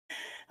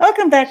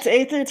Welcome back to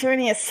Aether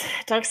Eternius,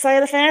 Dark Side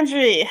of the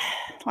Foundry.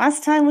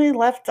 Last time we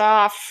left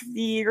off,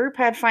 the group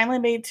had finally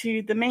made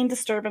to the main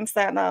disturbance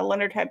that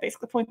Leonard had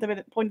basically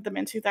pointed them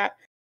into, that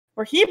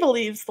where he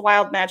believes the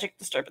wild magic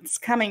disturbance is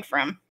coming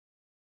from.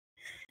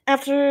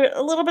 After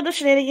a little bit of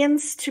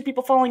shenanigans, two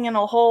people falling in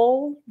a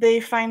hole, they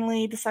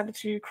finally decided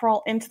to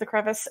crawl into the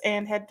crevice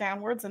and head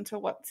downwards into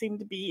what seemed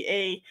to be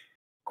a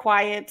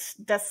quiet,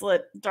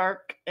 desolate,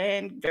 dark,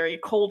 and very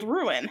cold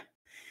ruin.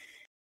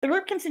 The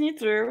group continued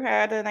through,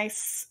 had a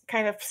nice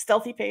kind of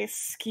stealthy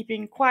pace,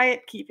 keeping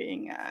quiet,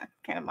 keeping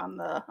kind of on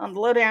the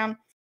lowdown,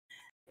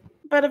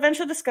 but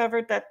eventually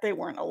discovered that they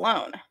weren't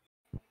alone.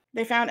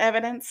 They found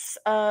evidence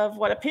of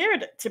what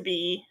appeared to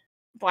be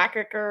black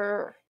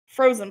ichor,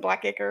 frozen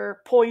black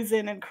ichor,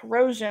 poison, and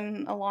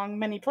corrosion along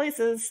many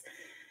places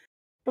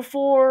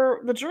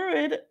before the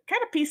druid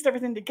kind of pieced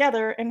everything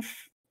together and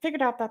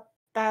figured out that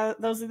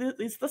those are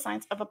the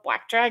signs of a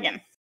black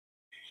dragon.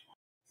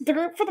 The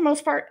group, for the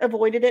most part,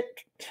 avoided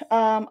it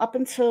up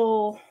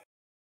until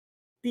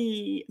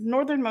the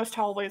northernmost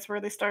hallways where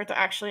they started to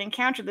actually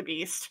encounter the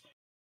beast.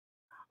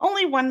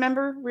 Only one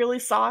member really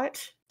saw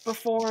it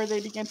before they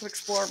began to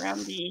explore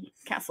around the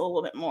castle a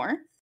little bit more.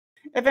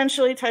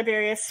 Eventually,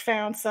 Tiberius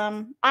found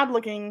some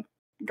odd-looking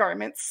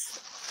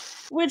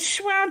garments, which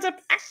wound up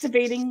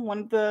activating one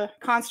of the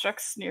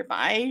constructs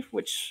nearby,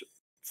 which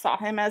saw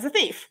him as a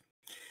thief.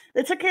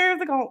 They took care of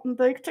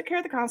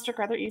the construct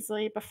rather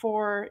easily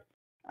before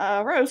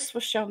Rose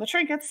was shown the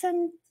trinkets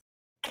and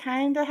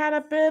kind of had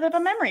a bit of a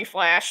memory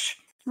flash,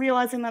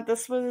 realizing that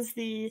this was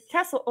the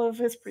castle of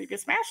his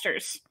previous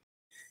masters.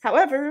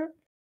 However,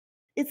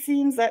 it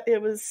seems that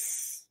it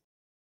was,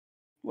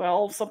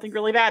 well, something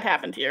really bad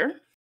happened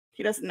here.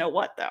 He doesn't know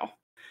what, though.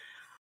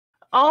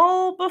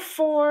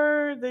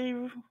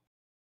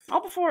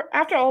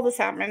 After all this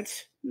happened,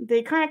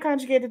 they kind of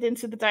conjugated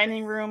into the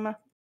dining room,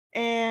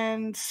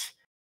 and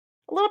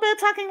a little bit of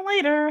talking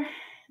later,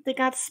 they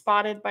got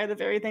spotted by the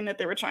very thing that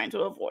they were trying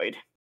to avoid.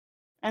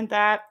 And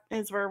that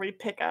is where we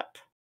pick up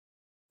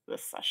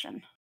this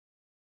session.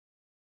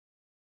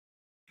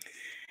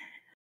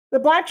 The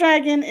Black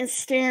Dragon is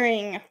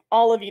staring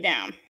all of you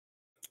down.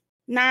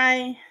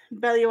 Nye,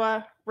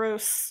 Belua,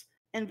 Rose,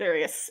 and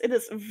Various. It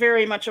is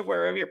very much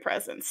aware of your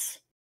presence.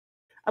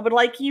 I would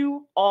like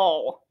you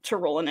all to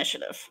roll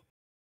initiative.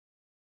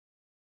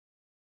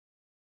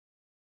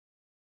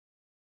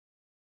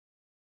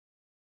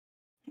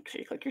 Make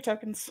sure you click your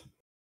tokens.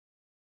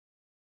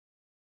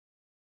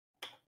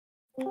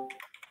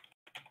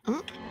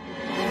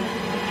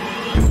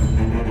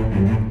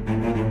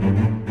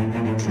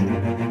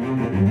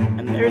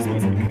 And there's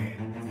music.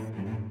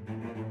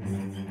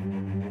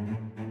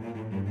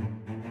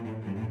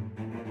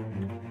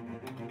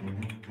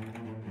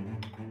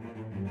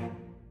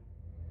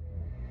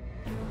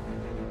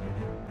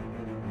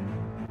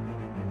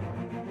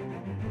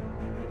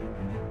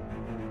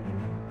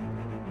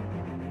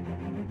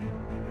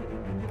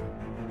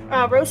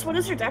 Rose, what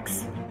is your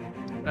dex?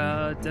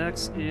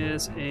 Dex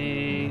is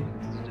a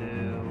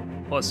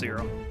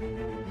 +0.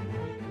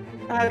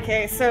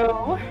 Okay,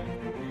 so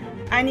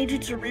I need you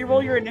to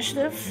re-roll your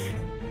initiative,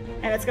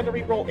 and it's going to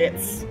re-roll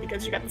its,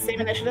 because you got the same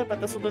initiative,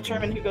 but this will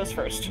determine who goes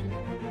first.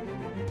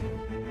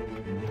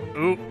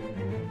 Ooh.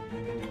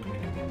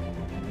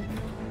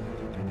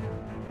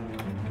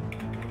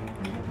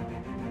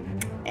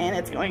 And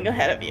it's going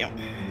ahead of you.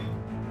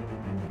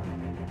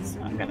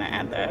 So I'm going to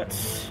add that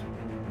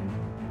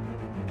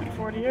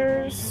 24 to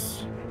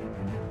yours.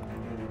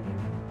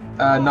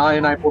 Nye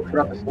and I both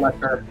forgot to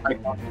select our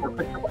icon for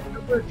quick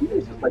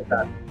geniuses like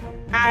that.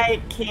 I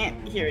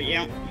can't hear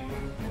you.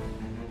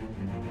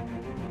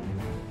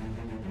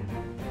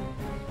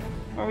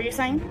 What were you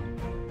saying?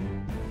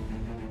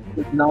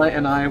 Nye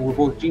and I were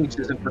both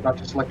geniuses and forgot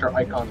to select our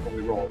icons when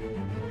we rolled.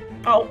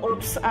 Oh,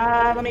 oops.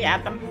 Let me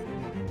add them.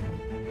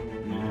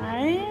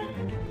 Nye.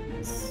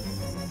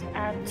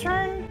 Add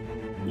turn.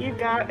 You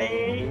got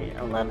a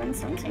 11,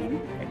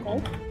 17. Okay,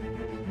 cool.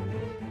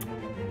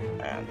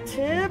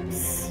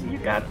 Tibbs, you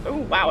got, oh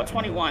wow, a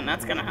 21,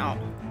 that's gonna help.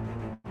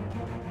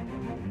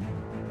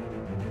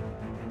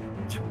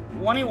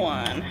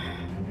 21.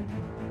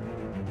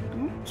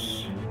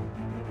 Oops.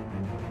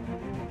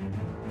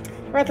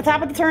 We're at the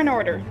top of the turn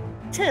order.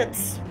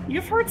 Tibbs,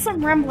 you've heard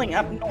some rumbling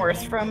up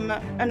north from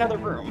another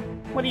room.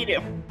 What do you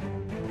do?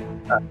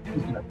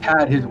 He's gonna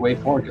pad his way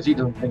forward because he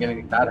doesn't think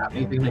anything bad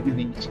happened. He thinks maybe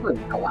the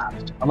ceiling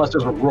collapsed. Unless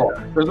there's a roar.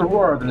 If there's a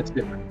roar, then it's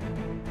different.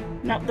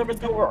 No, there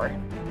was no roar.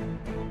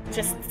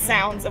 Just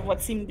sounds of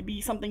what seemed to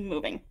be something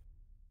moving.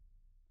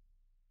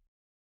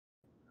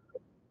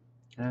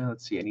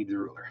 Let's see, I need the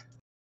ruler.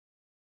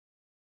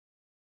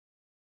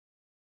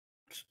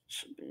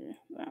 Should be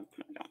that.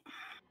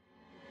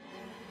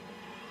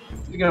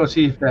 He's gonna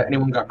see if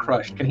anyone got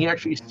crushed. Can he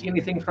actually see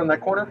anything from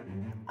that corner?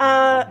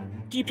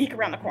 Do you peek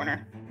around the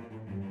corner?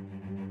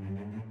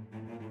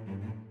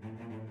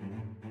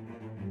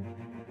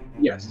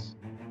 Yes.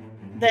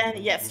 Then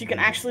yes, you can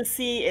actually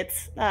see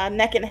its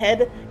neck and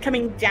head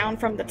coming down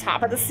from the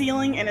top of the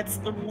ceiling, and it's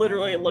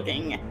literally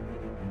looking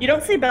You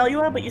don't see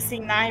Belua, but you see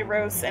Nye,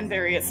 Rose, and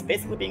Various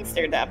basically being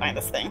stared at by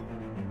this thing.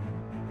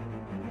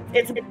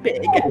 It's a bit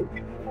big.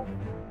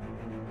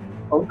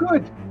 Oh,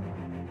 good.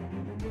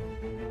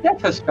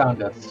 Death has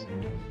found us.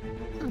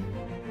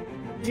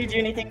 Do you do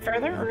anything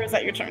further, or is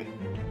that your turn?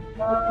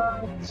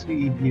 Let's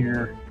see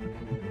here.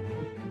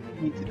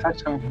 Need to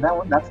touch on that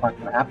one. That's not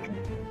going to happen.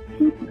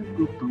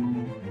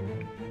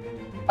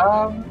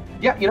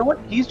 Yeah, you know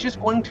what? He's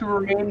just going to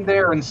remain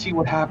there and see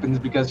what happens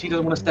because he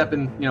doesn't want to step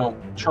in,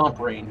 chomp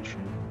range.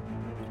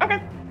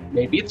 Okay.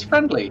 Maybe it's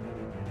friendly.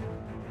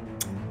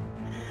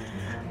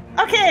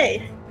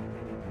 Okay.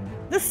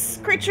 This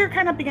creature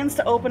kind of begins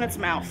to open its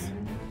mouth.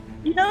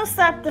 You notice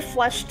that the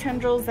flesh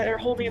tendrils that are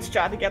holding its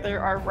jaw together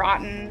are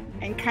rotten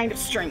and kind of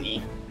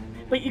stringy.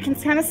 But you can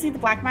kind of see the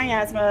black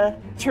miasma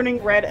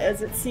turning red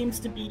as it seems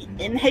to be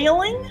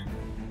inhaling.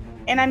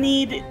 And I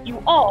need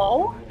you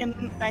all,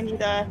 I need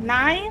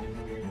Nye,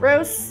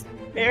 Rose,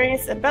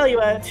 Various, and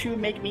Belua to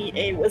make me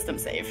a wisdom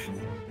save.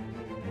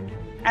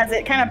 As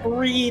it kind of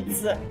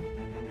breathes,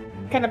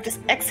 kind of just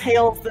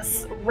exhales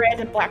this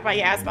red and black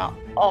miasma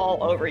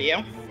all over you.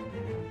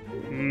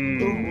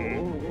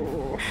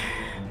 Ooh.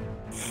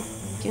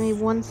 Give me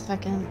 1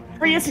 second.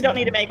 Various, you don't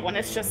need to make one.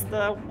 It's just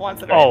the ones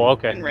that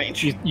are in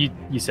range.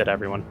 You said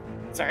everyone.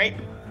 It's alright.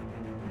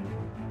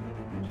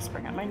 Just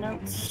bring out my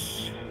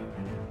notes.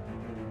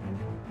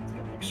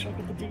 Make sure I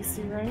get the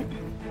DC right.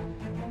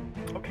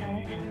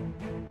 Okay.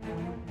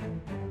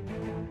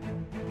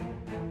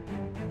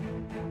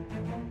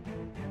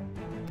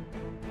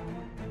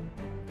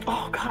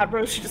 Oh god,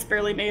 Rose, she just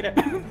barely made it.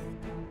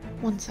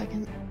 1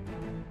 second.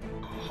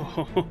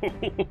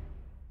 Okay.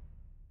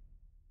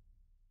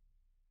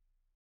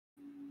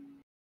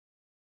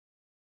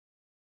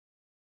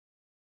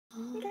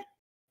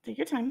 Take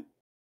your time.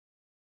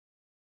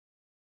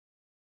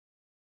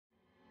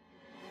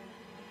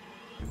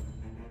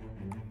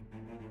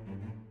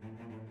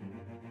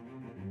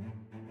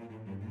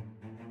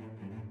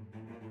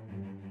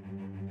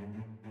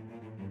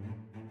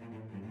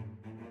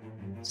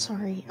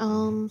 Sorry,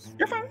 You're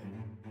fine.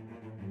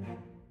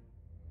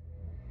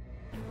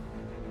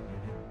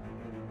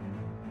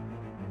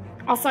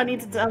 Also, I need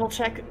to double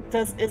check,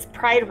 is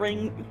Pride's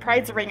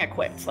ring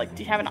equipped? Like,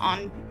 do you have it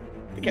on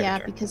the character? Yeah,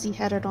 because he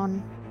had it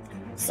on.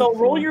 So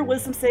roll your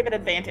wisdom save at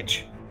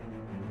advantage.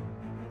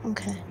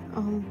 Okay,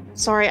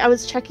 sorry, I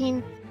was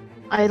checking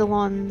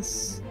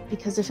Eidolon's,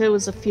 because if it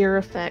was a fear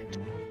effect,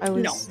 I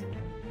was... No.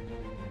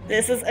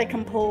 This is a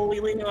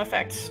completely new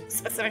effect,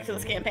 specific to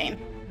this campaign.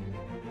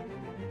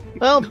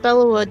 Well,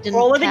 Belua didn't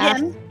roll it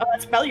cast... again. Oh,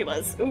 that's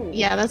Belua's. Ooh.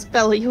 Yeah, that's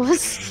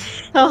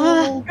Belua's.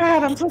 Oh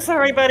god, I'm so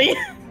sorry, buddy.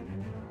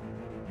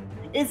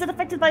 Is it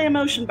affected by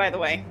emotion, by the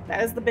way?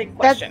 That is the big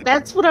question.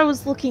 That's what I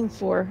was looking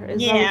for. I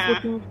was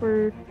looking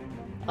for,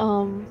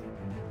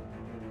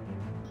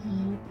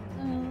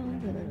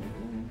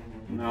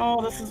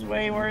 No, this is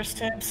way worse,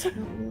 Tips.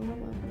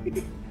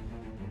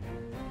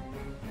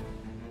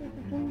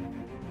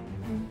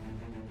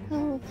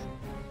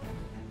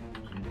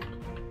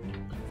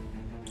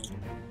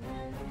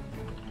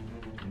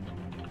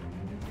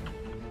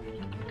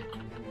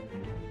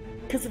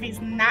 Because if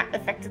he's not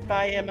affected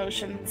by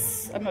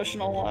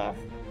emotional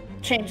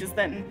changes,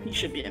 then he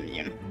should be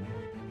immune.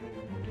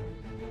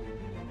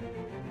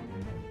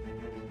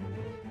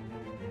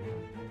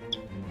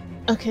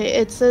 Okay,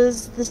 it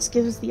says this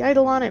gives the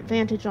Eidolon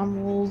advantage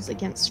on rolls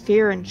against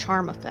fear and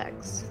charm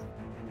effects.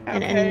 Okay.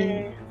 And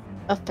any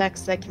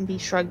effects that can be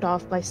shrugged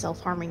off by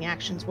self-harming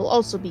actions will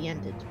also be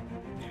ended.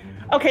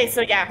 Okay,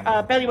 so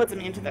yeah, Belly was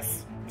immune to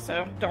this,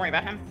 so don't worry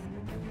about him.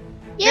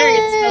 Yay!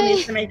 Various still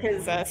needs to make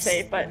his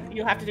save, but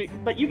you get to do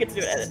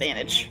it at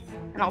advantage,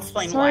 and I'll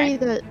explain why.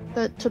 Sorry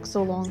that took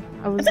so long.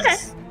 I was.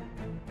 It's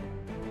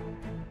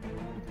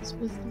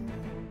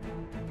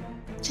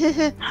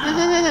okay.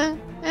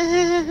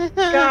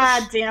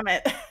 God damn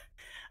it.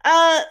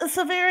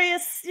 So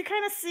Various, you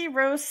kind of see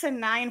Rose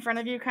and Nye in front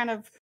of you,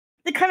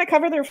 they kind of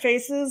cover their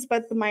faces,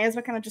 but the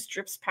miasma kind of just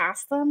drips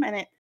past them,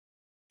 and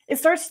it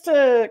starts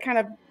to kind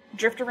of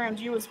drift around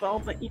you as well,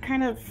 but you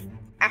kind of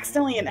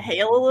accidentally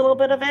inhale a little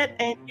bit of it,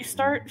 and you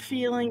start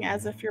feeling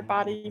as if your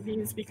body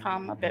has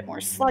become a bit more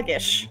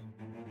sluggish.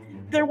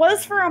 There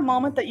was for a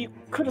moment that you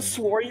could have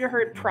swore you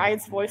heard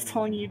Pride's voice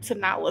telling you to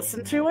not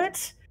listen to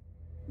it,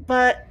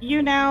 but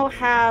you now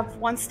have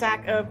 1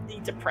 stack of the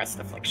Depressed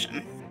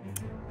affliction.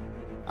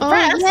 Oh,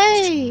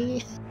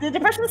 yay! The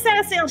Depression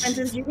status ailment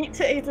is unique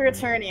to Aether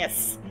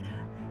Eternius.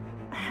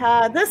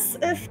 This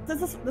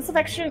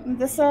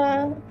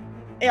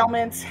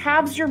ailment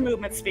halves your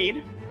movement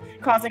speed,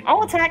 causing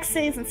all attack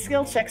saves and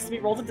skill checks to be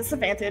rolled at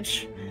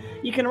disadvantage.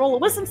 You can roll a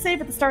wisdom save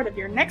at the start of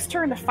your next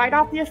turn to fight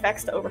off the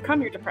effects to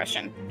overcome your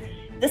depression.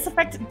 This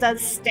effect does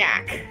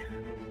stack.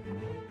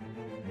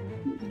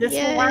 This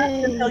will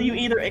last until you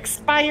either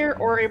expire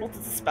or are able to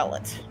dispel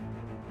it.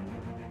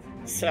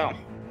 So,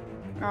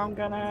 I'm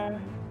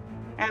gonna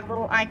add a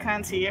little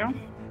icon to you.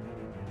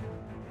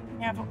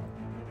 You have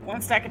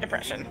 1 stack of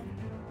depression.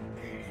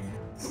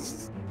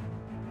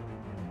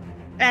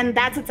 And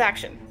that's its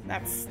action.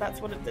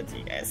 That's what it did to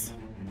you guys.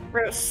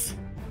 Rose.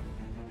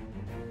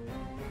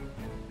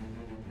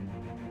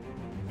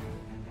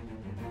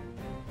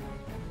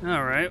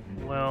 All right.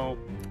 Well,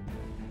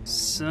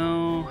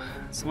 so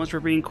much for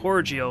being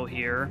cordial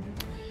here.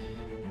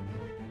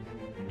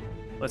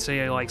 Let's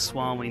say I like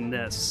swallowing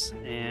this,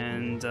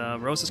 and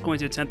Rose is going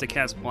to attempt to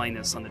cast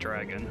blindness on the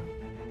dragon.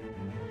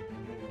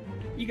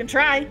 You can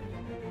try.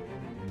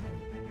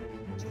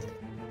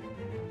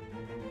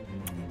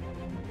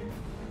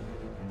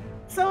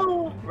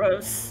 So,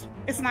 Rose,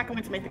 it's not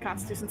going to make the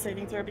Constitution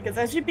saving throw because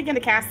as you begin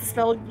to cast the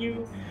spell,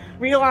 you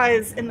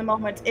realize in the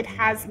moment it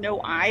has no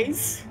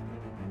eyes.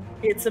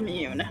 It's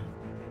immune.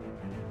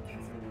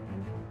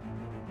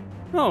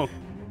 Oh,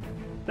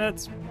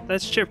 that's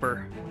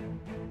chipper.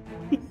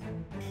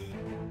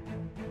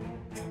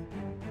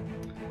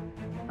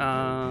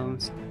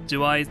 Does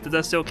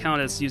that still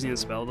count as using a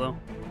spell though?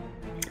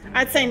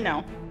 I'd say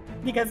no,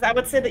 because I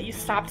would say that you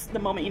stopped the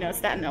moment you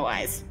noticed that no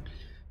eyes.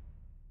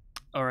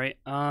 All right.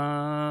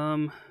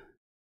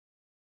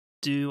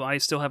 Do I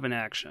still have an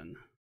action?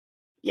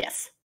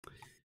 Yes.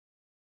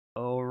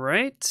 All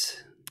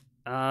right.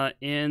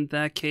 In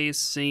that case,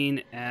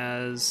 seeing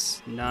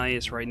as Nai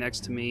is right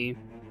next to me,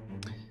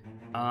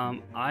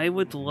 I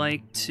would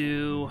like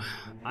to.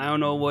 I don't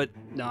know what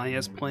Nai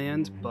has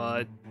planned,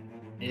 but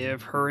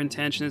if her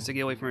intention is to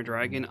get away from a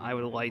dragon, I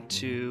would like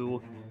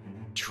to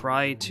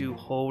try to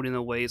hold in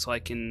a way so I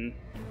can.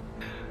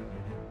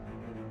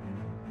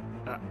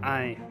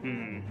 I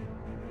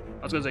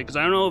was gonna say, because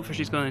I don't know if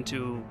she's going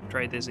to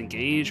try to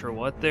disengage or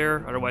what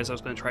there. Otherwise, I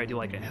was going to try to do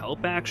like a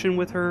help action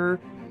with her.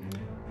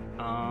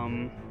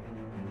 I'm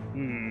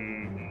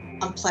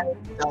planning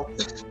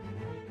stealth.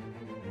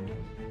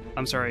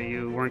 I'm sorry,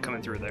 you weren't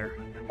coming through there.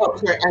 Oh,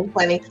 sorry, I'm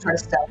planning to try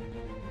stealth.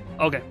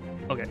 Okay,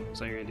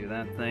 so you're gonna do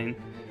that thing.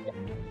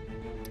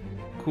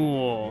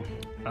 Cool.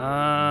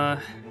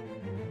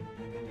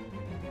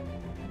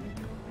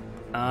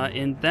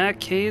 In that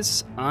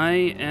case,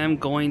 I am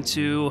going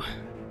to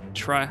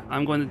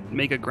I'm going to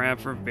make a grab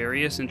for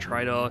Various and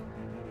try to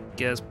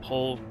get us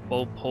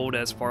pulled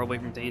as far away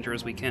from danger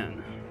as we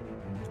can.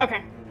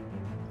 Okay.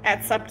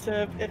 That's up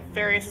to if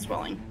Various is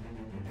willing.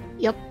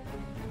 Yep.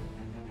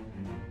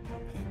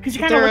 Because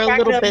you kind of They're look a back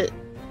little at them. bit.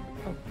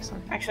 Oh,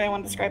 sorry. Actually, I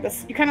want to describe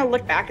this. You kind of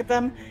look back at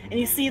them, and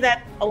you see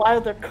that a lot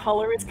of their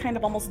color is kind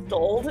of almost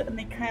dulled, and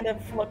they kind of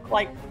look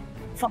like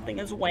something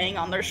is weighing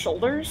on their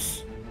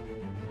shoulders.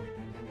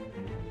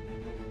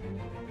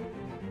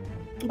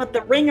 But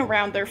the ring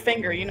around their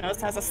finger, you notice,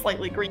 has a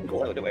slightly green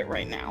glow to it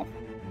right now.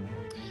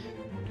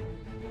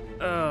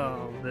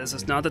 Oh, this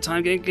is not the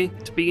time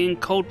to be in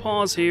cold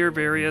paws here,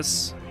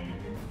 Various.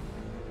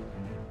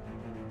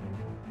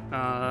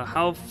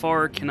 How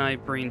far can I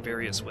bring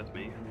Various with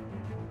me?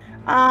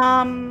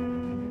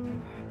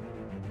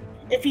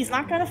 If he's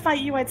not going to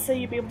fight you, I'd say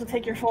you'd be able to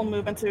take your full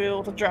movement to be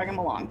able to drag him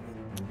along.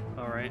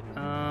 Alright,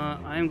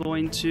 I'm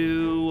going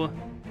to...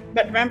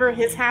 But remember,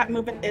 his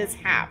movement is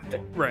halved.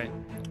 Right.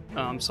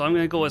 So I'm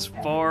going to go as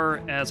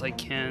far as I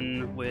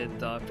can with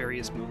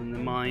Various movement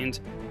in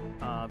mind,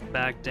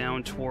 back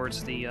down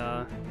towards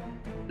the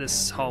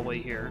this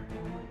hallway here.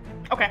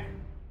 Okay.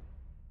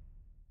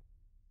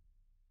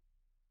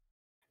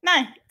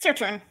 Nah, it's your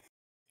turn.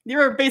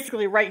 You're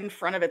basically right in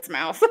front of its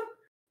mouth.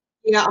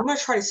 Yeah, I'm gonna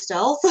try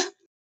stealth.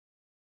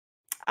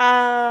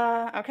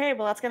 Okay,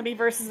 well that's gonna be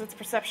versus its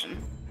perception.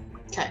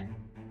 Okay.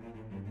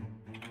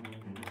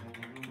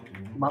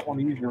 You might want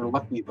to use your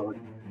lucky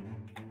ability.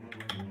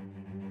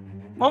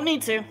 Won't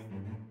need to. I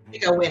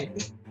think I win.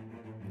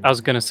 I was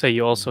gonna say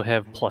you also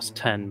have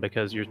 +10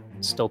 because you're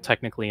still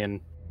technically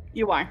in.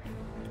 You are.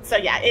 So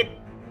yeah,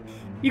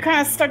 you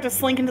kind of start to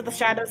slink into the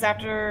shadows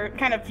after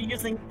kind of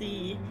using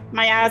the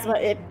miasma.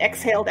 It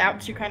exhaled out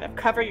to kind of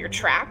cover your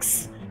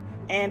tracks,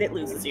 and it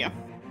loses you.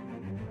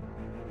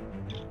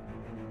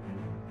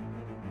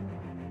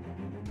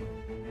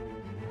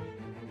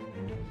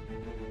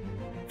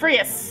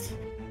 Frius,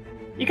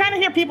 you kind of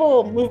hear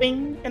people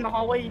moving in the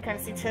hallway. You kind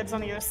of see Tibbs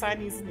on the other side.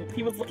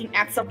 He was looking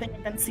at something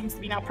and then seems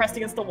to be now pressed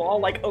against the wall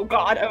like, oh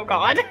god, oh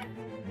god.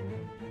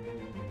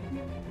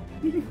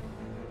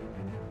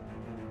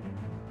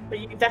 But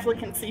you definitely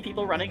can see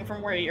people running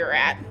from where you're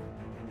at.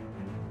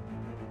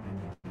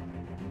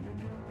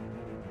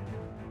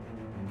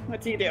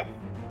 What do you do?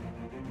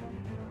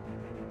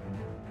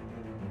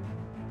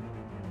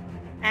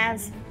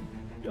 Az?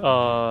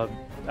 I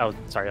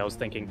was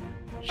thinking.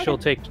 She'll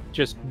take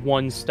just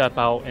one step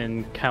out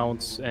and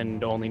counts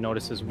and only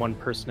notices one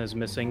person is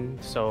missing,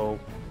 so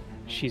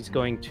she's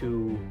going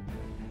to...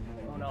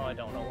 Oh no, I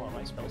don't know what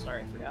my spells are,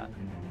 I forgot.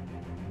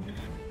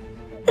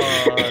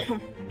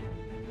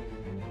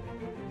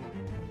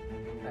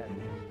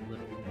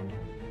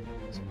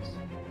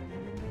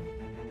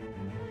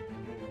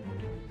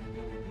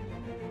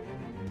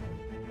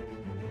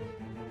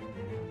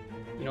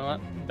 You know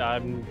what?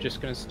 I'm just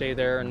gonna stay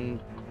there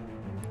and...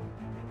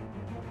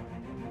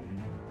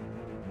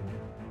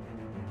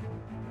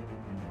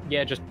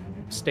 Yeah, just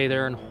stay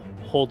there and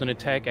hold an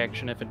attack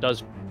action if it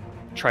does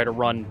try to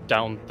run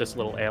down this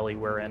little alley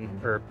we're in,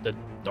 or the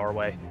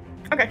doorway.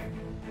 Okay.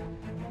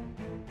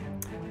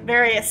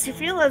 Various, you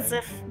feel as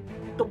if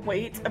the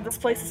weight of this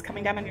place is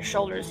coming down on your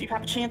shoulders, you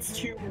have a chance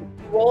to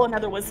roll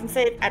another wisdom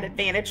save at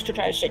advantage to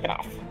try to shake it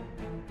off.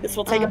 This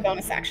will take a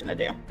bonus action to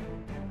do.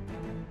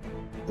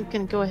 We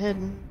can go ahead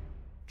and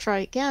try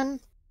again.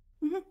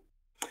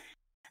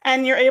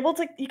 And you're able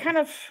to, you kind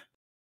of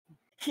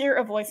hear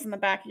a voice in the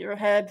back of your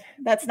head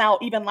that's now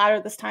even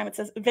louder this time. It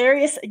says,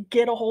 Various,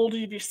 get a hold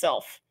of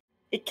yourself.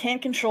 It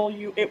can't control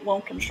you, it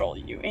won't control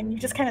you. And you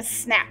just kind of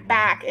snap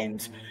back,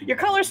 and your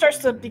color starts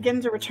to begin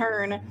to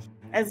return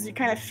as you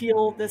kind of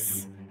feel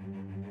this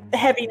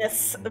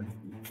heaviness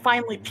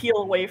finally peel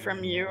away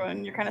from you,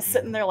 and you're kind of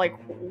sitting there like,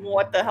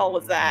 what the hell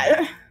was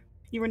that?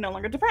 You were no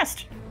longer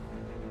depressed.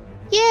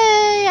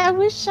 Yay! I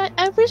wish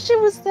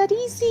it was that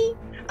easy.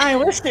 I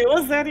wish it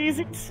was that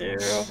easy too.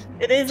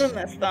 It is in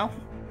this though.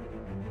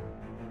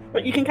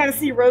 But you can kind of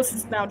see Rose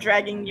is now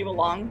dragging you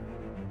along,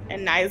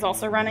 and Nye is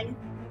also running.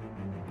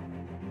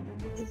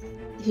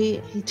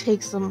 He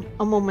takes a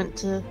moment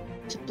to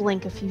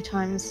blink a few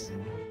times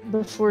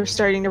before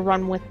starting to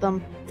run with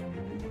them,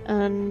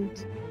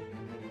 and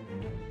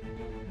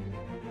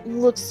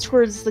looks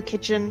towards the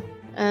kitchen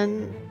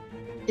and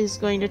is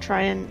going to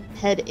try and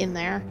head in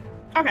there.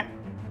 Okay.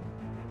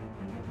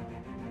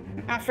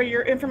 For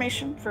your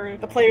information, for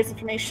the player's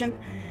information,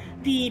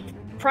 the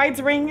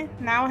Pride's Ring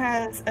now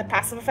has a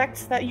passive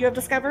effect that you have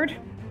discovered.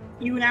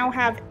 You now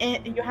have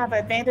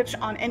advantage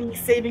on any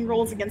saving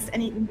rolls against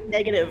any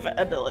negative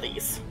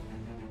abilities,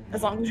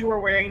 as long as you are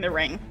wearing the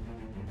ring.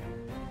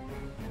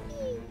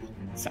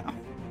 So,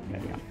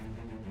 there you go.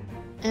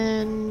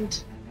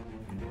 And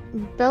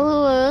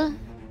Bellowa,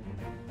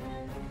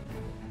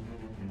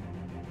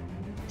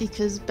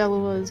 because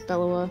Bellowa is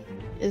Bellowa,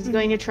 is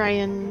going to try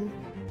and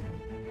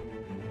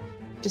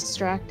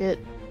distract it.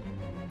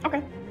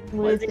 Okay.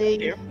 With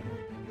a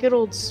good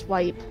old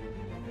swipe.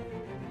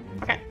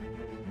 Okay.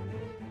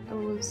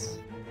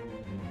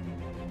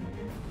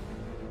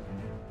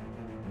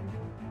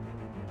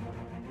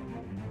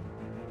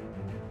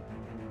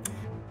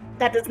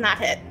 That does not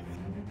hit.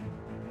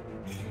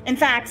 In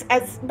fact,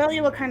 as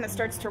Belluo kind of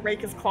starts to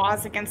rake his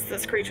claws against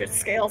this creature's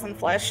scales and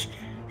flesh,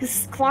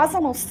 his claws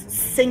almost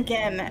sink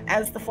in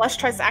as the flesh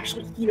tries to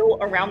actually heal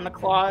around the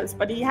claws,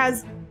 but he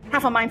has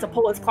half a mind to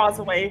pull his claws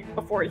away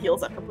before it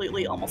heals up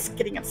completely, almost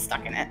getting him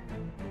stuck in it.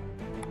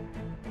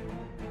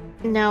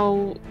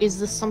 Now, is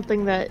this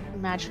something that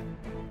magic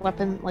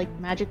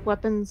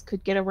weapons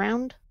could get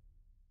around?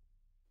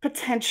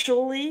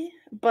 Potentially,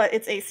 but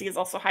its AC is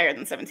also higher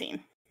than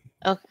 17.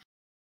 Okay.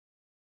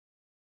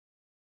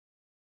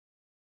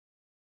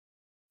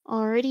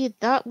 Alrighty,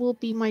 that will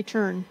be my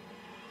turn.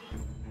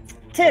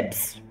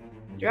 Tibbs,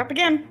 you're up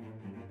again.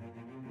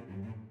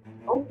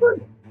 Oh,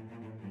 good.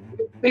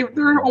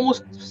 They're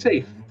almost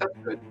safe. That's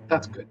good.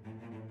 That's good.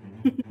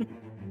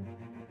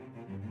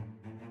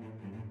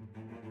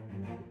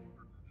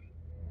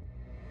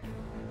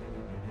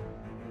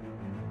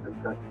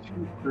 I've got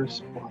 2 first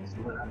spots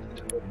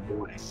left. Oh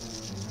boy.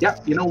 Yeah,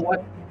 you know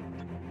what?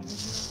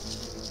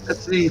 Let's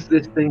see if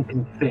this thing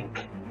can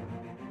think.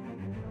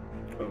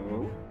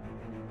 Oh.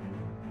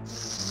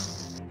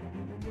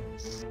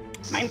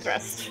 Mind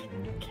Thrust.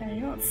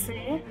 Okay, let's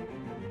see.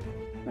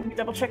 Let me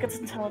double check its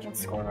intelligence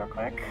score real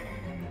quick.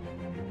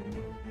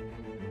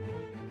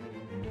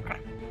 Okay.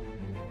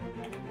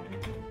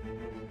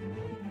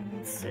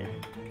 Let's see.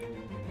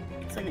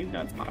 So I need to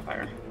know its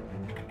modifier.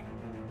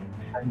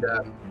 And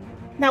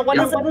Now, what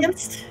is it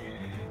against?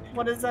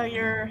 What is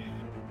your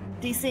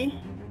DC?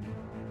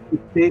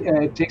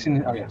 it takes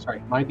in. Oh yeah,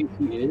 sorry. My DC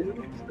is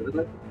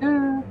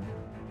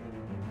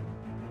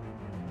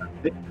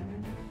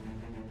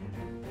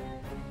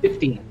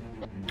 15.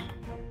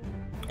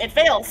 It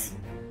fails.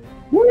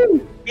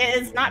 Woo!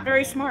 It is not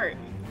very smart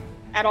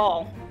at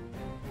all.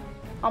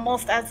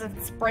 Almost as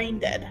its brain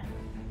dead.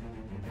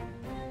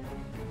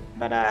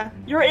 But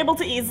you're able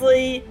to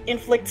easily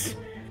inflict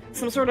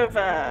some sort of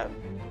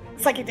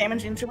psychic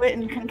damage into it,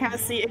 and you can kind of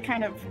see it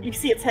you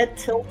see its head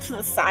tilt to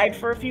the side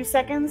for a few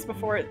seconds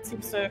before it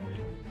seems to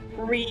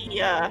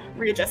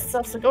readjust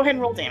itself. So go ahead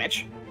and roll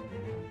damage.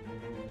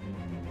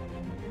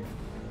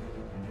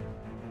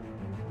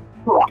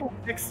 Oh,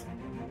 6.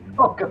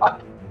 oh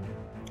god.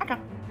 Okay.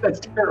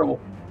 That's terrible.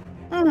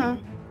 And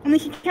then you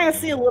can kind of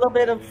see a little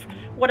bit of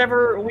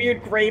whatever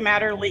weird gray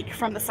matter leak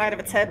from the side of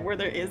its head where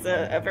there is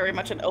a very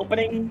much an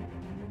opening.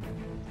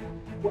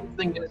 One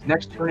thing is,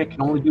 next turn it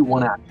can only do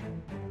 1 action.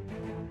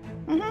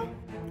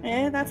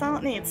 Yeah, that's all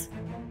it needs.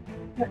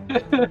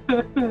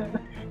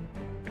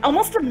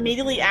 Almost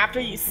immediately after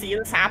you see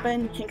this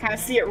happen, you can kind of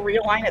see it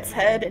realign its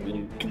head, and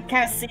you can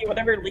kind of see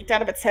whatever leaked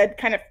out of its head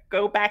kind of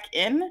go back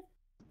in.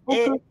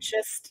 Okay. It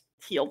just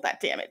healed that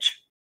damage.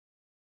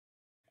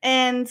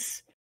 And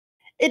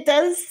it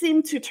does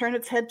seem to turn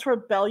its head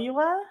toward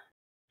Bellua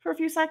for a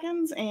few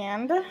seconds,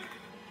 and...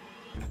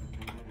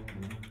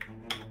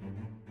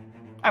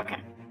 Okay.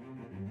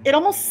 It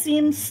almost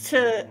seems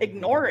to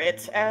ignore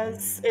it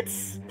as it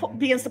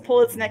begins to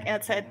pull its neck and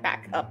its head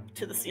back up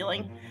to the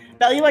ceiling.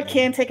 Bellua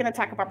can take an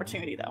attack of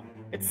opportunity, though.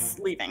 It's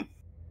leaving.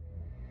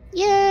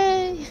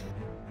 Yay!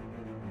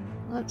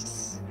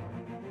 Let's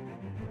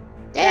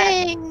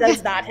Dang! That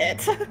does not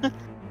hit.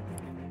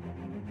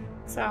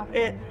 So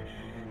it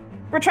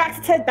retracts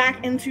its head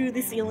back into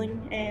the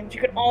ceiling, and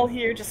you can all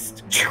hear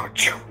just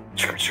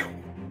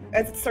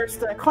as it starts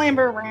to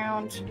clamber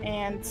around,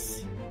 and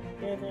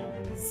it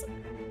is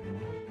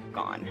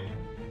gone.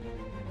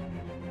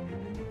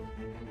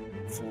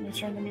 So let me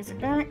turn the music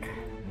back.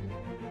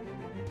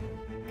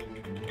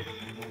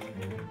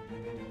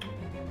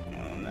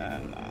 And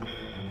then,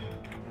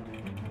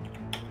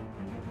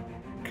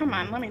 come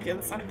on, let me do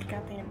this on the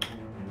goddamn. There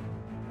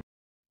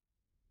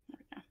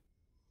we go.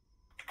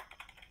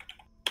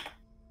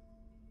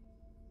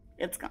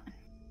 It's gone.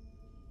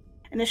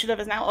 Initiative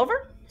is now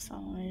over, so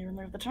let me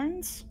remove the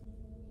turns.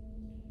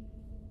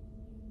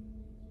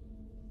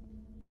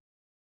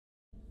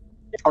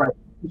 All right,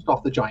 just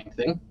off the giant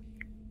thing.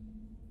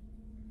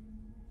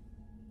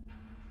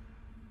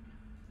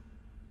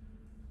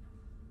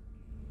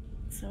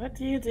 So what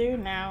do you do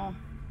now?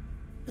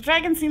 The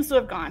dragon seems to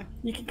have gone.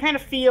 You can kind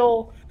of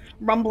feel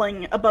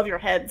rumbling above your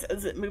heads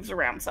as it moves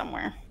around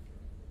somewhere.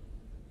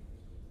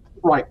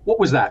 Right, what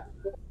was that?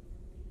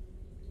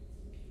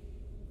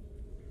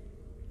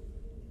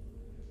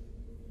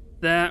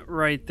 That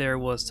right there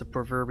was the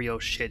proverbial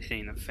shit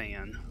hitting a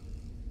fan.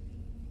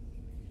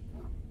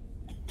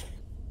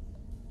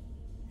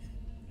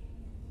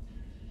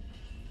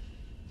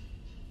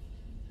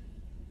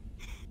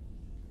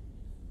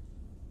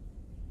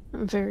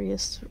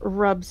 Various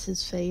rubs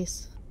his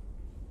face,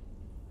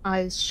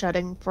 eyes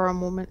shutting for a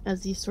moment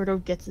as he sort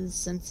of gets his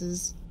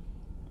senses.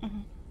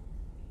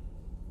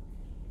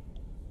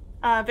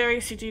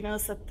 Various, you do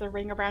notice that the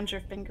ring around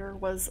your finger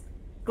was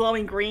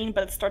glowing green,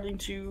 but it's starting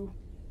to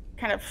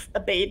kind of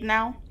abate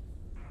now.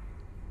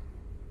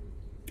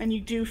 And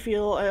you do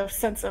feel a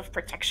sense of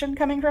protection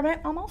coming from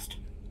it, almost.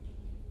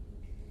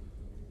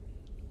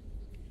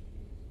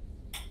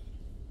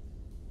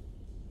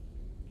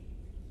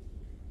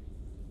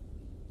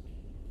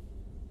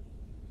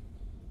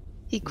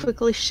 He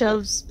quickly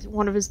shoves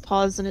one of his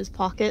paws in his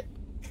pocket.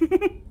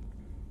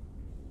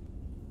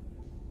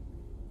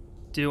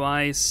 Do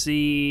I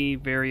see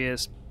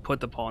Various put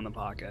the paw in the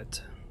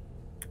pocket?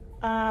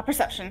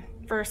 Perception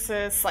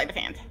versus sleight of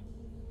hand.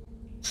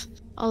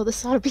 Oh,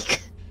 this ought to be good.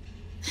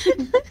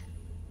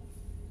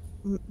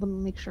 Let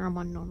me make sure I'm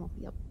on normal.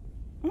 Yep.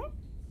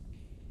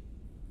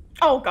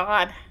 Oh,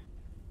 God.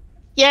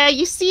 Yeah,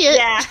 you see it.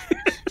 Yeah.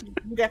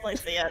 You definitely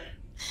see it.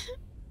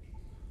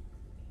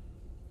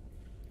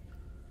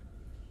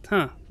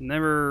 Huh,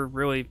 never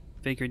really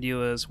figured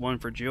you as one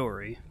for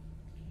jewelry.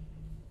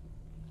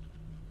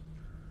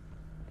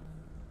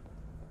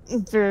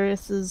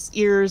 Varus's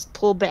ears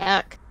pull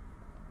back.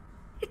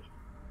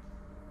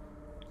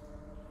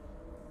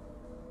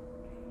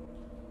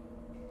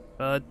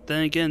 But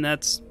then again,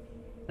 that's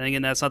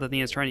not the thing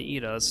that's trying to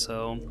eat us,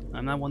 so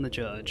I'm not one to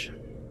judge.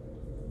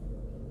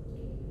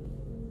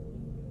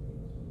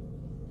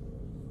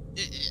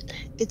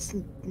 It's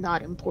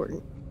not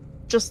important.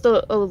 Just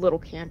a little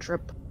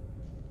cantrip.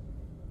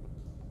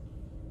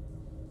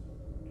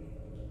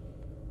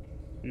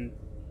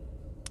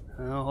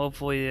 Well,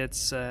 hopefully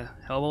it's a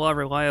hell of a lot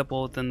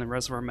reliable than the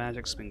rest of our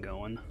magic's been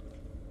going.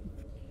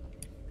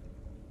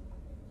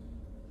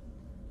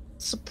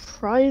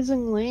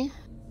 Surprisingly,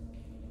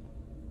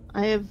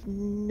 I have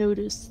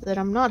noticed that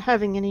I'm not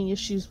having any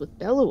issues with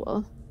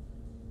Belua.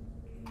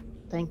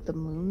 Thank the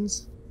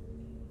moons.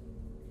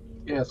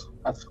 Yes,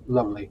 that's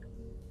lovely.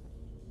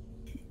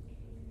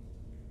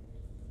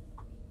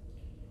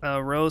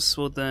 Rose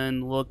will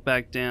then look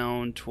back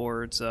down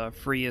towards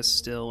Freya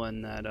still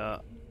in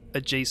that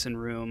adjacent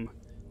room.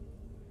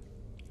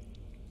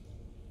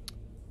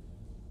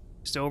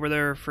 Still over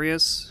there,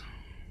 Freya's?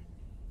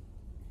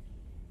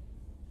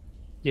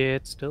 Yeah,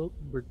 it's still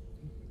we're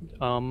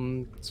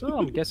so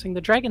I'm guessing the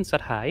dragon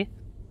said hi.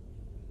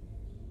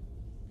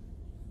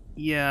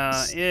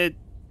 Yeah, it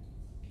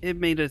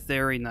made a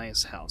very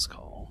nice house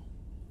call.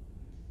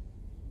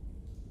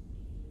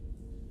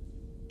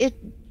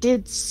 It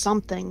did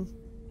something.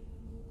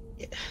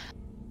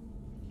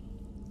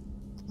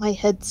 My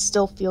head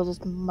still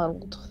feels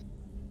muddled.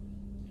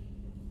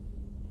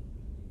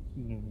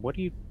 What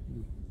do you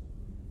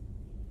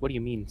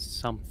mean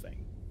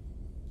something?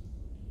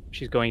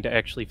 She's going to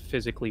actually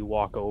physically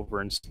walk over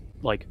and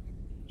like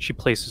she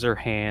places her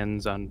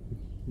hands on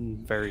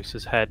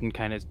Varus's head and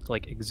kind of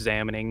like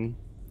examining,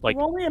 like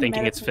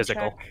thinking it's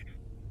physical. Check.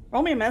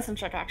 Roll me a medicine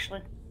check,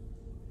 actually.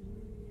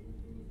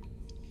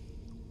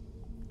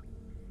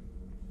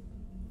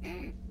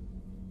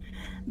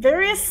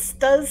 Various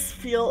does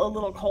feel a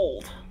little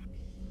cold,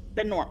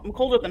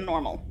 colder than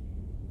normal.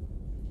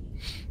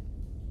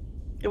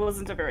 It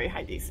wasn't a very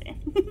high DC.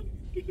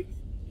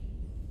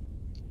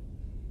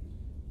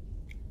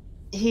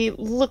 He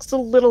looks a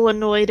little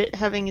annoyed at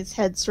having his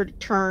head sort of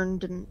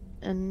turned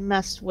and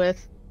messed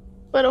with,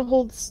 but it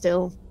holds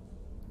still.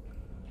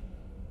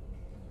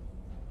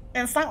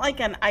 And it's not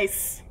like an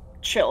ice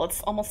chill,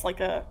 it's almost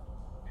like a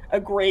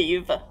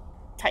grave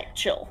type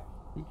chill.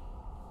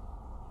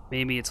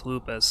 Maybe it's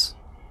lupus.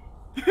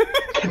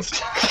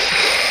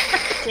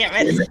 Damn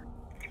it.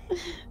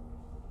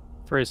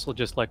 First, will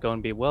just let go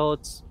and be, well,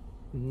 it's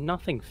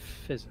nothing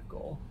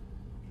physical.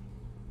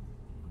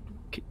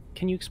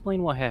 Can you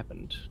explain what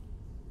happened?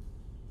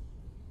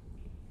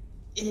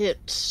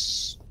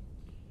 It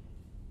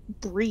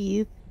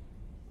breathed.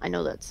 I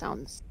know that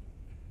sounds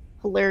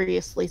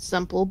hilariously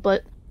simple,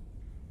 but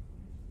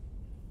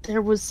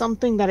there was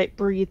something that it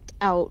breathed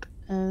out,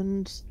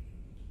 and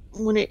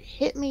when it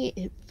hit me,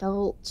 it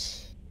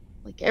felt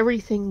like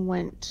everything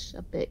went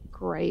a bit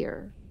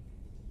grayer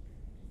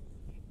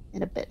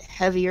and a bit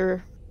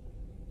heavier,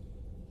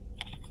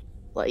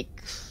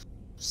 like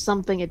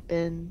something had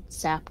been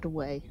sapped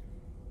away.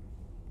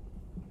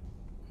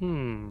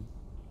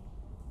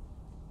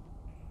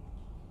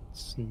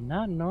 It's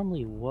not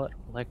normally what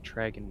Black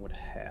Dragon would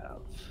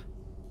have.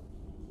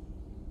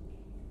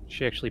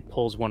 She actually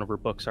pulls one of her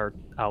books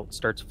out,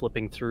 starts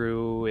flipping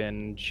through,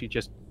 and she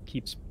just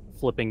keeps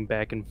flipping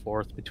back and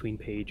forth between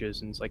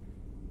pages, and it's like,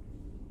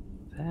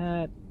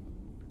 that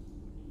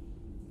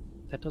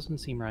doesn't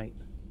seem right.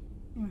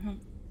 Mm-hmm.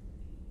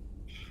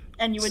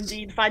 And you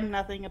indeed find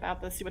nothing about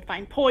this. You would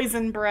find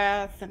poison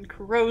breath and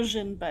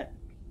corrosion, but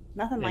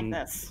nothing like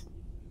this.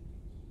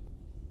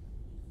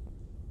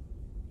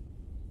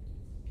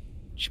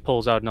 She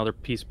pulls out another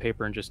piece of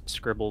paper and just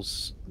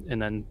scribbles,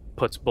 and then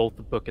puts both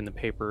the book and the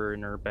paper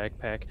in her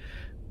backpack.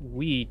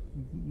 We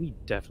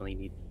definitely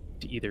need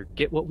to either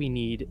get what we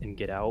need and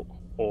get out,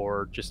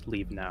 or just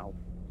leave now.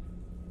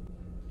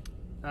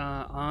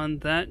 On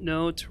that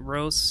note,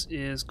 Rose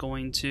is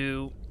going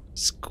to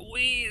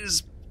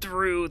squeeze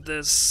through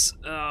this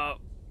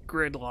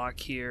gridlock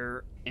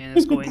here, and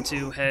is going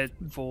to head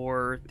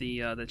for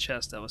the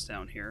chest that was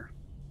down here.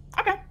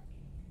 Okay.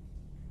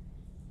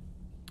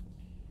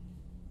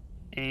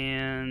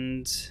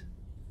 And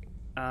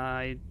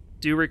I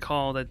do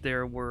recall that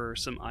there were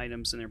some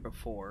items in there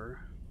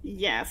before.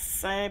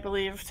 Yes, I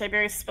believe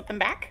Tiberius put them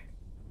back.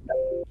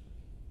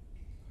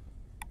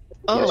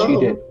 Yes, he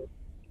did.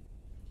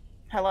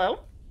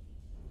 Hello?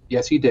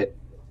 Yes, he did.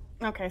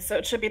 Okay, so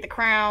it should be the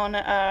crown,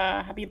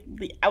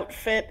 the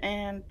outfit,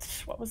 and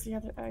what was the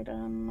other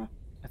item?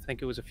 I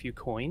think it was a few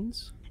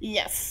coins.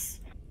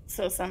 Yes.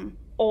 So some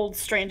old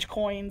strange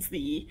coins,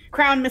 the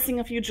crown missing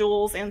a few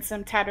jewels, and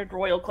some tattered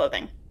royal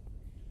clothing.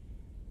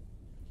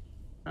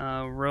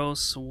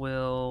 Rose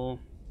will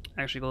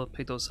actually go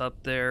pick those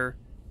up there,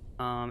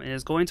 and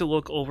is going to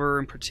look over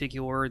in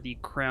particular the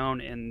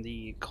crown and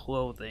the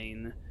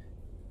clothing.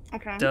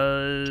 Okay.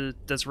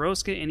 Does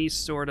Rose get any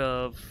sort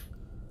of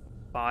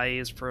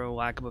buys, for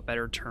lack of a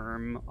better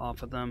term,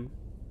 off of them?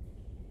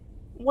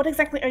 What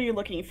exactly are you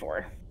looking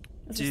for?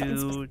 Is there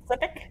something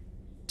specific?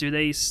 Do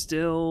they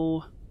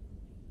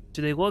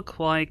look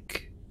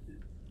like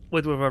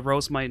what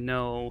Rose might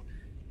know?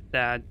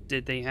 That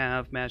did they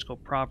have magical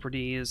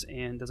properties,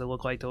 and does it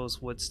look like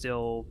those would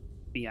still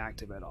be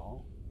active at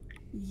all?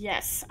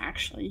 Yes,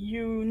 actually.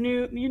 You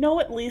know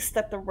at least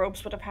that the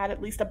ropes would have had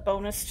at least a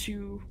bonus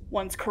to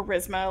one's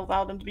charisma,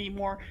 allow them to be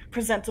more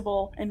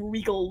presentable and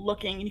regal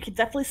looking, and you can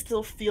definitely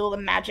still feel the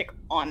magic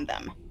on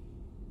them.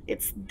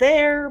 It's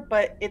there,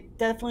 but it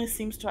definitely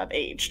seems to have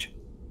aged.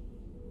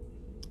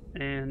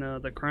 And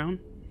the crown?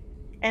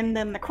 And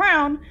then the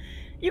crown,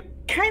 you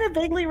kind of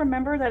vaguely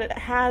remember that it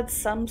had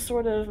some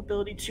sort of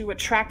ability to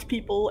attract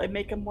people and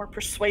make them more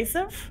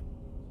persuasive,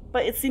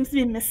 but it seems to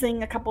be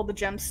missing a couple of the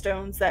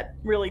gemstones that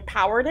really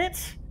powered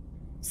it,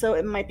 so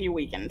it might be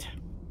weakened.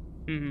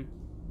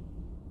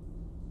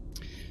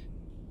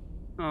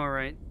 All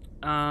right.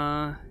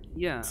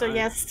 Yeah. So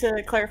yes,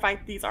 to clarify,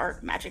 these are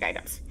magic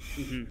items.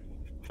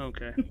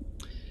 Okay.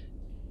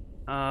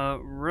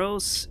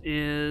 Rose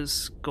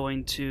is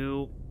going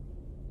to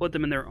put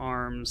them in their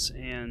arms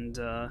and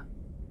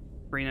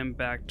bring them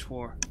back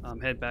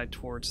head back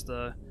towards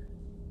the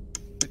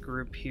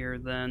group here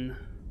then.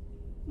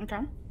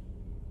 Okay.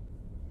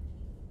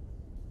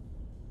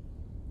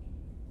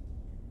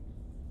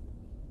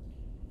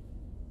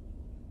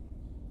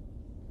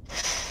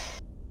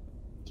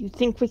 Do you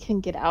think we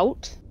can get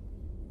out?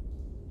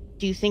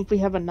 Do you think we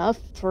have enough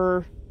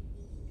for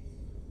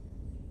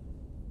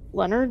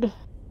Leonard?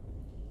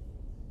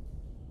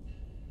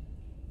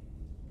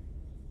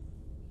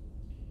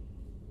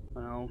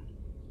 Well,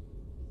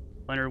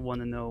 Leonard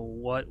wanted to know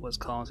what was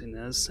causing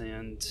this,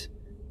 and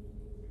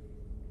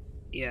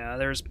yeah,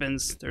 there's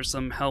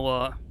some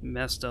hella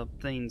messed up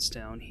things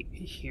down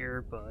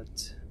here,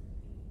 but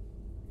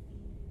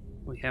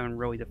we haven't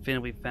really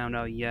definitively found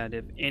out yet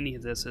if any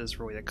of this is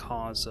really the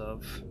cause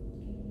of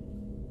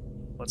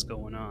what's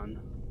going on.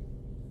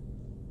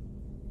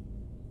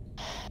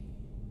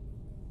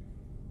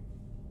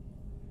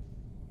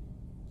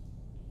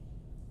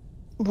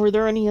 Were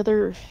there any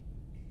other...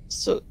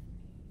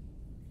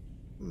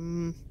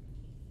 we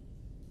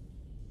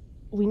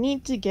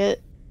need to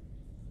get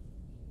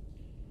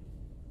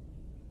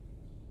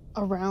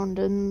around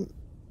and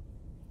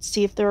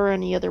see if there are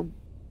any other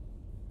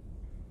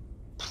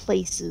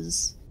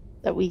places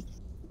that we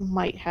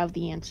might have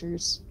the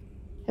answers.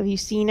 Have you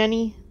seen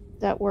any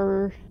that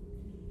were...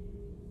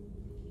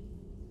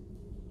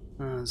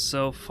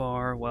 So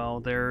far,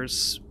 well,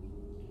 there's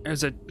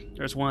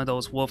There's one of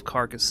those wolf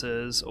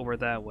carcasses over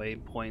that way.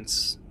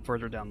 Points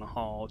further down the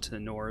hall to the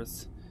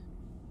north.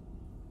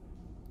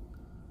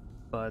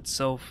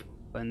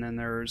 And then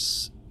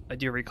I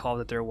do recall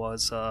that there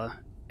was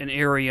an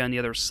area on the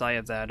other side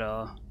of that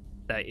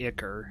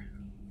Ichor.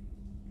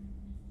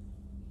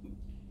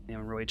 I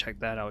haven't really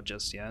checked that out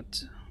just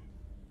yet.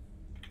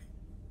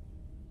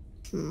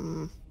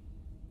 Can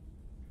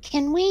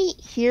we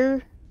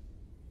hear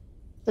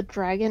the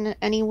dragon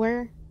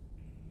anywhere?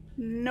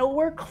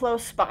 Nowhere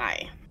close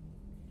by.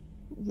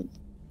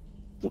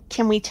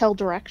 Can we tell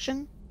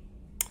direction?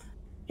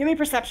 Give me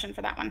perception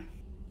for that one.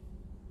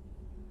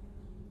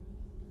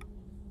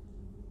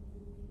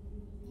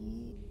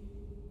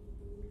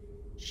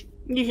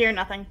 You hear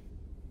nothing.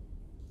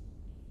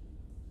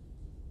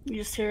 You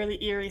just hear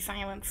the eerie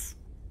silence.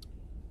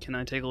 Can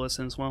I take a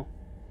listen as well?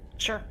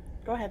 Sure,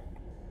 go ahead.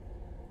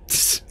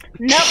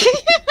 Nope.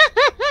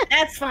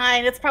 That's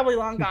fine. It's probably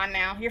long gone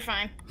now. You're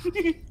fine.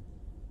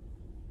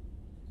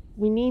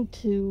 We need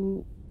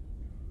to...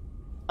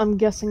 I'm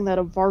guessing that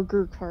a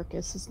Vargur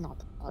carcass is not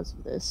the cause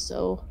of this,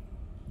 so...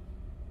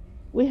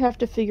 we have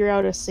to figure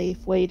out a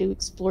safe way to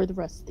explore the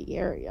rest of the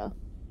area.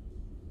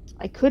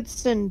 I could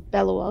send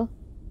Belloa,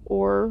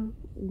 or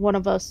one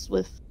of us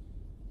with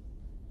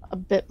a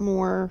bit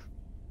more...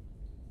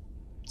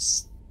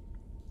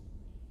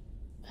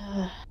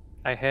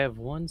 I have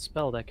one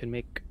spell that can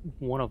make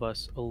one of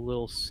us a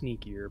little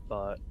sneakier,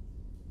 but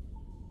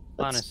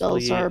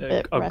honestly, spells are a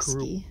bit group,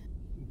 rusty.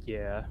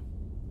 yeah,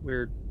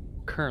 we're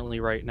currently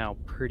right now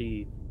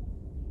pretty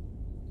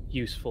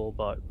useful,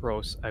 but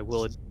Rose, I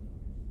will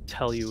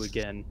tell you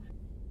again,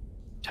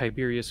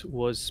 Tiberius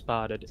was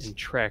spotted and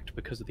tracked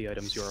because of the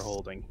items you are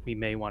holding. We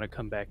may want to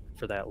come back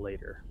for that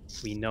later.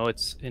 We know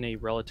it's in a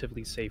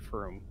relatively safe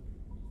room.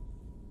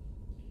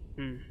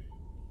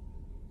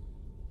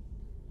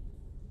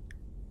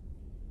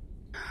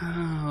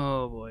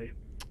 Oh boy.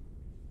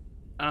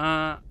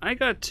 I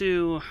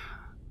gotta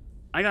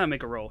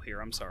make a roll here,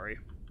 I'm sorry.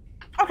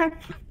 Okay.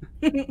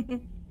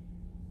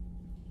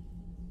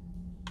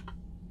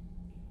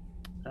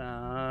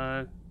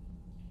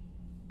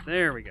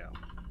 There we go.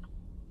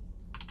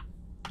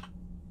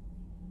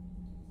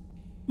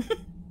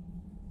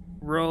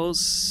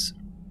 Rose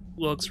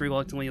looks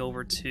reluctantly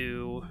over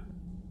to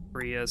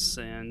Brius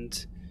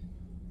and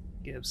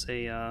gives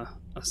a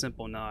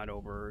simple nod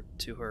over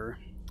to her.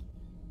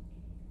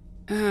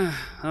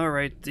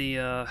 Alright,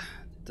 the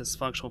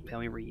dysfunctional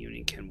family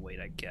reunion can wait,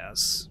 I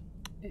guess.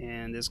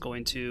 And is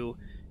going to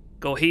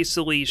go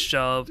hastily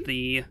shove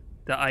the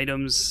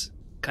items,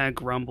 kind of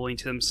grumbling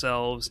to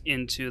themselves,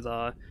 into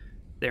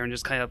there and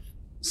just kind of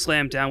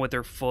slam down with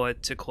their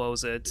foot to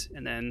close it,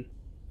 and then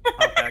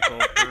hop back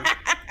over.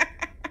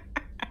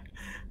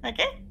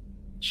 Okay.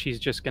 She's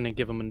just gonna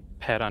give him a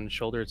pat on the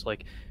shoulder. It's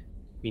like,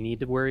 we need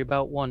to worry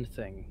about one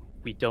thing.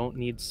 We don't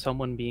need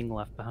someone being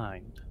left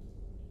behind.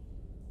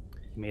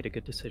 You made a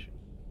good decision.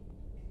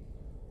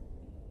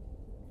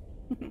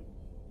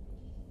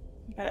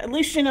 But at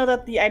least you know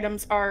that the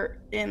items are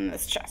in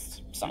this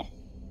chest, so.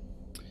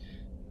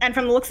 And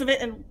from the looks of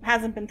it, it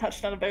hasn't been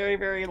touched in a very,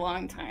 very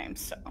long time,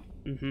 so.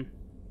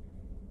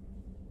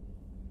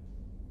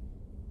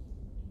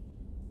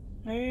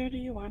 Where do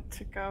you want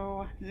to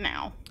go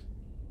now?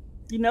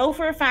 You know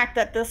for a fact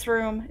that this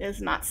room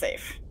is not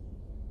safe,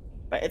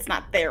 but it's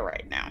not there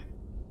right now.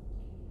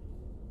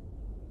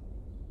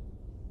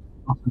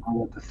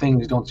 The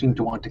things don't seem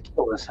to want to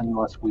kill us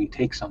unless we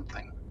take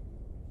something.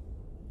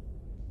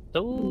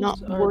 Those Not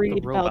are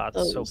worried the about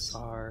robots so those.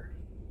 far.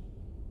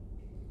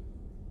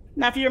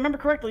 Now, if you remember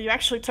correctly, you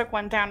actually took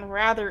one down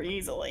rather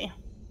easily.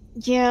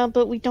 Yeah,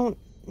 but we don't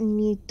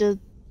need to...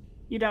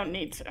 You don't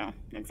need to,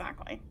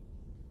 exactly.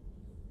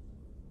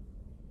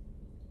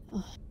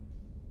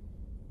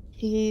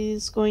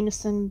 He's going to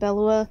send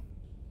Belloa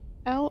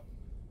out.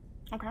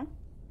 Okay.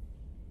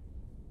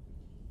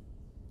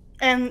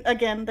 And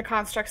again, the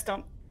constructs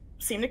don't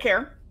seem to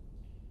care.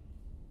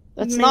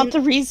 That's not the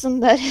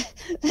reason that...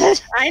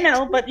 I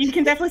know, but you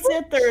can definitely see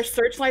that their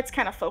searchlights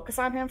kind of focus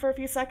on him for a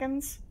few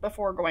seconds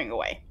before going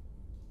away.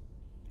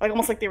 Like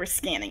almost like they were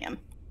scanning him.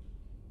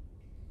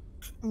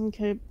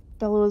 Okay,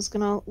 Belloa's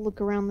gonna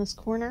look around this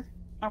corner.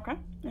 Okay.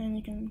 And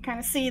you can kind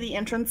of see the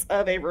entrance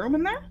of a room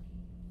in there.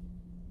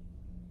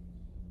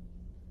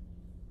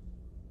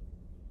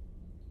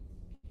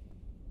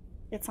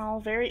 It's all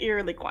very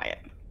eerily quiet.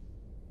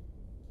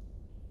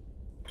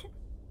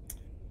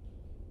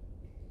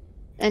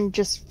 And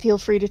just feel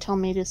free to tell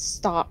me to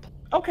stop.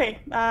 Okay.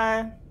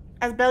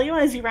 As Bellio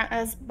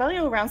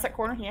rounds that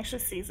corner, he actually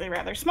sees a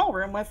rather small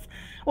room with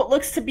what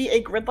looks to be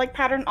a grid-like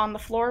pattern on the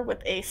floor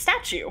with a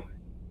statue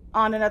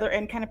on another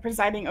end kind of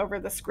presiding over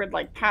this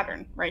grid-like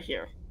pattern right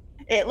here.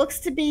 It looks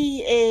to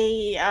be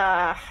a...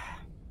 how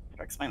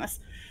do I explain this?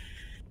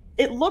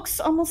 It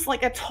looks almost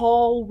like a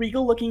tall,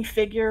 regal-looking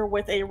figure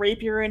with a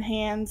rapier in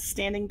hand,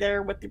 standing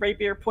there with the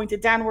rapier pointed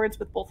downwards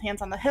with both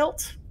hands on the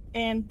hilt,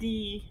 and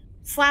the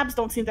slabs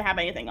don't seem to have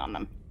anything on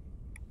them.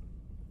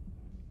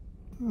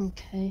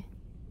 Okay.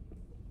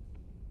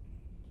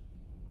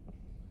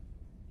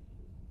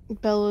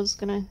 Bella's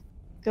gonna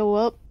go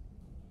up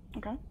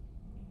Okay.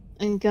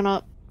 and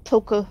gonna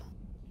poke a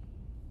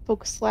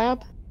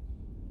slab.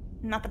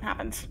 Nothing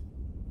happens.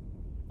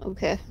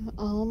 Okay.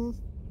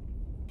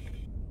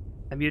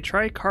 Have you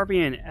tried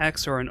carving an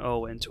X or an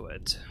O into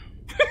it?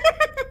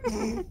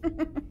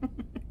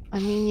 I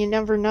mean, you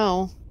never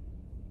know.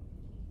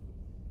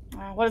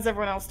 What is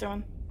everyone else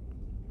doing?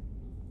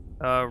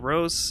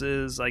 Rose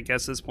is, I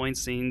guess, at this point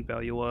seeing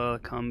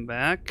Belua come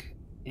back,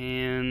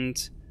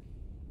 and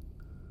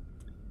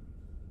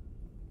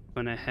I'm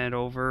gonna head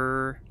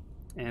over.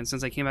 And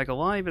since I came back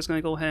alive, it's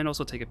gonna go ahead and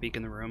also take a peek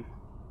in the room.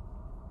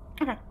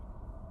 Okay.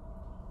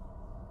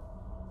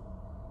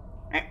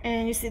 Alright,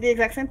 and you see the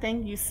exact same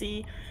thing. You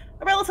see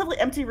a relatively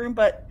empty room,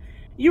 but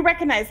you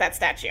recognize that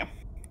statue. I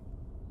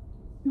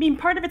mean,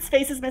 part of its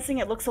face is missing.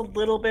 It looks a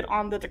little bit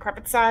on the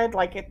decrepit side,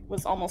 like it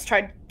was almost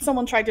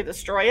someone tried to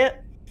destroy it.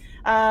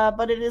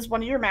 But it is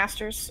one of your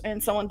masters,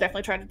 and someone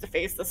definitely tried to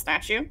deface the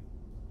statue.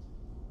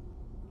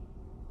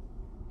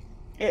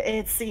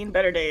 It's seen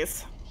better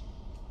days.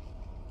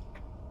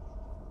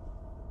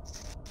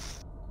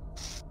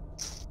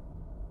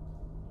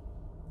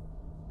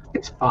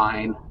 It's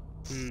fine.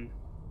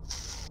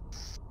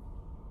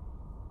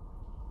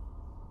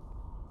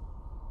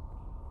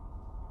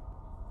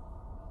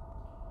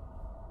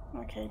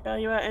 Okay,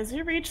 Belua, as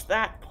you reach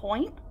that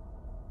point,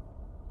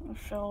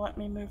 Phil, let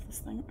me move this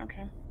thing.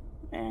 Okay.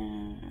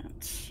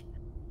 And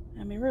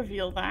let me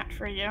reveal that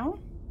for you.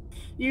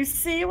 You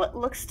see what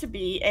looks to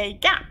be a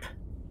gap.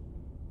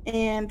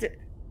 And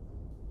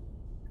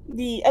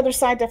the other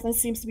side definitely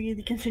seems to be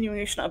the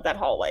continuation of that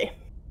hallway.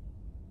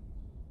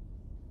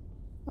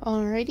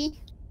 Alrighty.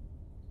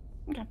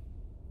 Okay.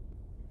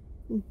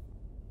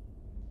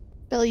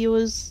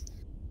 Belua's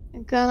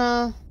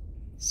gonna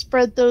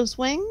spread those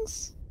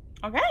wings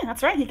Okay,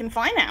 that's right. He can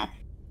fly now.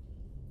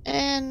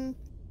 and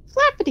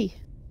flappity.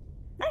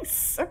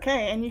 Nice.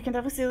 Okay, and you can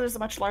definitely see there's a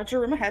much larger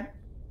room ahead.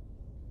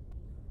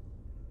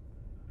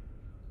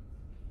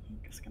 I'm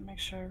just gonna make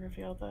sure I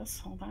reveal this.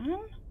 Hold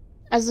on.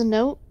 As a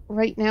note,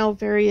 right now,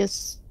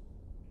 Various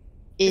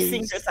is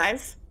Seeing to its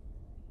eyes.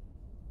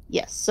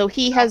 yes, so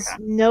he has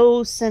Okay.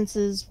 no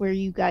senses where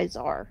you guys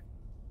are.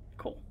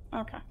 Cool.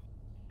 Okay.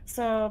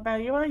 So,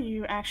 Belua,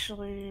 you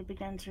actually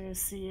begin to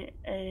see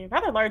a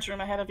rather large room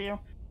ahead of you.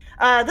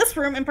 This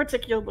room in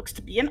particular looks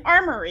to be an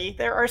armory.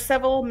 There are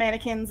several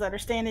mannequins that are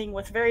standing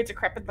with very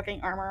decrepit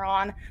looking armor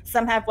on.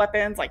 Some have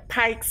weapons like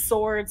pikes,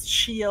 swords,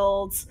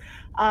 shields.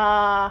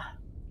 Roll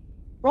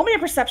me a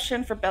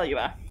perception for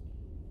Belua.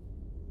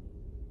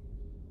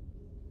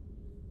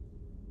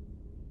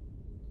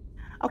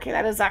 Okay,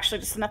 that is actually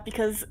just enough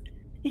because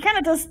he kind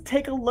of does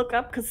take a look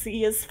up because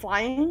he is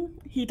flying.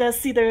 He does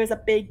see there is a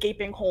big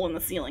gaping hole in the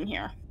ceiling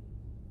here.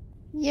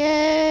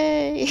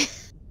 Yay!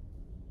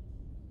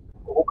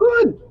 Oh,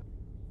 good.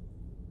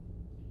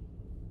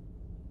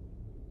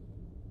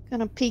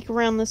 Gonna peek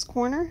around this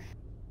corner.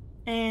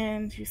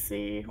 And you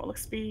see what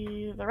looks to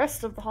be the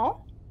rest of the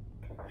hall.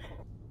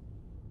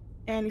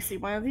 And you see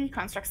one of the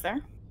constructs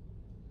there.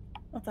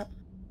 What's up?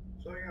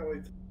 So I gotta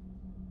wait.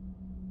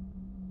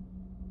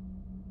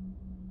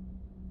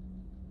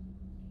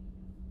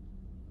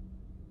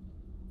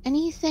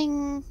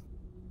 Anything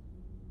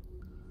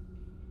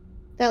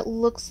that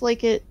looks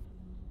like it.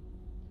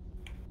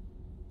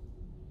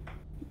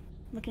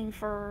 Looking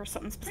for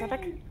something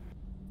specific?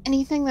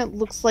 Anything that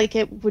looks like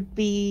it would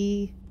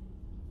be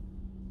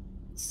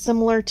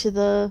similar to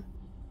the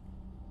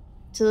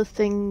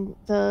thing,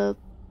 the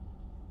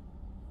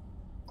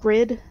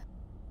grid.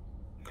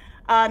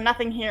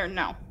 Nothing here,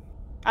 no.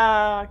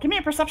 Give me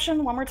a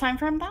perception one more time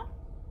for him, though.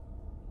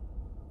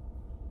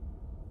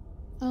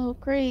 Oh,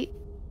 great.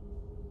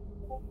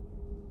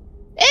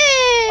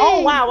 Hey!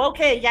 Oh, wow,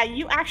 okay, yeah,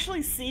 you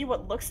actually see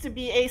what looks to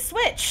be a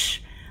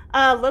switch,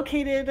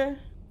 located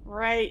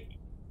right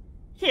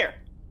here.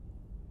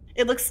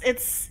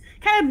 It's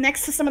kind of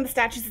next to some of the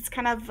statues. It's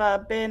kind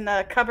of been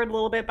covered a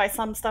little bit by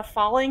some stuff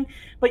falling,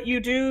 but you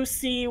do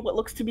see what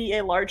looks to be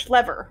a large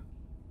lever.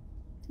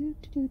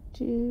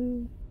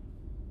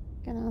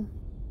 Gonna.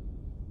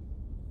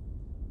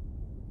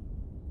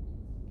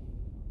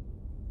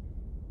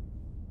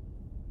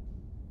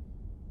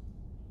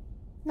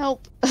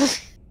 Nope.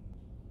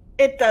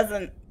 It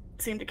doesn't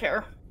seem to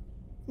care.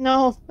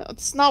 No,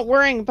 it's not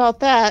worrying about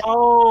that.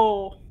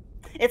 Oh,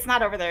 it's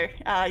not over there.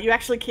 You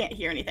actually can't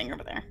hear anything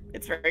over there.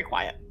 It's very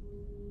quiet.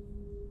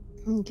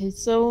 Okay,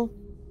 so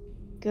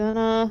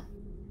gonna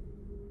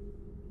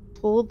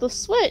pull the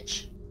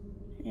switch.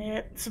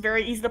 It's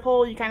very easy to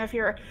pull. You kind of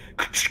hear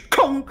a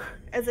conk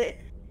as it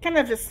kind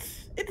of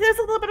there's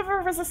a little bit of a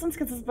resistance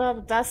because it's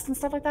about dust and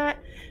stuff like that.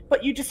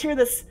 But you just hear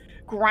this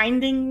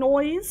grinding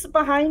noise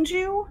behind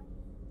you,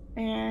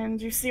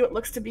 and you see what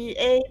looks to be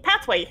a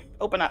pathway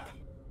open up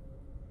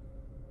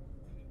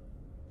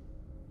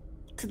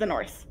to the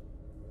north.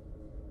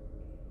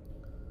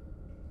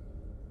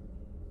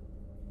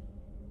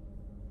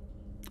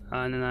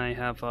 And then I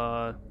have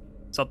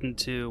something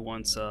to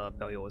once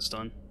Belua is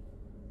done.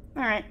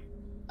 All right.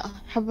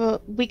 How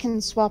about we can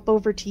swap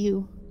over to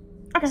you?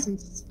 Okay.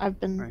 Since I've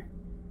been.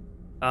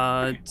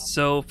 Right.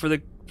 So for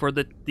for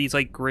these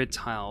like grid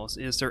tiles,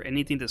 is there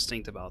anything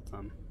distinct about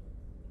them?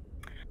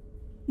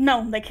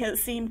 No, they can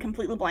seem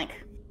completely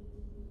blank.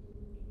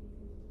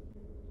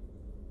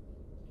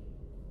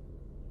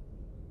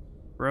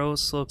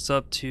 Rose looks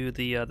up to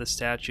the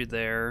statue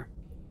there,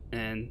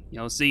 and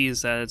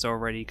sees that it's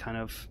already kind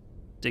of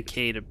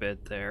decayed a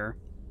bit there.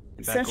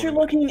 Since you're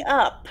looking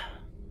up,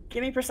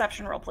 give me a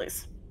perception roll,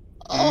 please.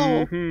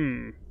 Oh,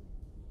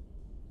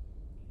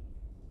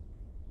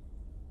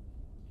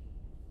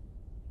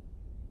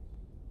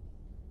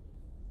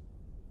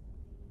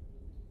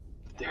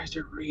 There's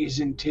a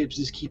reason Tibbs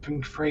is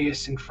keeping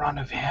Freyas in front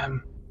of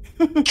him.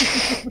 Now,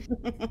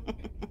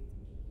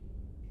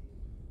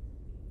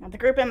 the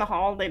group in the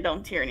hall, they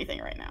don't hear anything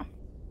right now.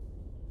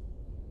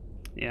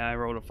 Yeah, I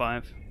rolled a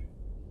 5.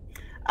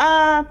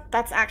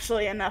 That's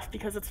actually enough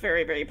because it's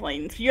very, very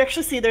plain. You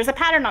actually see there's a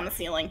pattern on the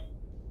ceiling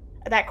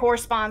that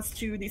corresponds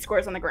to the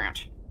squares on the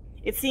ground.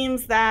 It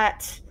seems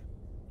that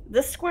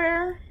this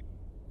square,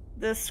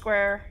 this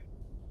square,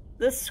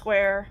 this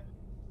square,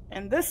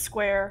 and this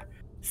square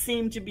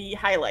seem to be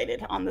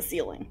highlighted on the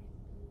ceiling.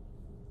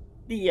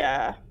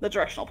 The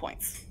directional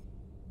points.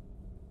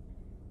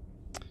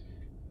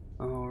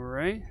 All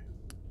right.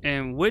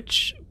 And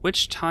which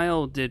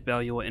tile did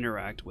Balua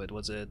interact with?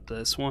 Was it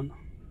this one?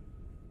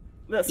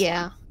 This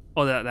yeah. one.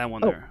 Oh, that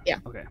one Oh, there. yeah.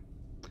 Okay.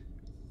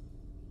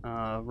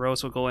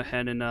 Rose will go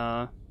ahead and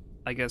I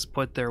guess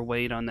put their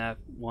weight on that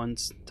one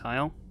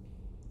tile.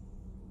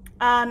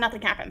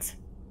 Nothing happens.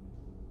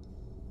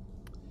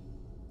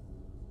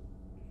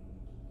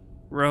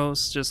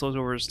 Rose just looks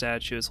over the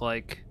statue. It's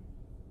like,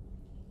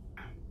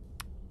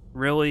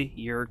 really?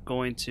 You're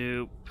going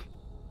to...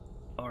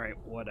 Alright,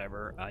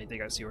 whatever. I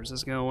think I see where this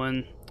is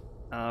going.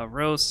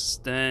 Rose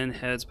then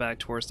heads back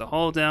towards the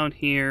hall down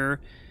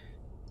here.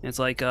 It's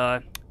like,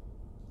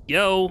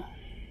 yo!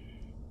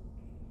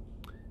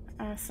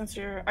 Since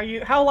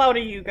how loud are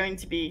you going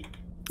to be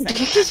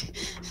saying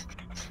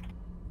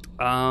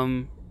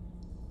that?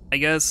 I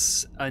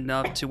guess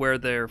enough to where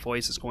their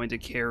voice is going to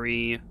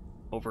carry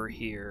over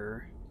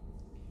here.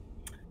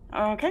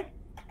 Okay.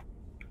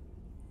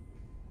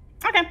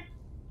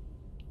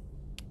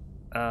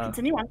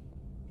 Continue on.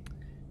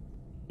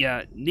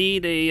 Yeah,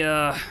 need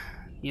a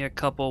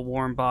couple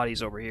warm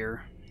bodies over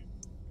here.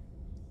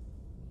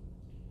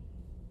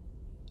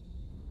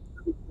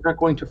 You're not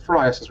going to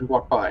fry us as we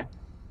walk by.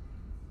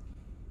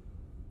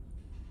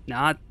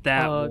 Not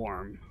that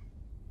warm.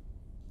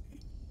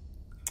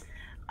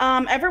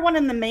 Everyone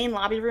in the main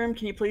lobby room,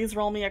 can you please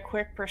roll me a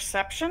quick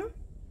perception?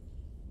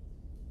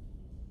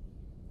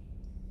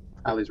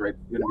 Allie's gonna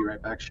be right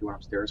back. She went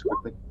upstairs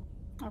quickly.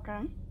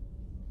 Okay.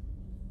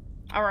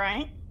 All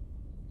right.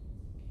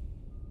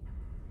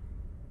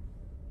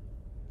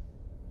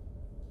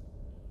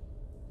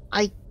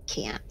 I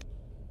can't.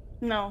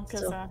 No,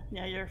 because So-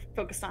 you're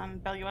focused on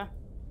Belua.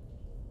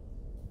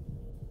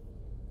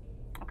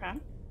 Okay.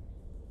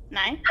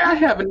 9. I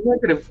have a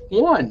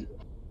 -1.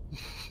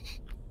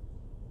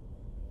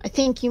 I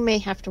think you may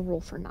have to roll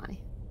for Nye.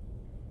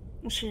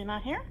 Is she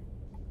not here?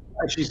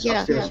 She's Yeah.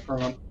 upstairs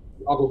from.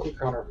 I'll go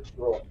click on her.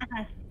 Roll.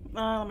 Okay.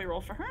 Let me roll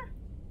for her.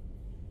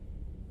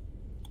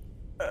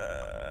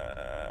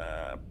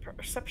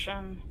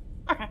 Perception.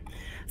 Okay.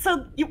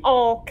 So you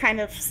all kind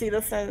of see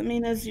this.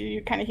 As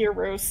you kind of hear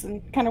Rose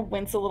and kind of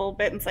wince a little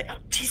bit, and it's like, oh,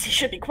 geez, he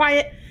should be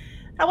quiet.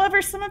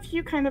 However, some of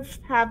you kind of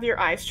have your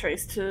eyes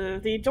traced to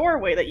the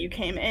doorway that you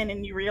came in,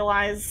 and you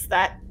realize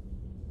that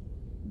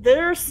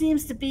there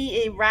seems to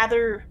be a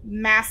rather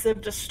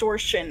massive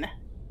distortion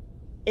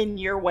in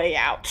your way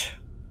out.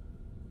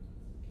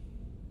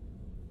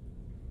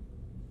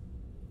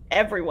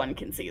 Everyone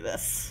can see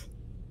this.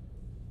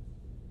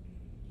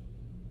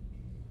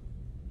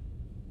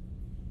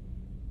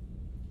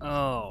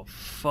 Oh,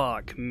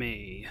 fuck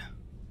me.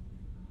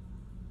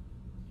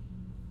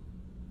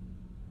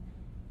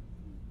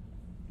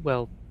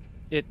 Well,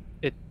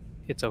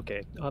 it's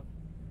okay.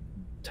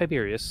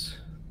 Tiberius,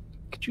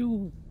 could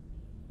you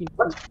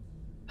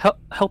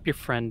help your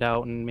friend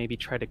out and maybe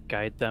try to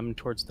guide them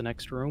towards the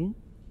next room?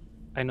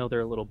 I know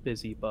they're a little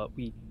busy, but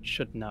we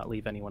should not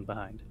leave anyone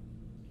behind.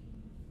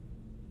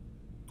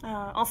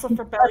 Also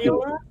for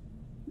Belua,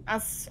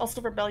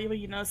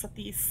 you notice that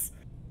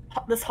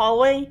this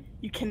hallway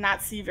you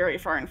cannot see very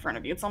far in front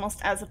of you. It's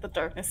almost as if the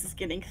darkness is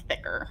getting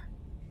thicker.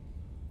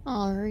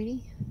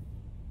 Alrighty.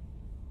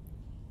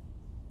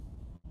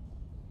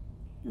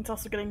 It's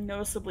also getting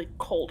noticeably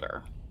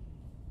colder.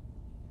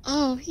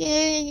 Oh,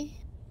 yay.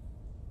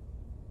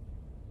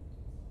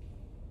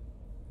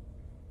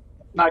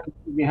 Now I can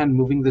see my hand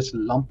moving this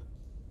lump.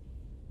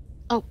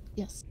 Oh,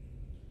 yes.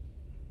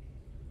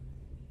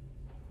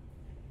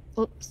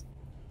 Oops.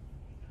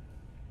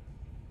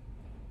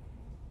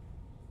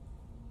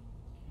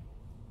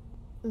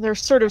 They're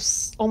sort of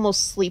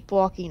almost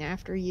sleepwalking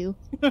after you.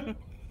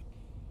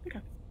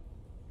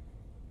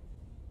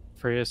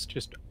 Freya's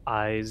just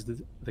eyes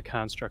the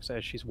constructs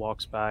as she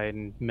walks by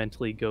and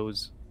mentally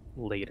goes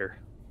later.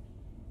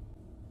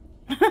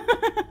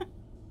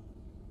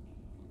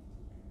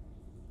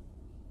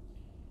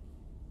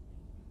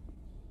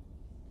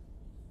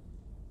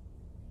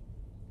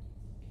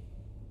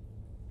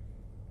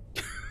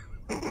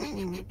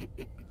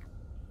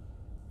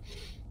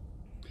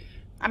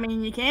 I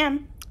mean, you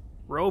can.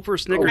 Roll for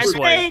Snickers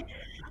Sway.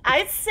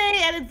 I'd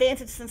say at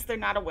advantage since they're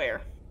not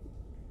aware.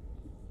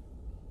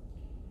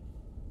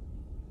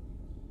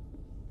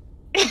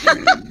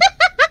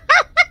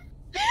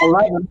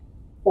 11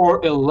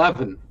 or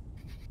 11.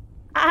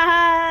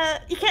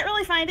 You can't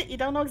really find it. You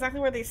don't know exactly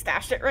where they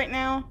stashed it right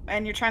now,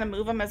 and you're trying to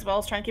move them as well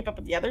as trying to keep up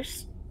with the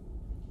others.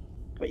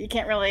 But you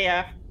can't really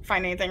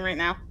find anything right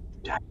now.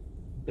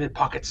 Bit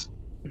pockets.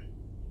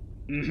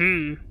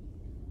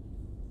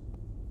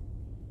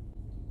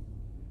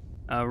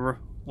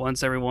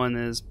 Once everyone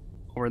is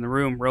over in the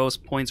room, Rose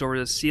points over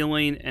the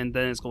ceiling and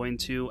then is going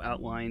to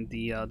outline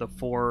the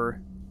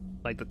four,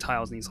 like the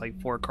tiles in these like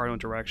four cardinal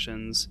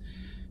directions.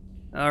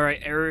 All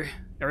right,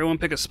 everyone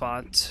pick a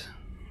spot,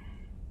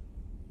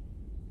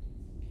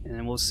 and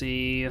then we'll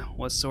see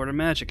what sort of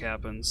magic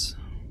happens.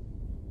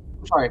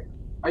 I'm sorry.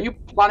 Are you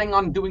planning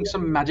on doing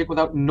some magic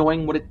without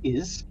knowing what it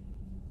is?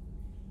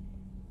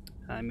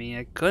 I mean,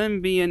 it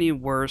couldn't be any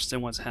worse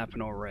than what's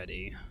happened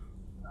already.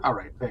 All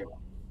right, very well.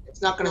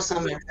 It's not going to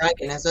summon a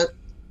dragon, is it?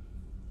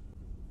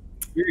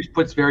 Furious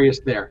puts Various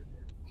there.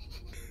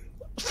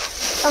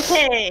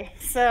 Okay,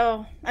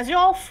 so as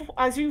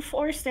you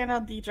four stand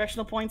on the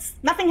directional points,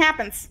 nothing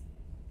happens.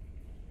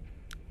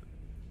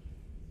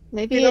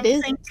 Maybe They it don't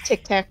is think-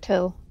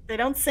 tic-tac-toe. They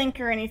don't sink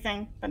or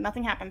anything, but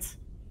nothing happens.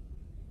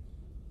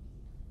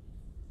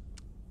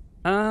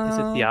 Is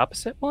it the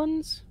opposite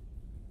ones?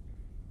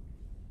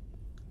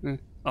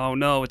 Oh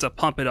no, it's a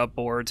pump it up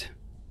board.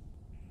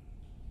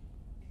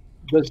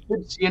 Does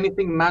Sid see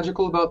anything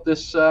magical about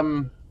this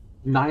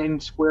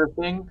 9-square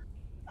thing?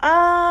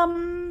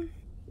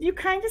 You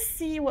kind of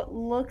see what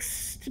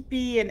looks to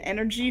be an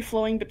energy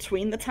flowing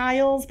between the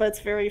tiles, but it's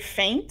very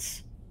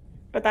faint.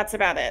 But that's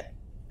about it.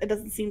 It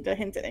doesn't seem to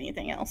hint at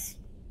anything else.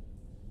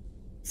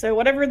 So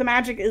whatever the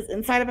magic is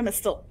inside of him is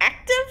still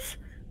active,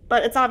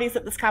 but it's obvious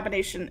that this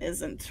combination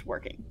isn't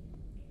working.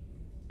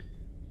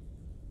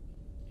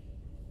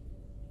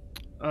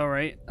 All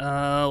right,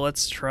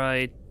 let's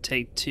try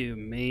take two.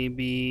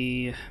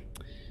 Maybe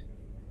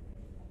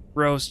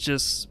Rose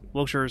just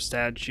looks at her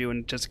statue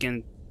and just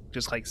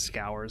like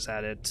scours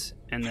at it,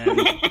 and then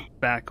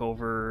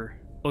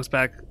looks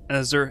back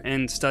as her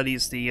and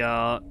studies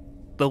the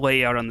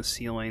layout on the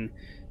ceiling.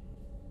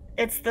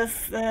 It's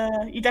this.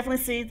 You definitely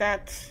see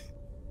that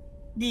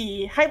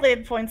the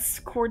highlighted points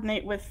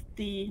coordinate with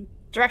the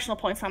directional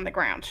points on the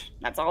ground.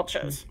 That's all it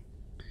shows.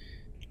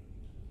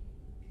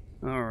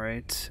 All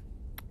right.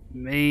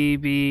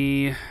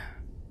 Maybe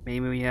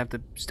we have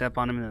to step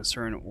on him in a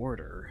certain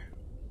order.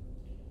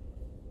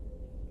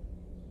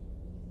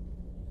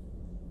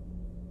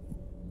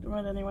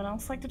 Would anyone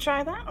else like to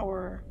try that,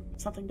 or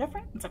something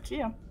different? It's up to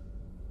you.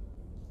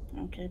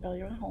 Okay,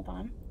 Bellua, hold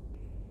on.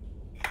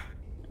 I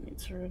need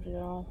to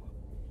reveal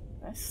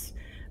this.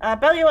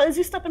 Bellua, as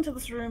you step into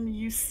this room,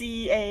 you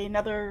see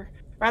another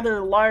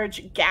rather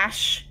large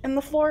gash in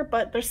the floor,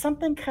 but there's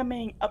something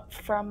coming up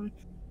from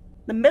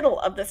the middle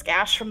of this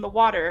gash from the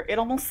water. It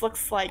almost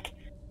looks like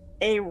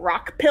a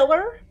rock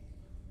pillar,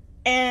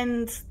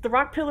 and the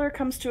rock pillar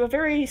comes to a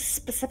very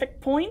specific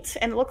point,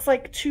 and it looks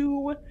like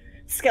two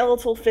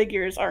skeletal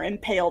figures are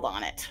impaled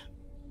on it.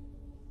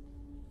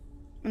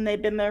 And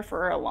they've been there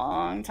for a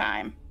long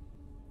time.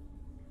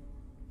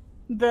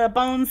 The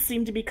bones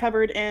seem to be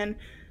covered in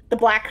the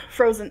black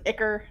frozen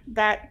ichor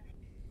that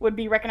would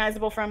be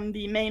recognizable from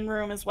the main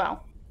room as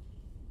well.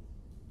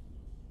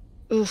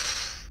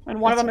 Oof. And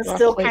one of them that's is a rough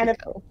still way kind to of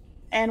go.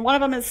 And one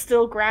of them is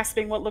still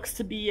grasping what looks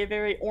to be a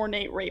very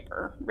ornate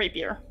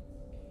rapier.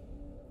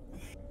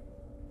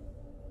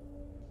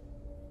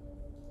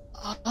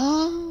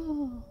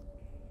 Oh.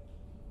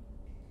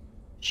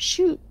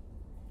 Shoot.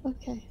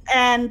 Okay.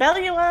 And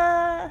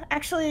Bellua,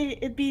 actually,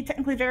 it'd be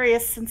technically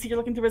Various since you're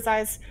looking through his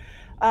eyes.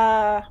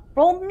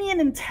 Roll me an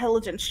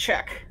intelligence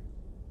check.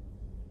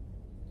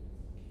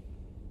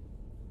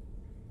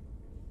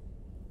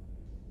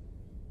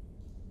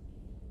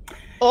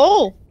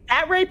 Oh.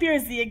 That rapier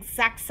is the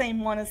exact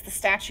same one as the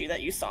statue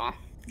that you saw.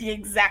 The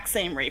exact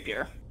same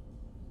rapier.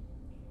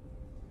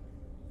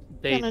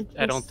 I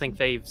don't think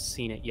they've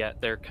seen it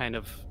yet. They're kind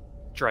of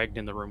dragged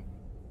in the room.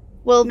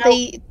 Well, No.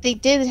 they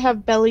did have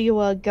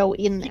Bellua go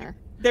in there.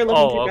 They're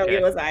looking Oh, through okay.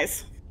 Bellua's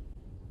eyes.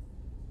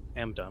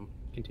 I'm dumb.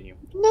 Continue.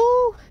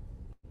 No.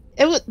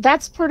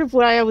 That's part of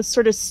why I was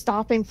sort of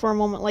stopping for a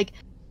moment, like,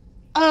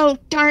 oh,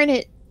 darn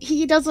it.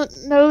 He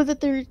doesn't know that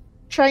they're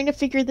trying to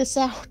figure this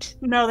out.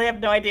 No, they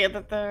have no idea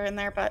that they're in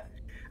there, but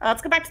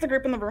let's go back to the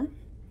group in the room.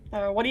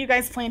 What do you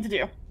guys plan to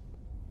do?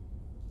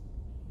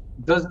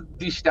 Does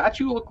the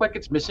statue look like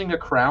it's missing a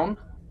crown?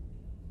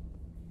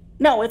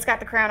 No, it's got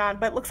the crown on,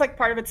 but it looks like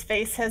part of its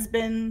face has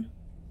been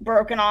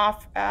broken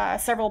off.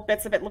 Several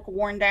bits of it look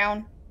worn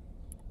down.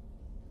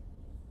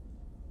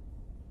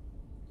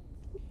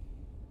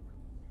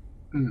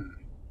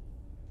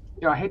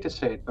 I hate to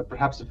say it, but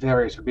perhaps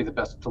Various would be the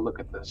best to look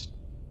at this.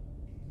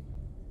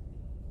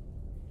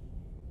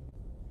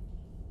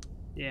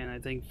 Yeah, and I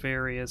think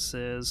Various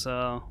is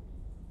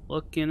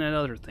looking at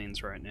other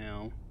things right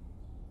now.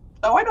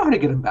 Oh, I know how to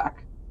get him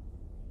back.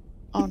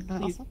 Oh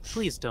no.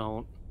 Please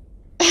don't.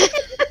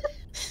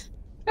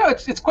 No,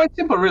 it's quite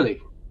simple,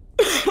 really.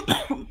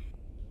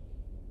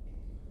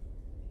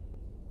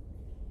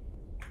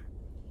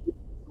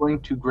 Going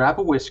to grab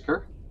a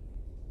whisker.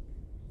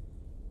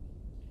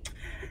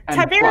 And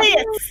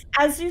Tiberius,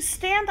 as you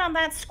stand on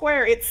that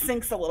square, it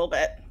sinks a little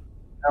bit.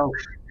 Oh,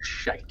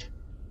 shite.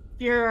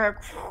 You're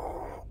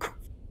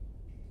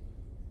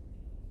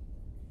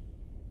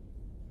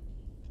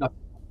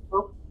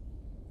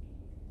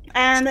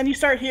and then you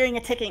start hearing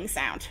a ticking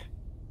sound.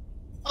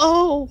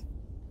 Oh,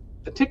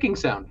 A ticking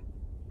sound.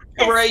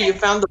 Hooray, you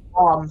found the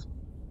bomb.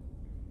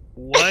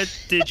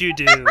 What did you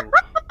do?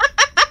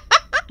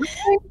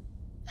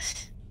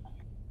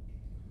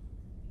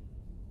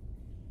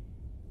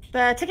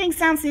 The ticking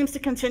sound seems to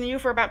continue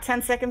for about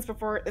 10 seconds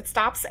before it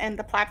stops and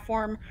the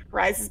platform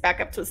rises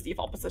back up to its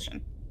default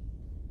position.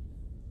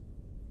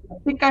 I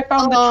think I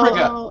found the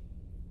trigger. oh,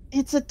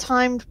 it's a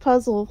timed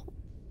puzzle.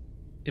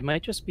 It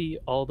might just be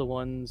all the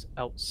ones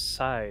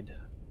outside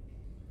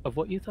of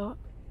what you thought.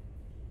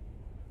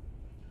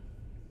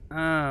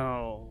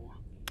 Oh.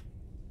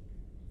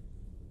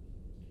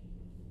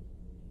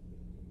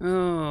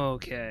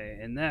 Okay,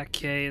 in that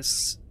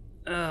case,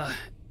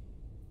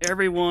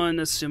 everyone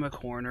assume a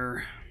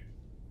corner.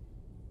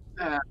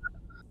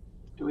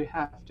 Do we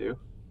have to?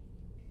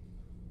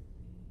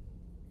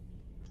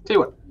 Tell you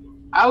what,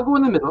 I'll go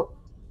in the middle.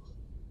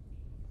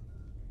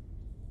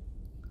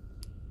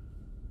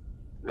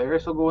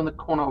 Varys will go in the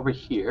corner over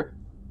here.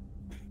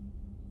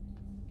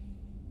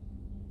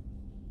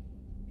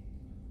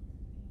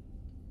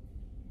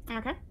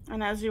 Okay.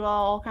 And as you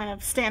all kind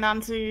of stand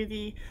onto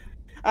the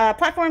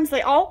platforms,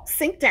 they all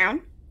sink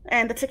down,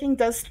 and the ticking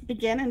does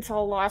begin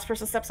until the last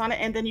person steps on it,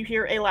 and then you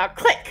hear a loud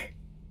click.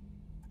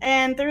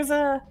 And there's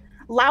a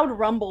loud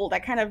rumble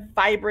that kind of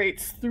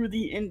vibrates through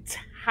the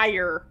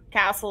entire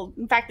castle.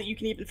 In fact, that you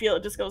can even feel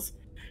it just goes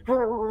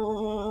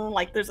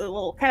like there's a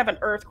little kind of an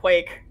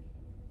earthquake.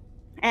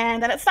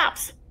 And then it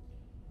stops.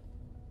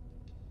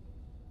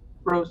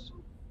 Rose,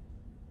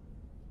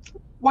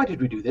 why did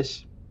we do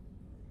this?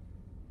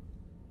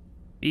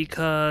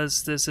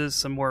 Because this is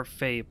some more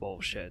Fae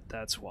bullshit,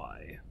 that's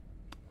why.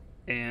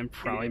 And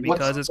probably What's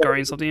because it's Fae?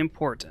 guarding something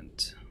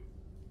important.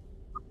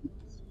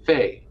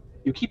 Fae.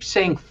 You keep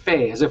saying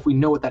Fae as if we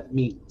know what that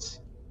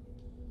means.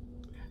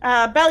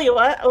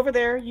 Belua, over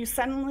there, you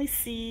suddenly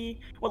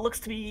see what looks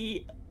to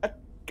be,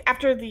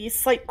 after the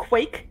slight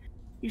quake,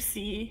 you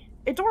see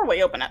a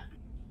doorway open up.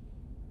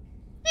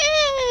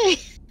 Hey!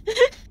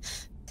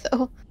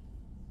 So,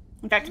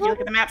 In fact, if you look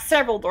at the map,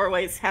 several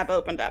doorways have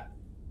opened up.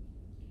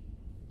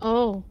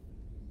 oh.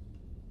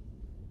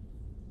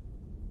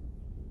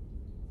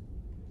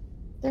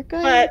 They're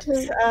going But,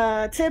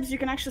 to... Tibbs, you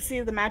can actually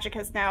see the magic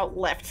has now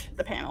left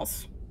the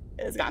panels.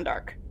 It has gone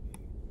dark.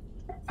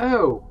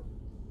 Oh.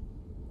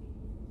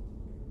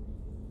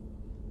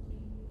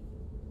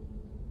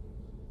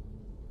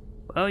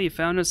 Well, you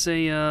found us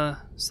a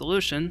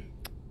solution.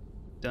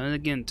 Done it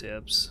again,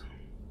 Tibbs.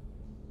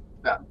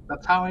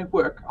 That's how I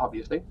work,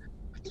 obviously.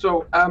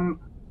 So,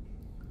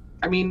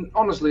 I mean,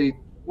 honestly,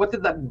 what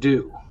did that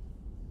do?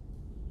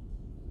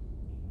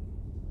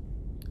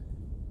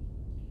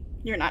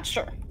 You're not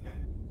sure.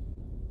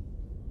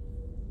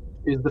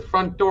 Is the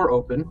front door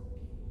open?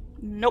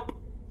 Nope.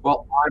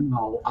 Well, I'm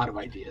all out of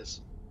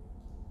ideas.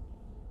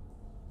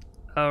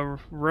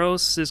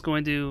 Rose is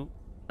going to...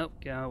 Oh,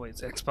 yeah, wait,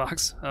 it's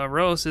Xbox.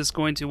 Rose is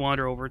going to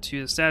wander over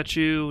to the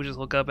statue, just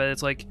look up at it.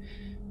 It's like,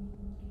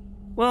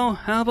 well,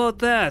 how about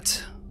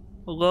that?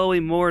 Hello,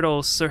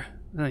 immortal, sir.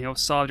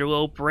 Solve your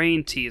little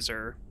brain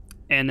teaser.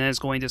 And then it's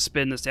going to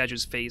spin the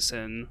statue's face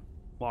and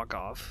walk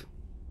off.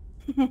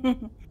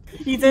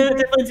 You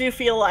definitely do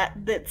feel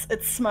that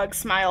its smug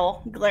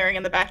smile glaring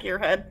in the back of your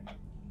head.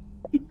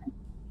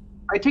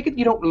 I take it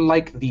you don't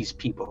like these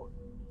people.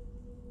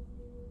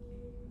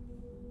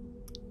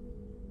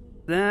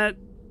 That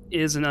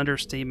is an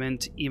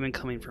understatement, even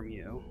coming from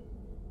you.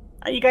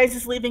 Are you guys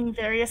just leaving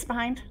Various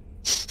behind?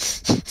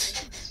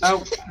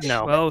 Oh,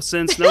 No. Well,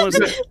 since no one's...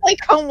 Like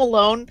Home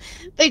Alone,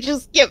 they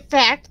just get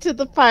back to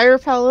the Fire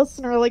Palace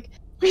and are like,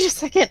 wait a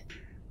second,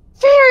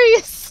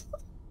 Various!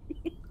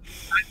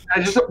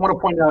 I just want to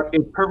point out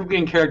it's perfectly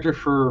in character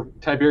for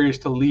Tiberius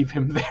to leave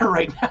him there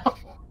right now.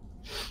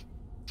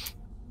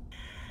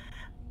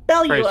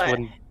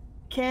 Belua,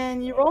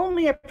 can you roll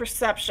me a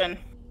perception?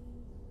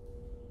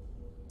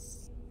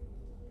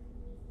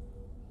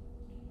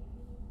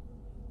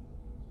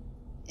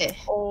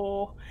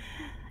 Oh,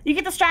 you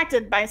get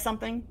distracted by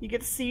something. You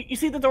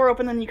see the door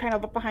open, and you kind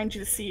of look behind you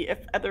to see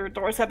if other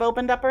doors have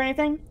opened up or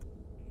anything.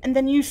 And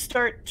then you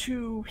start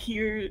to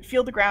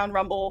feel the ground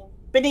rumble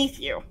beneath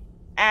you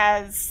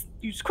as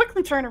you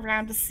quickly turn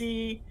around to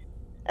see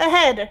a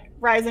head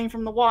rising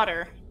from the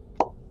water.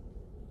 Oh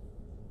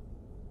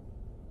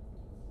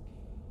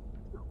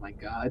my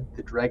god,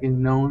 the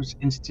dragon knows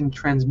instant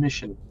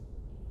transmission.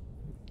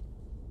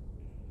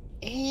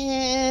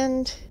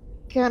 And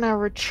gonna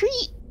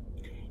retreat.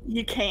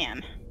 You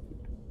can.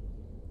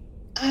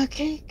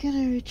 Okay,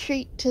 gonna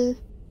retreat to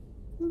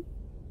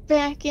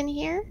back in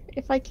here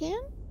if I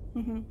can.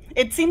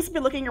 It seems to be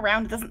looking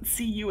around. It doesn't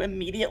see you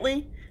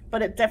immediately,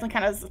 but it definitely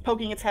kind of is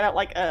poking its head out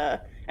like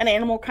an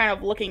animal kind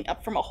of looking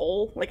up from a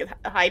hole, like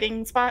a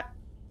hiding spot.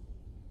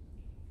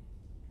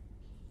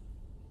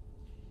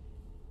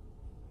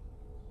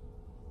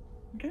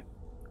 Okay.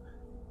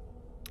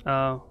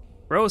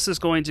 Rose is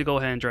going to go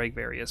ahead and drag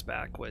Various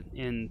back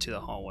into the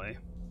hallway.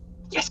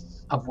 Yes!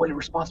 Avoided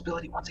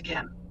responsibility once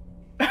again.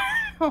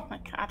 Oh my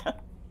god.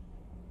 I'll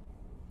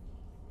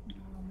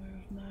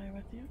move Nye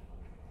with you.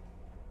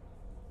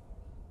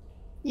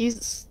 You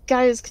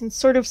guys can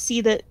sort of see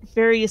that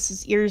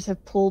Various's ears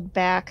have pulled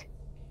back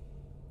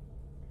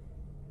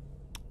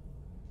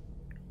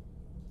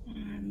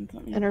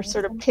and are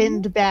sort of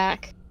pinned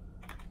back.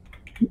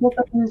 People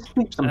let me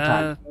sleep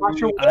sometimes. Not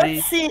sure what-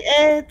 You see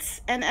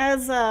it, and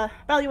as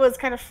Belua is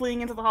kind of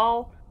fleeing into the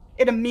hall,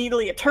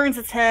 it turns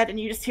its head, and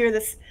you just hear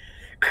this.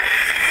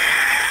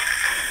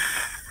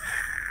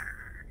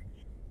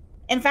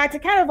 In fact,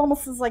 it kind of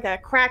almost is like a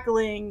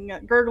crackling,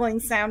 gurgling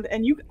sound,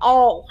 and you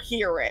all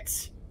hear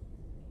it.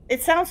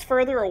 It sounds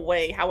further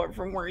away, however,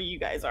 from where you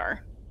guys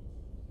are.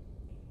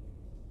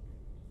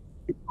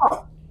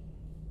 Oh.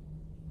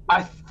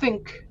 I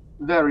think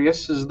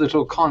Various'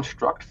 little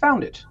construct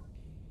found it.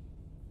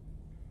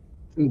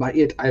 And by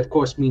it, I of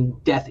course mean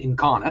death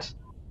incarnate.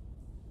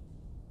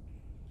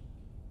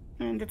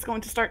 And it's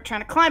going to start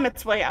trying to climb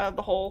its way out of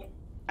the hole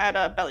at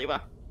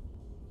Belua.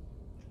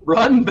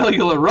 Run,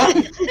 Belula,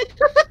 run!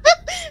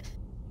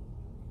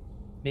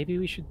 Maybe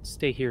we should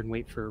stay here and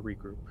wait for a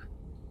regroup.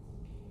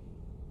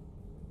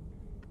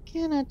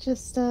 Can I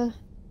just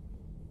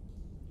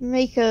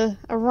make a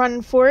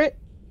run for it?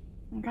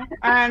 Okay.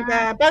 And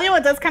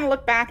Belua does kind of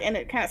look back, and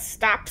it kind of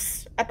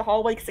stops at the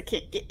hallway because it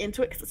can't get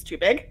into it because it's too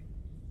big.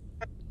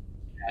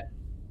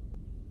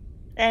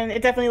 And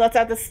it definitely lets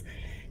out this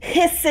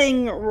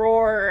hissing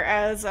roar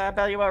as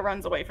Belua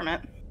runs away from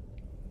it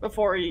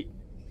before it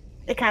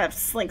kind of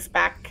slinks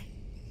back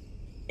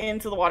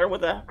into the water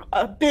with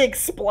a big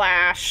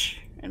splash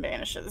and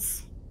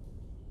vanishes.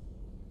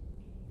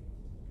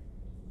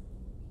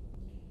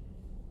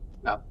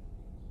 Now,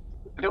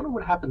 I don't know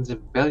what happens if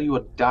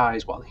Belua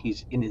dies while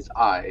he's in his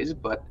eyes,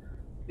 but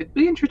it'd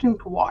be interesting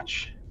to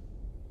watch.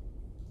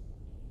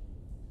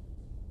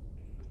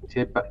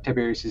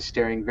 Tiberius is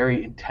staring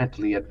very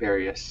intently at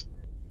Various.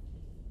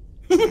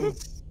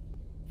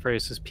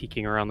 Various is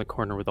peeking around the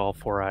corner with all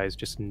four eyes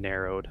just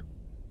narrowed.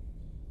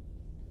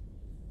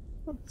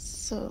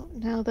 So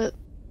now that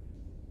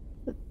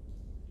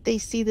they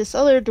see this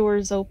other door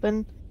is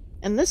open,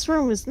 and this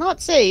room is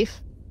not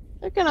safe,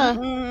 they're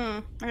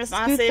gonna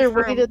scoot their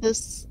way to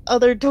this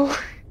other door.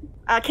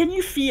 Can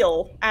you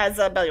feel, as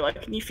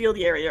Belua, can you feel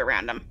the area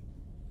around them?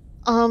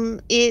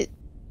 It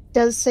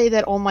does say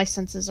that all my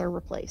senses are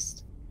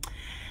replaced.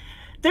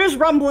 There's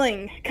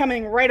rumbling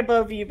coming right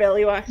above you,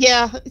 Belua.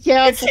 Yeah.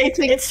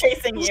 It's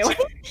chasing you.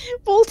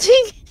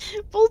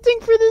 bolting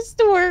for this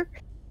door.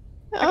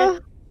 Okay.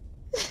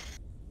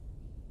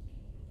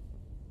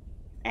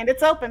 And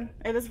it's open.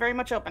 It is very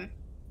much open.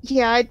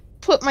 Yeah, I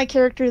put my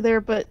character there,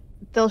 but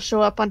they'll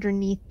show up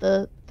underneath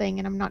the thing,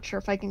 and I'm not sure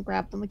if I can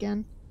grab them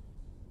again.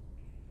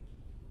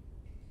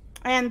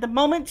 And the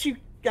moment you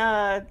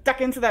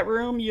duck into that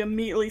room, you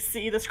immediately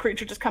see this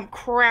creature just come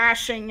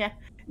crashing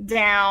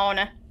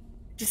down,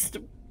 just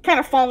kind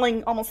of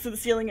falling almost through the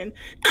ceiling, and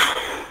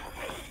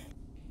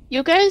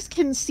you guys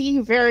can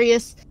see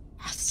Various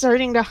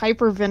starting to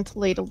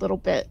hyperventilate a little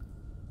bit.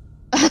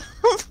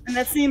 And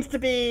that seems to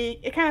be,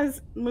 it kind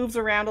of moves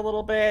around a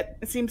little bit.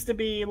 It seems to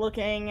be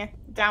looking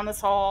down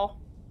this hall.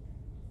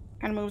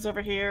 Kind of moves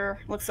over here,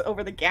 looks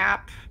over the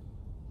gap,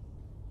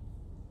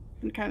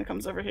 and kind of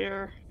comes over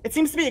here. It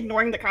seems to be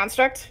ignoring the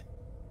construct,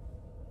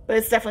 but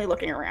it's definitely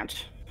looking around.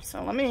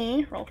 So let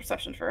me roll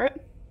perception for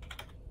it.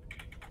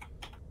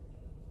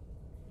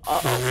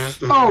 Uh-oh.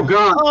 Oh,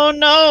 God! Oh,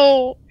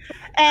 no!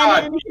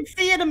 And you can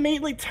see it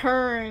immediately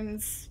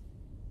turns,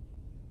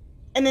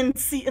 and then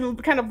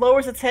kind of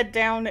lowers its head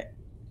down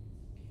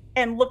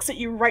and looks at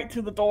you right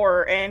through the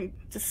door and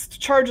just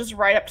charges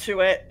right up to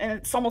it, and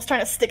it's almost trying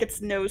to stick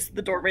its nose through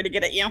the doorway to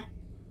get at you.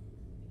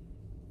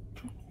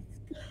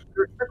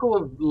 There's a trickle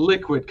of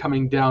liquid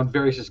coming down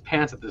Varys'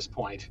 pants at this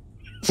point.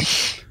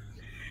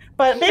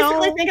 But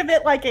basically think of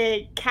it like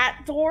a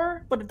cat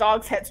door, but a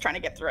dog's head's trying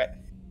to get through it.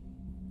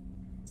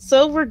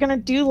 So we're gonna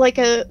do like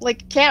a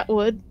cat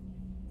would.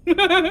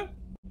 That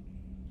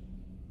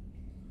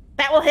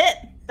will hit.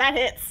 That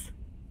hits.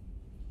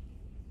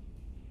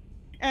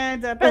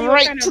 And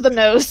right to the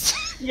nose.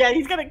 Yeah,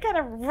 he's gonna kind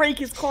of rake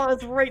his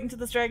claws right into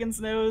this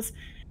dragon's nose.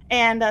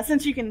 And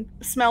since you can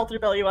smell through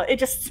Belua, it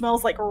just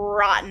smells like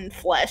rotten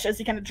flesh as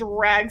he kind of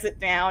drags it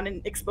down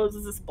and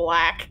exposes this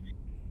black,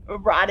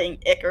 rotting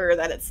ichor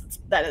that is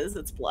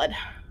its blood.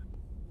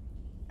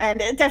 And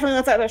it definitely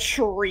lets out a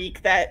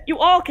shriek that you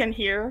all can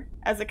hear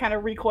as it kind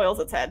of recoils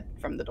its head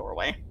from the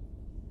doorway.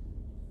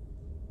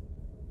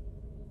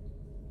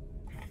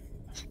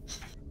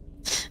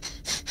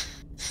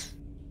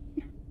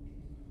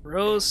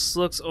 Rose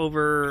looks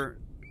over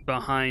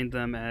behind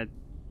them at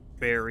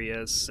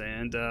Various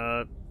and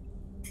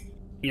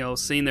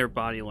seeing their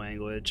body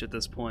language at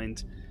this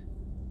point.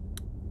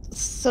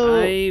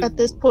 So at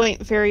this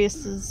point,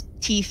 Varius's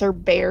teeth are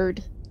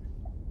bared.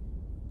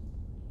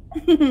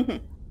 He's going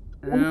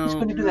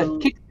to do that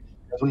kick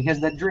when he has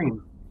that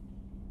dream.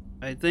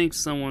 I think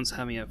someone's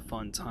having a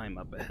fun time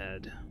up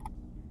ahead.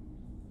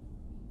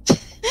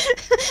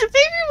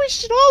 Maybe we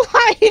should all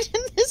hide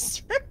in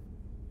this room.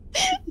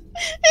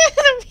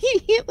 And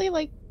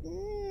immediately,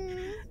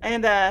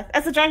 And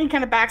as the dragon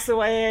kind of backs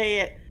away,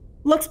 it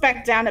looks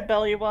back down at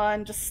Belua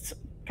and just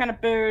kind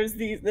of bears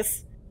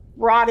this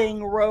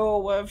rotting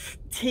row of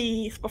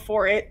teeth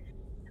before it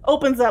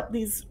opens up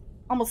these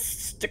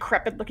almost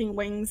decrepit-looking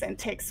wings and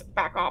takes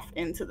back off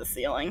into the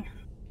ceiling.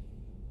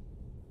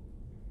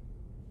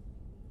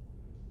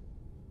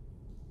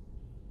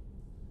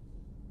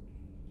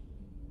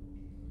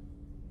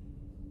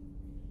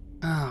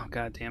 Oh,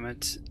 god damn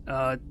it.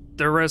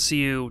 The rest of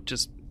you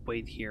just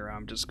wait here.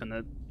 I'm just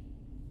gonna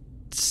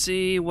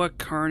see what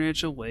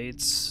carnage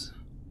awaits.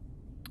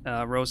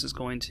 Rose is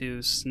going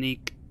to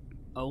sneak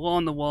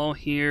along the wall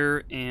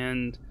here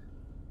and...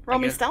 Roll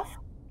me stealth.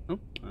 Oh,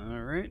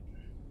 alright.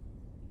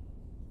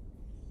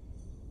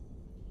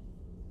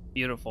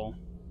 Beautiful.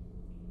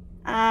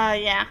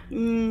 Yeah.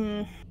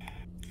 You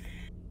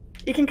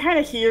can kind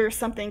of hear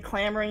something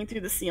clamoring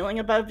through the ceiling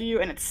above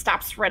you, and it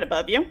stops right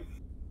above you.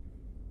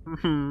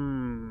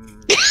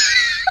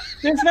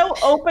 There's no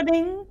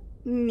opening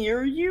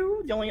near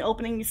you. The only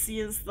opening you see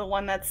is the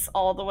one that's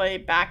all the way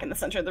back in the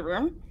center of the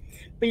room.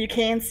 But you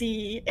can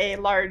see a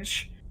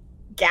large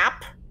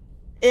gap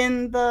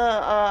in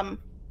the,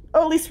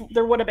 or at least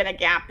there would have been a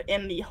gap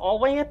in the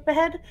hallway up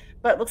ahead,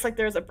 but it looks like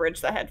there's a bridge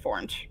that had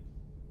formed.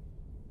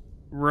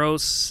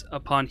 Rose,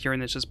 upon hearing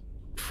this, just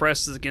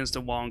presses against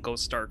the wall and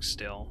goes stark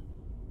still.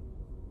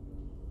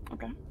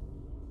 Okay.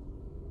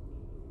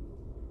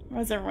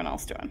 What is everyone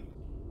else doing?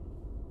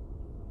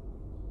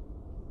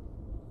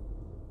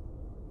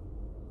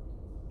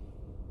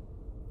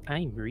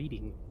 I'm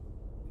reading.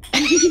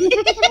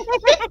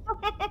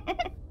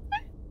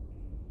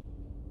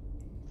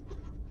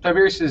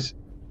 Tiberius is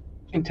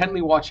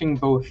intently watching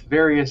both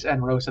Varius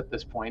and Rose at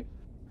this point.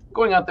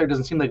 Going out there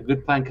doesn't seem like a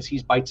good plan because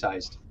he's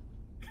bite-sized.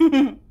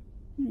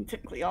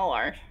 Typically all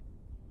are.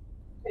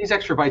 He's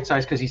extra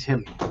bite-sized because he's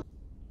him.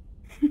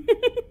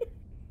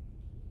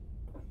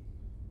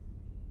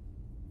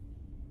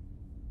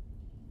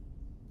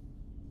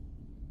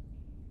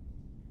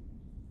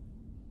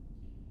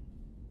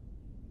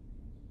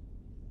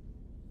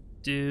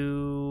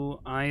 Do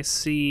I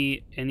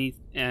see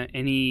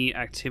any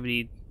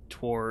activity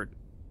toward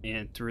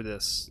and through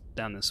this,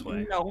 down this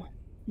way? No,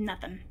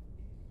 nothing.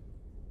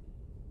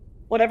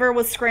 Whatever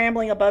was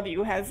scrambling above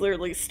you has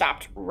literally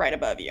stopped right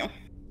above you.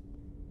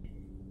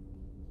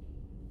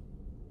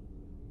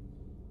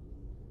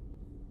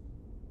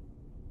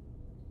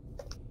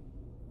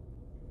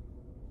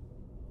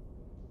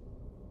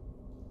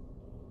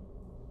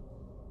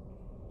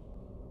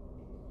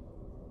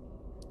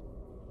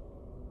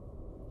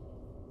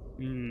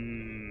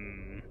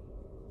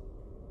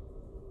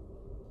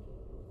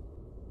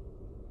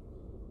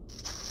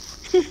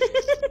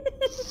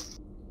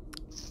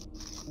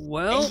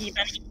 Well,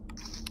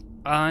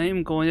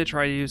 I'm going to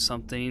try to do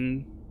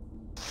something,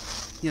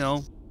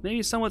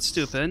 maybe somewhat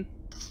stupid.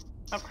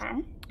 Okay.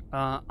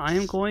 I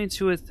am going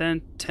to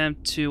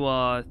attempt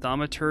to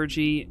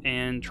thaumaturgy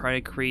and try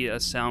to create a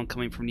sound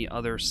coming from the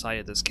other side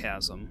of this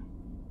chasm.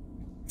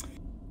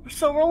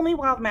 So roll me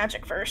wild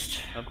magic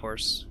first. Of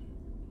course.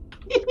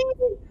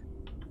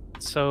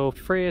 So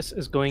Freya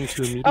is going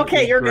to immediately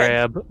Okay, you're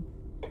grab. good.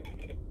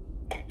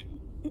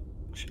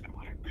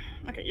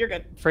 Okay, you're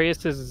good. Freya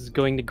is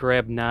going to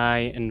grab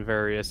Nye and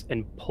Varius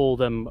and pull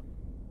them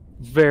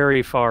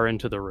very far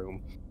into the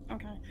room.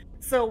 Okay.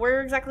 So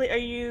where exactly are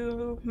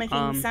you making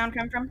the sound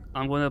come from?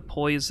 I'm going to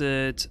poise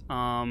it,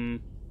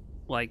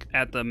 like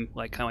at the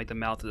kind of like the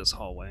mouth of this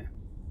hallway.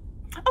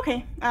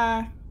 Okay.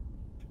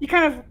 You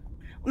kind of.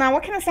 Now,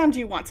 what kind of sound do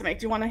you want to make?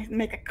 Do you want to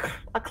make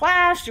a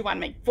clash? Do you want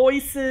to make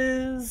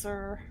voices,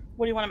 or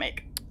what do you want to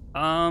make?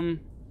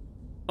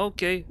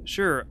 Okay,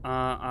 sure.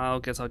 I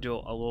guess I'll do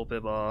a little bit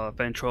of a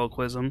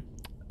ventriloquism.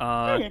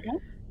 There you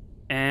go.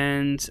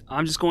 And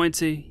I'm just going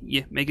to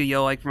make a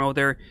yell like from over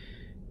there.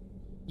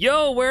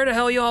 Yo, where the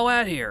hell y'all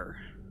at here?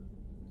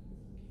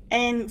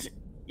 And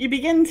you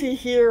begin to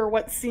hear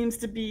what seems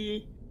to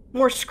be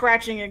more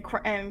scratching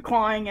and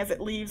clawing as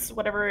it leaves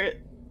whatever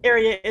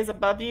area is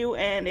above you,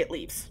 and it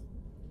leaves.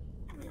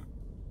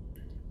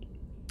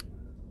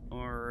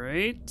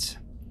 Alright.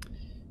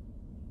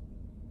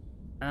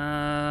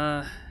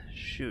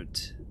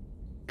 Shoot.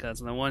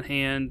 Because on the one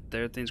hand,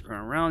 there are things going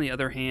around. On the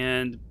other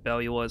hand,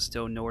 Belua is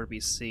still nowhere to be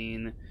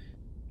seen.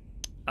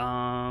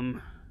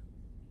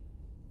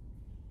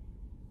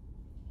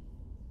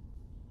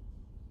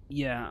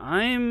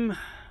 Yeah,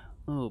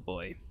 oh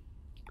boy.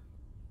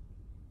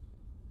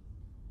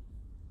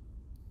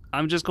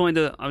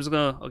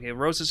 Okay,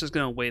 Rose is just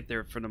gonna wait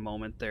there for the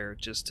moment there,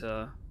 just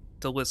to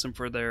listen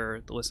to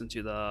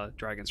the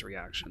dragon's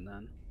reaction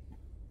then.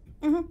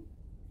 Mm-hmm.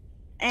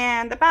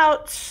 And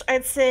about,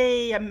 I'd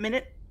say, a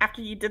minute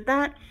after you did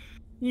that,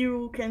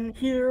 you can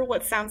hear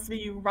what sounds to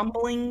be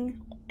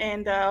rumbling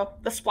and the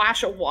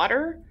splash of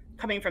water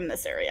coming from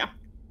this area.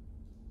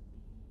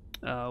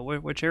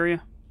 Which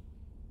area?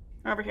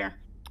 Over here.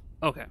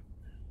 Okay.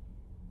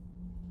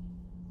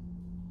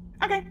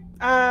 Okay.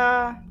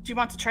 Do you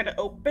want to try to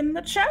open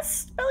the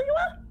chest,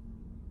 Belua?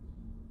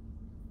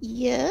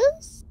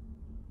 Yes?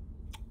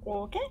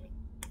 Okay.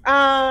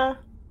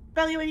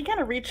 Belua, you kind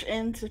of reach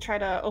in to try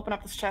to open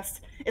up this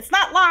chest. It's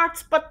not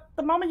locked, but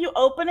the moment you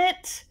open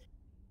it,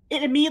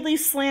 it immediately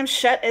slams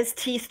shut as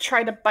teeth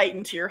try to bite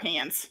into your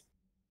hands.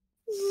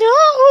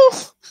 No!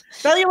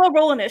 Belua,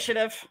 roll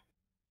initiative.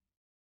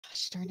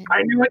 Gosh darn it.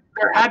 I knew it.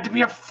 There had to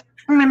be a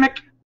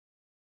mimic.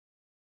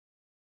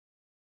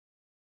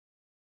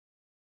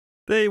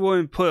 They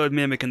wouldn't put a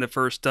mimic in the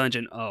first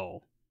dungeon.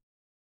 Oh.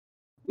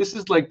 This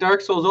is like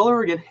Dark Souls all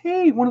over again.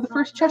 Hey, one of the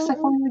first chests I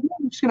found again.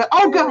 I'm just gonna.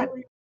 Oh god!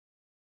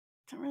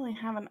 Don't really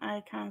have an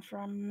icon for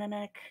a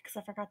mimic because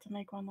I forgot to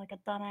make one like a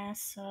dumbass.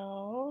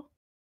 So,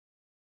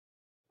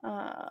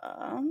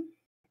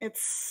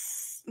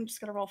 it's. I'm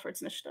just gonna roll for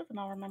its initiative, and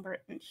I'll remember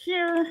it in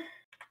here.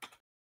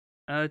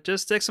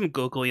 Just stick some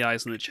googly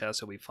eyes in the chest.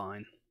 It'll be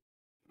fine.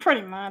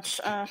 Pretty much.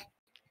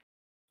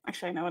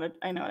 Actually, I know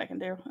what I can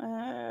do.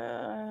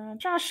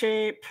 Draw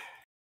shape.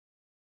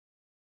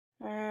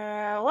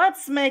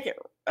 Let's make it.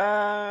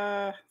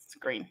 It's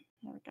green.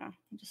 There we go.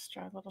 I'll just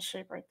draw a little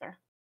shape right there.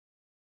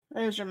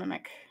 There's your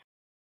mimic.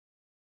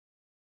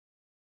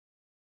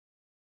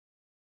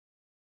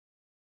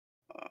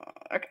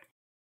 Okay.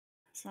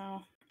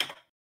 So.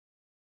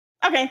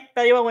 Okay,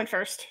 Belua went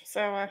first.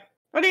 So,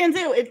 what are you gonna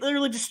do? It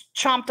literally just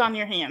chomped on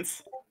your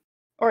hands,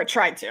 or it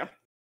tried to.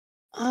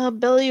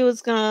 Belly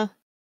was gonna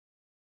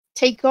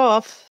take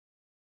off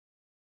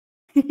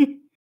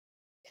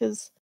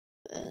because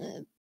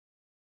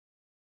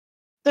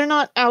they're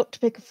not out to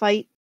pick a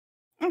fight.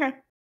 Okay.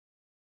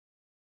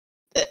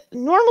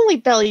 Normally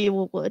Belly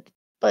would,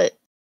 but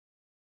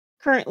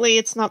currently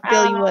it's not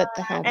Belly at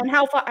the helm. And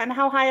how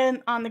high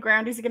on the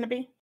ground is he going to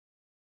be?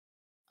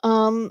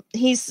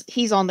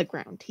 He's on the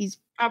ground. He's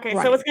okay.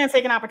 running. So it's going to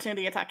take an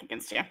opportunity attack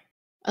against you.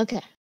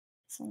 Okay.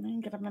 So let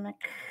me get a mimic.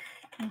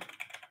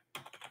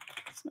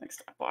 This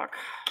next block.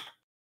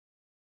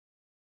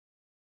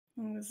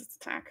 What is its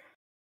attack?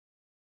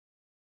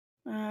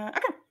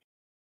 Okay.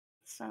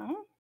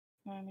 So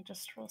let me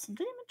just roll some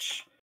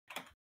damage.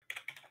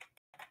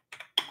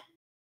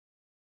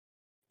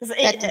 This is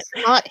 8 That hit. does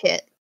not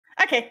hit.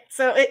 Okay,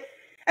 so it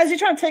as you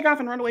try to take off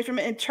and run away from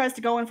it, it tries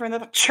to go in for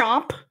another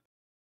chomp,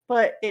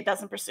 but it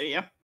doesn't pursue you.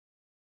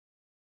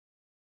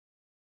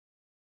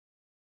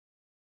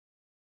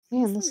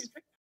 Man, this has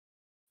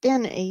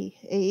been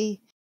a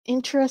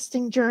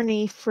interesting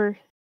journey for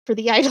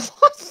the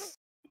Eidolons.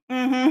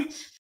 Mm-hmm.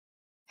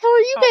 How are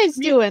you guys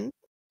doing?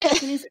 The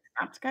music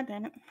stopped. God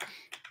damn it.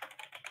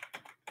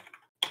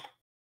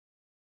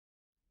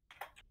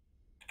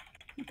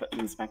 Put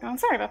these back on.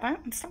 Sorry about that.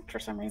 It stopped for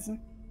some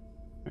reason.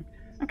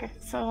 Okay,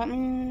 so let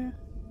me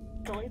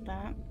delete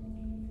that.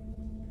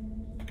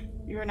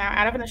 You are now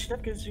out of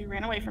initiative because you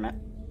ran away from it.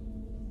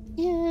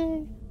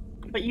 Yay.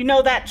 But you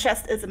know that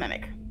chest is a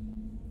mimic.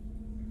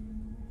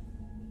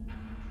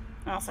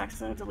 I also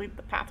accidentally delete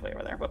the pathway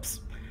over there.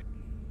 Whoops.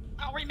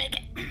 I'll remake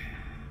it.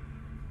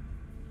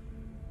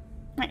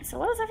 Alright, so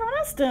what has everyone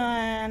else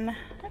done?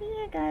 What are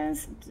you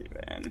guys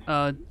doing?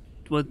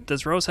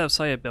 Does Rose have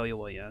sight of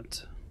Belua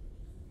yet?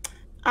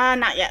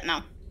 Not yet,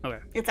 no. Okay.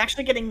 It's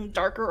actually getting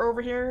darker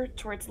over here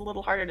to where it's a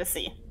little harder to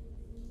see.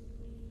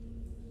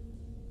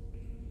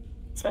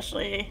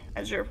 Especially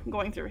as you're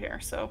going through here.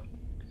 So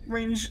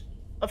range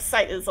of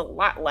sight is a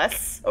lot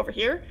less over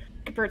here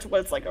compared to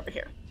what it's like over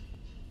here.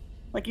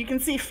 Like you can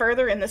see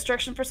further in this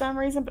direction for some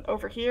reason, but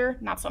over here,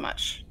 not so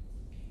much.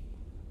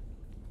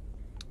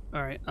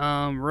 Alright,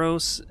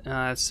 Rose,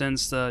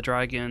 since the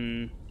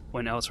dragon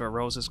went elsewhere,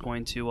 Rose is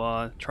going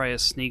to try to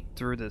sneak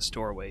through this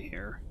doorway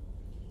here.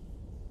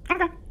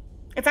 Okay.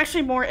 It's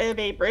actually more of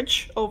a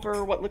bridge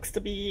over what looks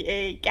to be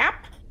a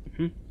gap.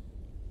 Mm-hmm.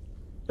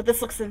 But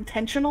this looks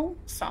intentional,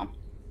 so.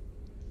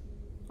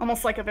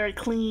 Almost like a very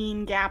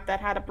clean gap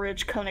that had a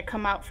bridge kind of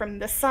come out from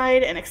this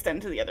side and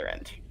extend to the other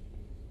end.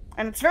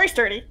 And it's very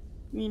sturdy.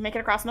 You make it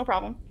across no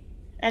problem.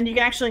 And you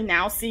can actually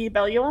now see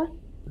Belua.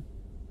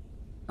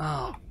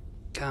 Oh,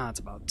 God, it's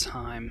about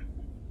time.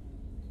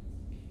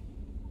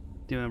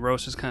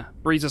 Rose just kind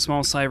of breathes a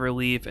small sigh of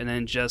relief and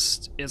then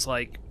just is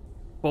like,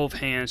 both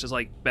hands just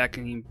like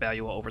beckoning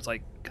Belua over. It's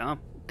like, come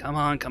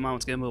on,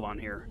 let's get a move on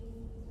here.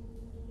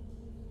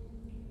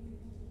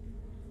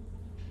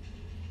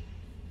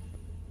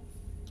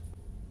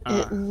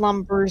 It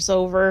lumbers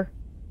over.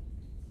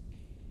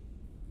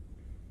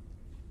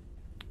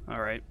 All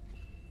right,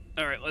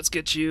 let's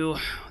get you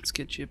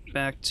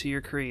back to your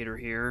creator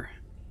here.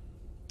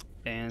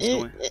 And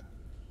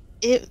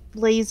it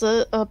lays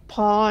a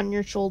paw on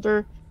your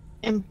shoulder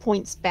and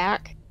points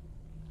back.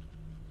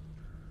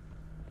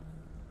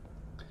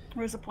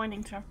 Where's it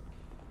pointing to?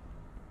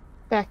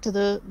 Back to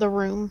the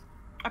room.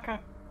 Okay.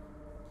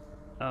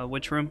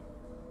 Which room?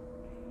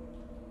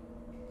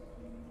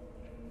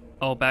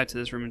 Oh, back to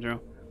this room in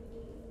general.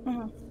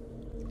 Mhm.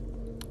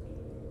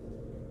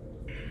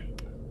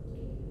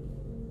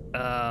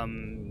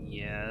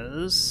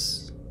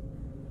 Yes.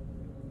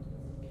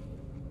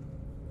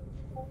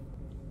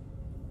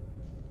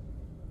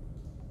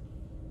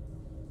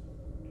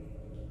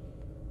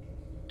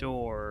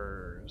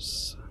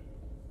 Doors.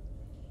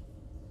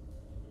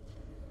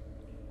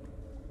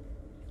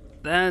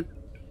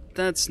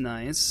 That's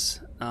nice.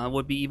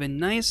 Would be even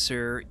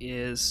nicer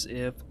is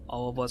if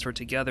all of us were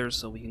together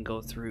so we can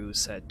go through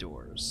said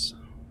doors.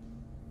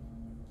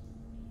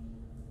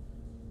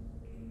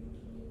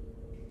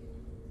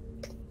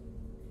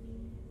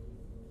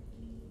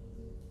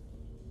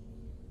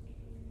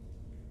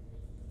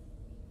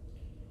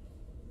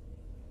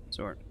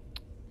 Sort.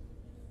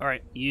 All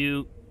right,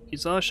 you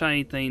saw a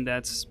shiny thing.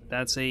 That's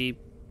a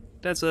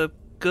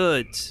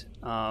good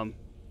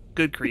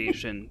good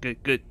creation.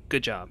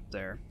 Good job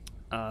there.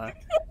 Uh,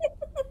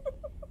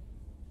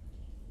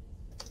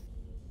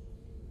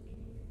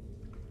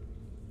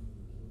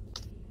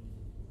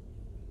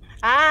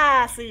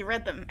 Ah, so you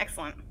read them.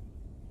 Excellent.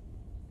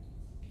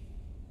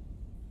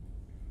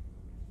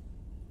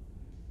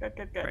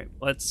 Good. right,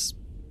 let's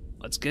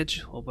get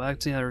you all back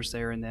to the others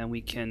there, and then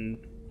we can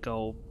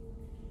go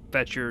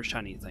fetch your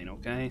shiny thing.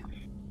 Okay.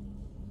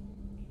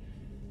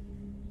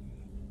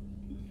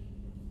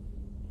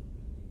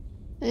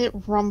 It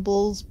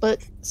rumbles,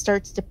 but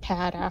starts to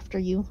pad after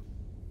you.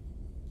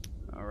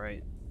 All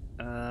right.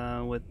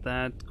 With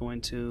that,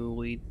 going to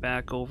lead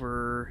back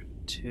over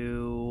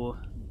to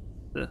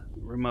the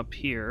room up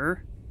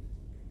here.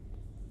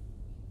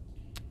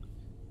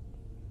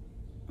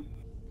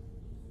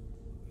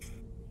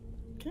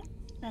 Okay.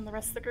 And the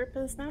rest of the group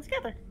is now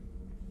together.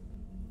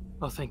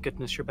 Oh, thank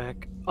goodness you're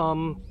back.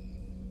 I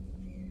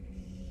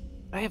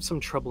have some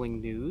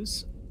troubling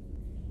news.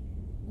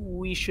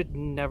 We should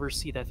never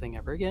see that thing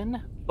ever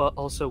again, but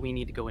also we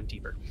need to go in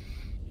deeper.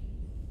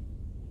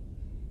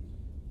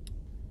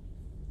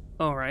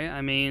 All right.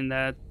 I mean,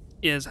 that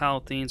is how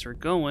things are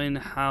going.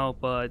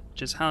 But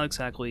just how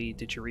exactly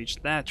did you reach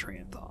that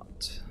train of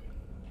thought?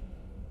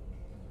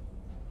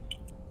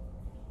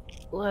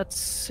 Let's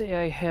say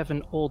I have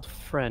an old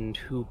friend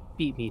who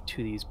beat me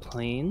to these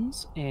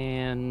planes,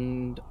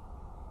 and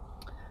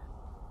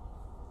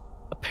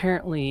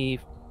apparently,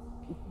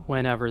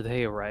 whenever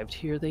they arrived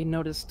here, they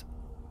noticed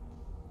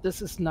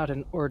this is not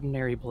an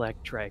ordinary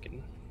black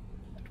dragon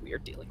that we are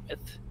dealing with.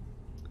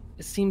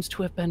 It seems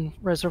to have been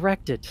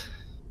resurrected.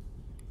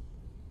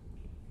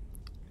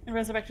 And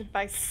resurrected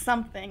by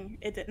something.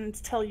 It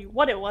didn't tell you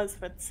what it was,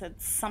 but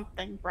said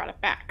something brought it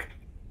back.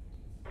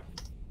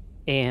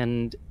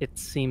 And it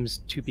seems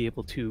to be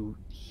able to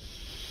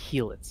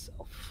heal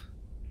itself.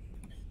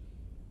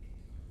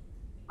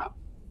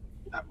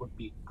 That would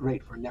be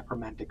great for a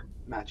necromantic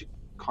magic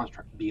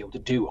construct to be able to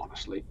do,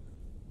 honestly.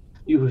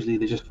 Usually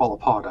they just fall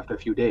apart after a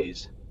few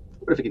days.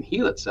 But if it can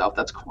heal itself,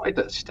 that's quite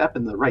a step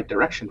in the right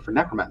direction for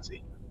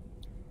necromancy.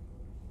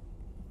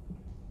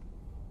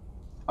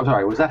 I'm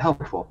sorry, was that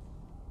helpful?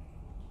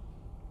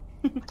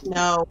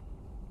 No.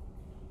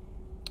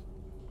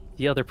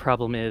 The other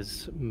problem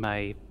is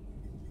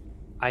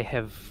I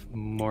have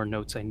more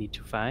notes I need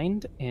to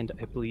find, and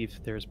I believe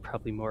there's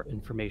probably more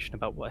information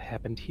about what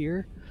happened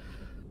here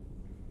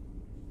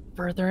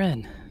further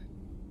in.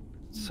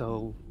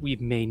 So we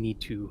may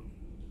need to,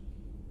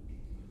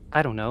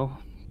 I don't know,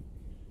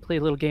 play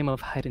a little game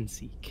of hide and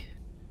seek.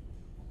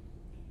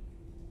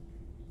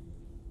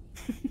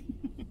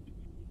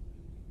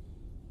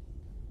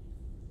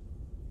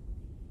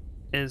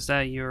 Is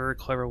that your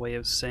clever way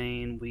of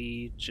saying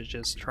we should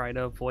just try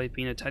to avoid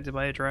being attacked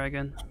by a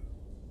dragon?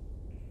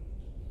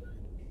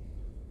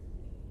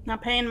 Now,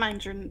 pay in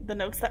mind, the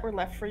notes that were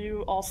left for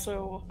you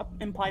also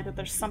imply that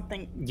there's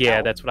something.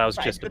 Yeah, that's what I was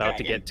outside just the about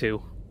to dragon. get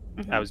to.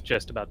 Mhm. I was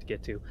just about to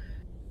get to.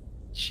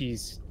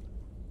 She's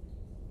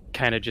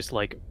kind of just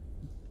like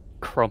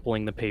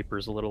crumpling the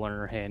papers a little in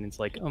her hand. It's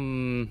like,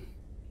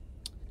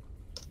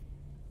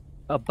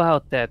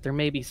 about that, there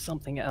may be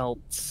something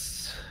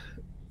else.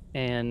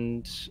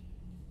 And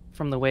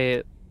from the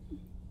way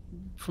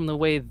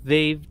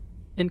they've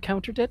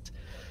encountered it,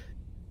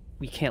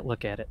 we can't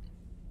look at it.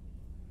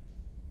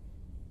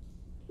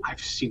 I've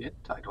seen it.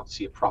 I don't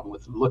see a problem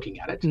with looking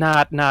at it.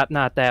 Not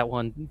that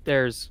one.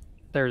 There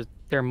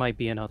might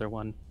be another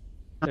one.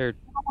 There.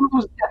 One of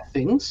those death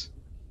things.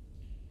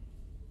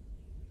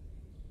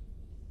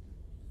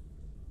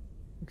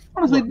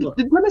 Honestly, Look.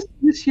 did Glennis send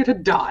this here to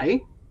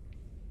die?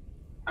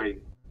 I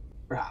mean,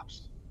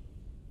 perhaps.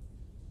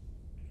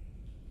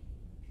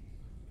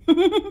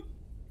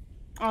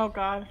 Oh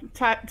god,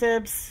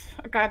 Dibs.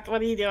 Oh god,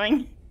 what are you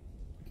doing?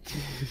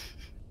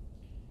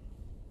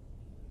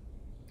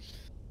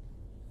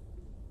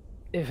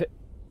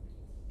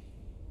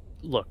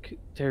 Look,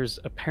 there's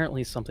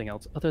apparently something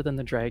else other than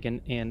the dragon,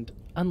 and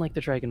unlike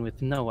the dragon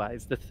with no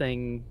eyes, the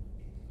thing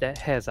that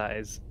has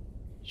eyes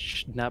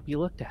should not be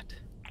looked at.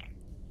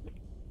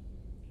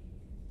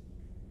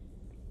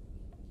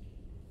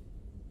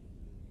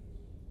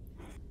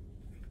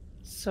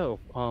 So,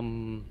 I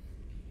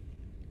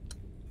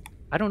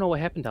don't know what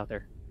happened out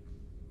there.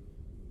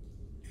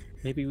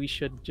 maybe we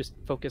should just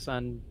focus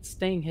on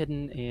staying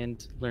hidden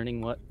and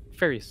learning what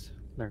fairies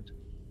learned.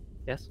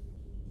 Yes?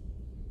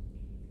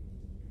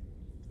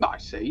 I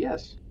say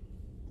yes.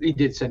 He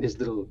did send his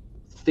little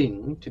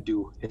thing to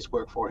do his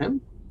work for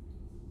him.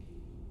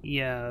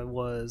 Yeah, it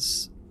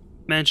was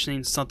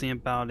mentioning something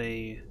about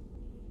a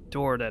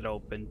door that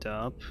opened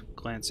up,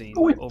 glancing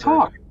Oh, it over.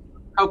 talked.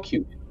 How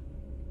cute.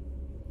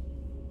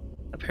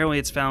 Apparently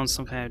it's found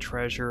some kind of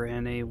treasure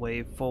and a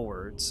way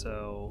forward,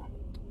 so...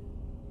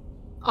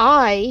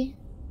 I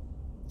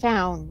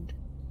found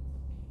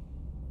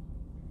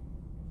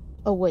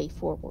a way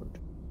forward.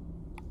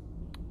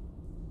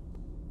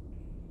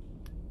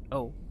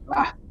 Oh,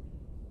 Ah,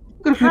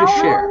 good of you to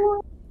share.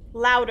 How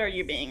loud are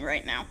you being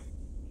right now?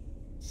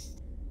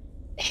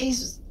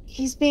 He's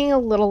being a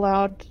little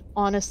loud,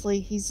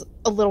 honestly. He's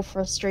a little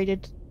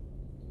frustrated.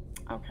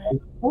 Okay.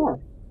 Or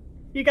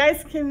You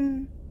guys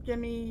can give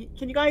me.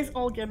 Can you guys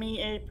all give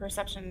me a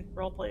perception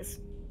roll, please?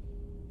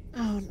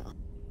 Oh no.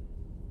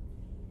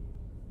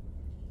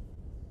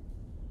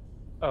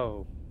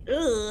 Oh.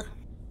 Ugh.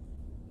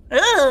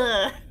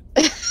 Ugh.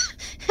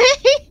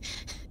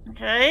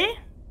 Okay.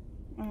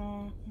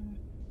 Mhm.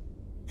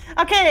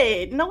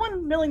 Okay, no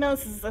one really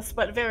notices this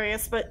but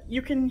Various, but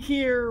you can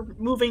hear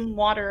moving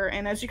water,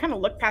 and as you kind of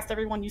look past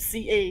everyone, you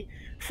see a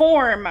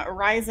form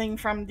rising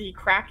from the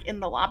crack in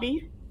the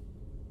lobby.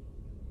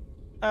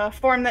 A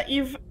form that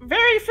you've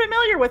very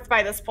familiar with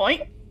by this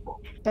point.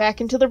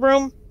 Back into the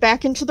room.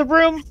 Back into the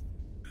room.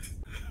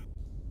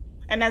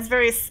 And as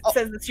Various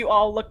says this, you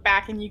all look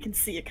back and you can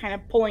see it kind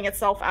of pulling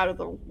itself out of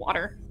the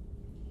water.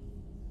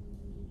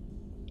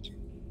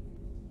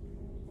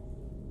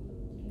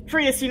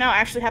 Frias, you now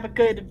actually have a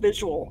good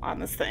visual on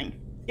this thing.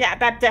 Yeah,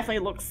 that definitely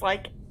looks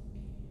like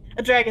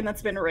a dragon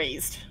that's been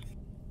raised.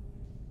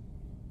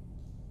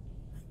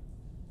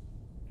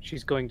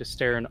 She's going to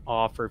stare in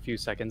awe for a few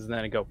seconds and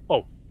then go,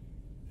 oh.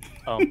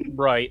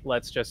 Right,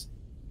 let's just...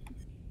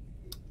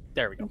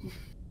 There we go.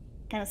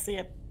 Kind of see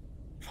it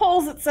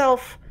pulls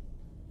itself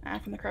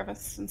out from the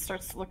crevice and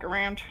starts to look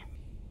around.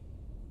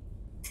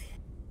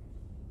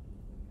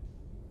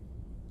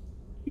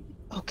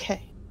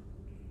 Okay.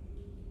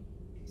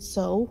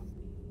 So,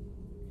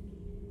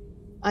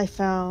 I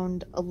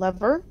found a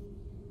lever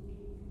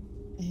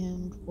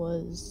and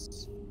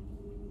was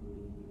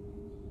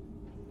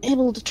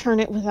able to turn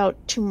it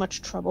without too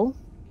much trouble.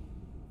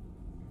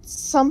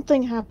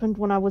 Something happened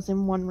when I was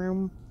in one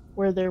room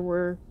where there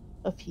were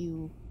a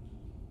few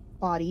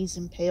bodies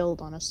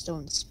impaled on a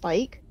stone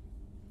spike.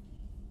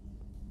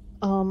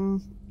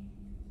 And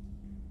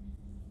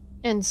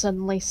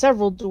suddenly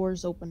several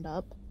doors opened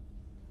up.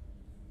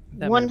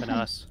 That One might have been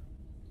had- us.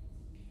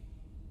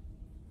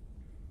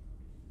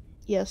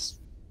 Yes,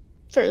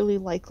 fairly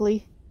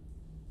likely.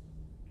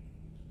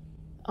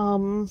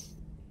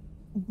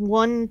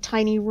 One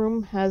tiny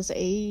room has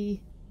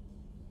a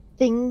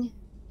thing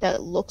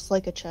that looks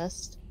like a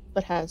chest,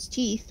 but has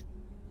teeth.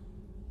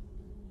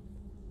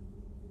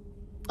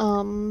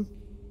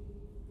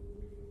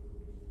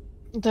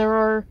 There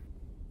are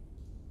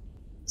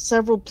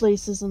several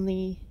places in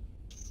the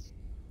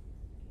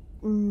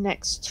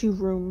next two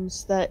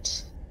rooms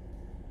that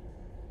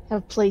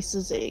have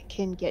places it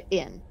can get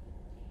in.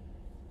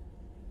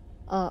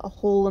 A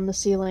hole in the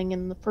ceiling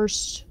in the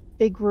first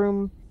big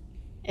room,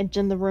 and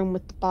in the room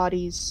with the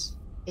bodies,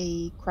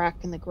 a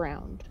crack in the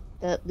ground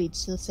that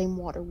leads to the same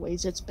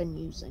waterways it's been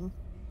using.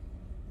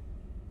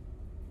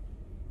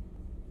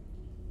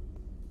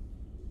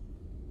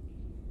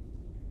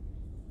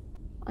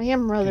 I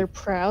am rather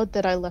proud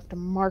that I left a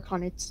mark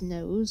on its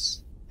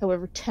nose,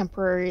 however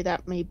temporary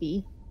that may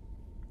be.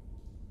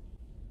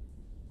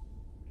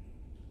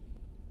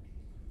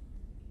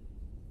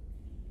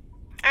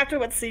 After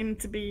what seemed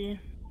to be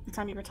the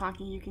time you were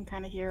talking, you can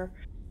kind of hear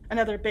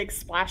another big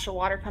splash of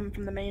water coming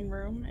from the main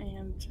room,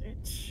 and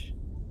it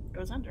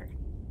goes under.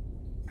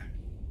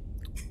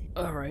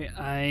 alright,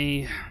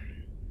 I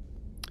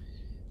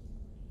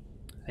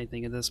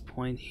think at this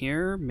point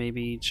here,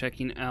 maybe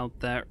checking out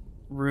that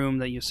room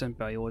that you sent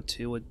Viola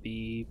to would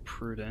be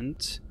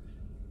prudent.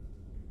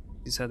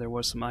 You said there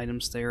was some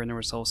items there, and there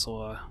was also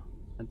a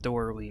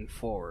door leaning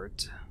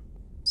forward.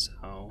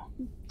 So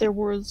There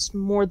was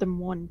more than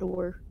one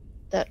door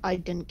that I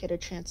didn't get a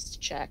chance to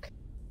check.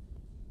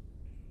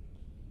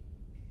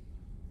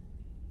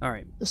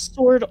 alright. The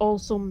sword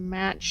also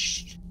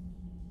matched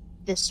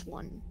this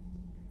one,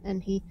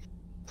 and he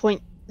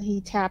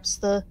taps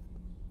the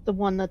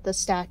one that the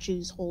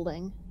statue's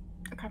holding.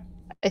 Okay.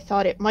 I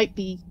thought it might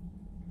be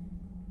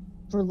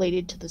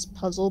related to this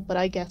puzzle, but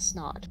I guess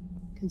not,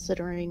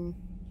 considering.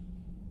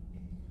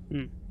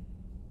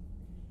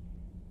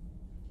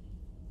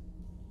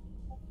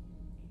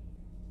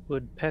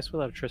 Would Pass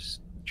Without a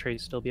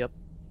Trace still be up?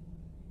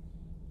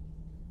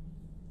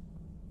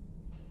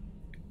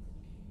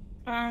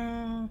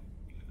 How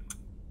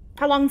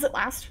long does it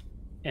last?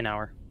 An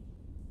hour.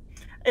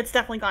 It's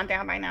definitely gone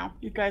down by now.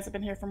 You guys have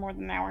been here for more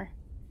than an hour.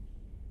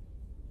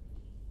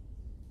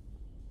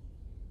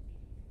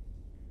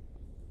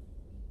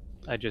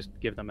 I just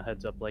give them a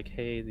heads up, like,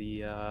 hey,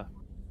 the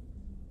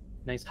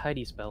nice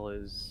hidey spell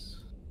is,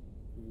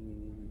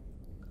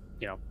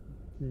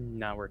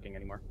 not working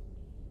anymore.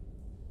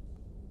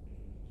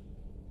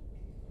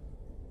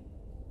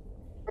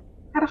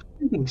 Had a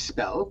hiding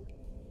spell.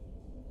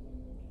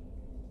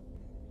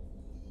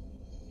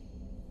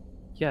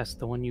 Yes,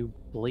 the one you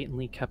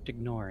blatantly kept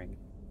ignoring.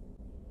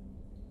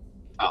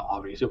 Oh,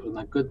 obviously it wasn't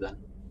that good then.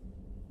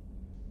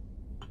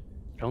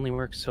 It only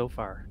works so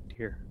far,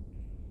 dear.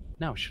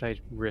 Now, should I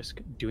risk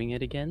doing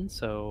it again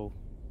so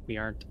we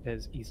aren't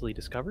as easily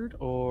discovered,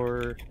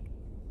 or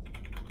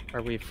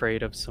are we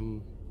afraid of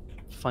some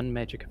fun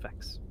magic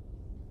effects?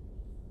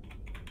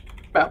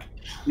 Well,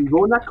 you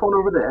go in that corner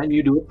over there and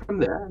you do it from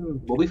there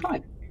and we'll be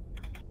fine.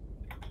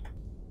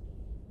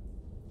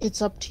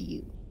 It's up to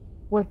you.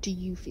 What do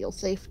you feel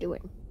safe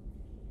doing?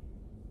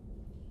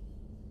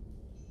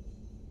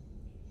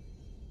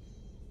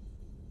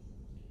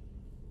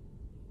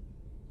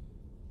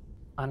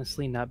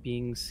 Honestly, not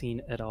being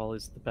seen at all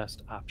is the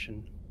best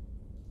option.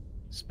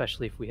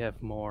 Especially if we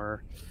have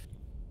more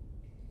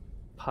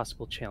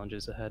possible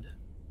challenges ahead.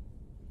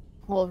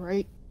 All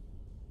right.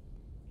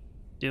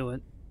 Do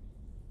it.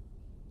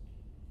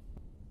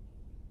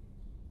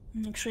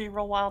 Make sure you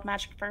roll wild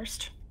magic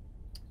first.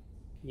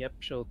 Yep,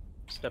 she'll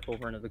step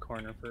over into the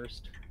corner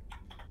first.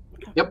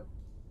 Yep.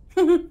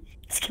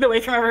 Let's get away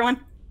from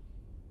everyone.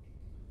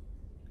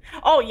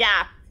 Oh,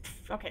 yeah.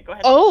 Okay, go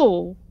ahead.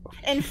 Oh!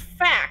 In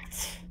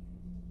fact,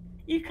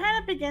 you kind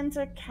of begin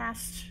to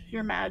cast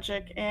your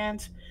magic,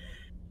 and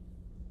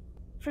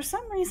for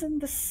some reason,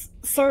 this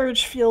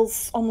surge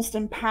feels almost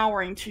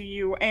empowering to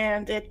you,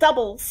 and it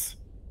doubles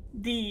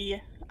the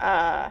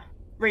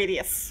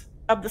radius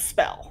of the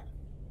spell.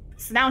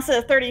 So now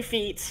instead of 30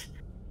 feet,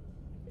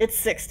 it's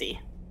 60.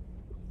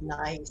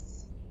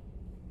 Nice.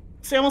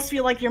 So you almost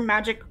feel like your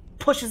magic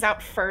pushes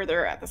out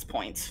further at this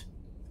point,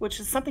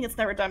 which is something it's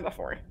never done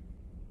before.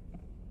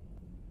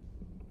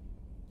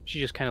 She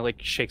just kind of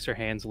like shakes her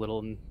hands a little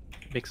and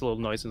makes a little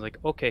noise and is like,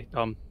 okay,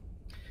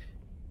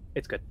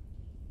 it's good.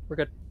 We're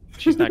good.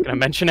 She's not going to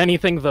mention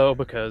anything though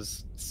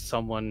because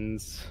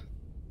someone's...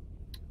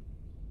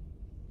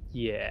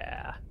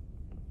 Yeah.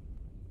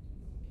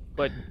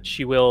 But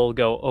she will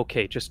go,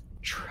 okay, just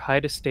try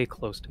to stay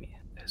close to me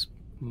as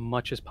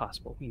much as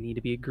possible. We need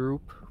to be a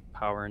group,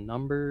 power in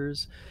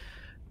numbers,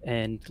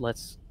 and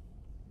let's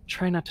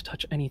try not to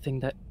touch anything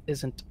that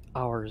isn't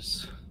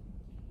ours.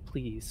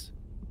 Please.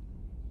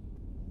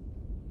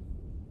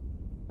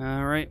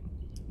 All right.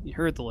 You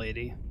heard the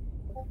lady.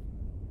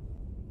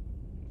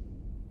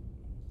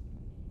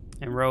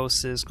 And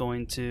Rose is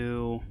going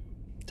to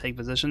take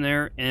position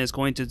there and is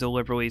going to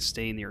deliberately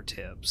stay near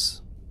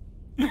Tibbs.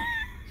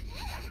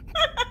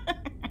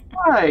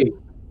 Why?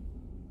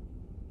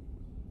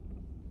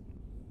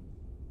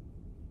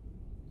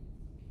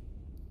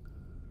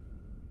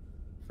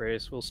 Freya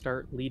will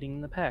start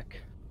leading the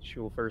pack. She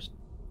will first,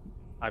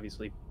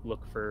 obviously, look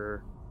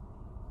for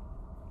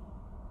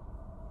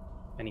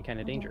any kind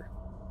of danger.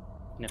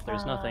 And if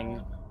there's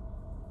nothing...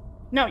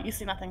 No, you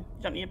see nothing.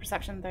 You don't need a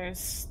perception.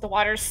 There's the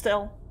water's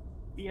still.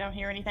 You don't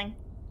hear anything.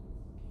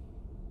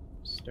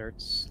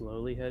 Start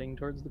slowly heading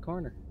towards the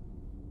corner.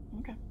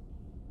 Okay.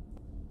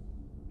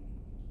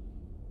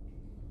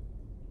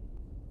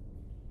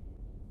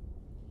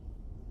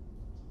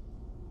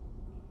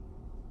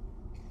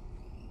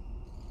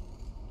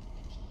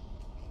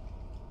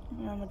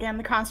 Again,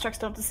 the constructs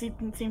don't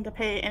seem to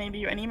pay any of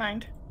you any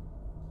mind.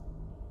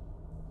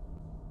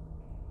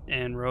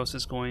 And Rose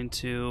is going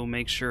to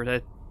make sure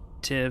that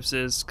Tibbs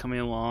is coming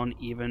along,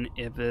 even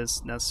if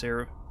it's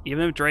necessary.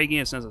 Even if dragging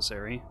is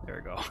necessary.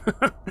 There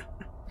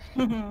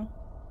we go.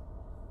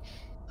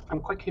 I'm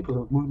quite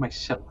capable of moving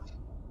myself.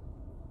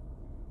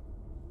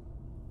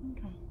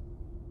 Okay.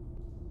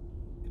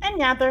 And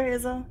yeah, there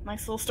is a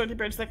nice little sturdy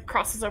bridge that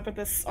crosses over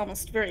this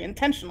almost very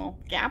intentional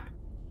gap.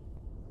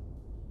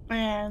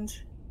 And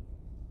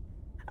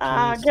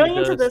going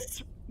into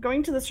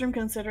this room,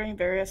 considering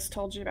Various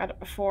told you about it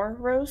before,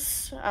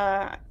 Rose,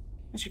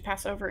 as you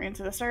pass over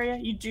into this area,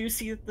 you do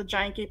see the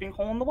giant gaping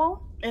hole in the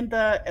wall, in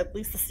at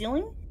least the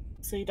ceiling.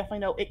 So you definitely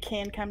know it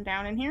can come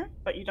down in here,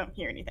 but you don't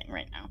hear anything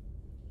right now.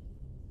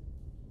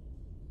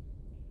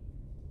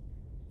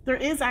 There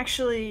is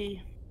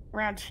actually,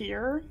 around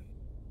here,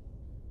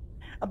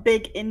 a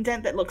big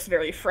indent that looks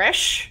very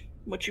fresh,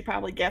 which you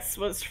probably guess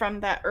was from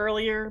that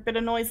earlier bit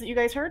of noise that you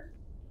guys heard.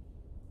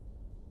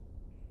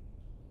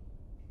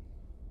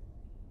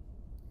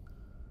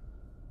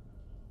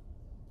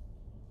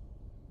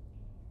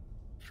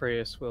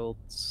 Freya will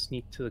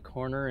sneak to the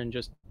corner and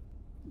just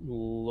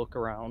look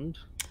around.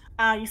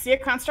 You see a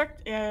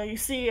construct. You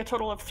see a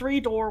total of 3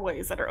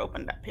 doorways that are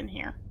opened up in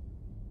here.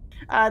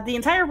 The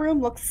entire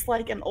room looks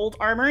like an old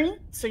armory.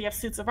 So you have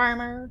suits of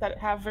armor that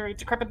have very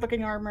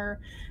decrepit-looking armor,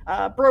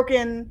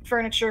 broken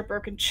furniture,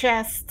 broken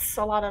chests,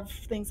 a lot of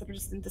things that are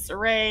just in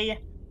disarray.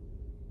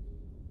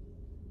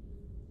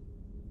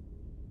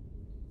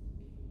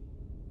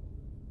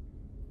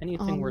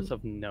 Anything worth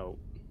of note?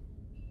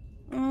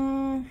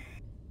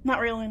 Not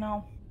really,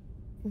 no.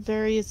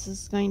 Various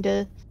is going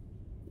to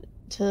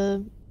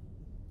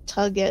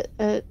tug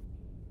at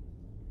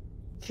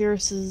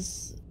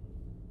Fierce's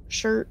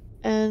shirt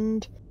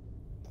and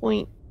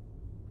point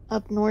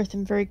up north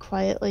and very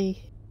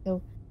quietly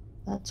go,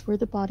 "That's where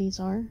the bodies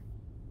are.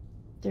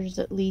 There's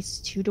at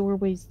least 2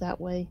 doorways that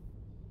way.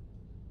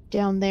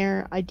 Down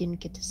there, I didn't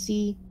get to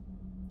see.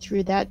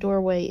 Through that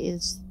doorway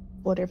is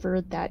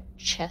whatever that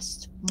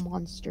chest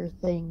monster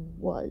thing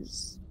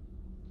was."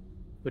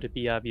 Would it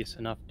be obvious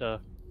enough to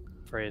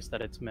phrase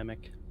that it's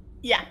mimic?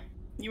 Yeah,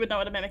 you would know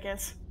what a mimic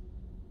is.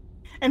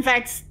 In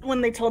fact,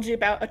 when they told you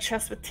about a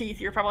chest with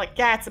teeth, you're probably like,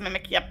 yeah, it's a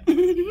mimic, yep.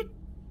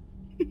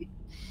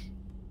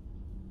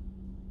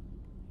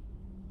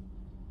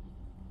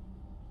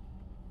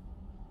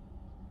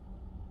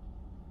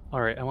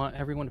 Alright, I want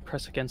everyone to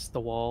press against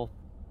the wall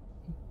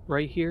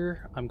right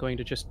here. I'm going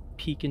to just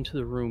peek into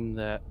the room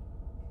that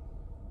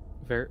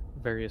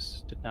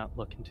Various did not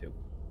look into.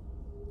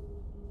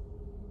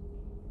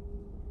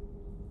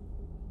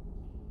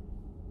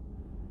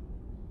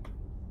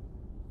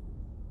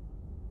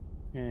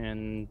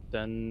 And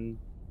then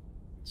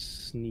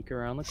sneak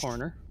around the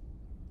corner.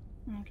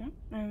 Okay,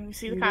 and you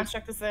see the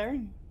construct is there,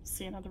 and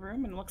see another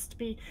room, and it looks to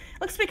be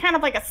kind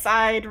of like a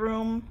side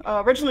room.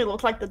 Originally, it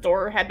looked like the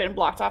door had been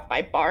blocked off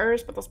by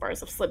bars, but those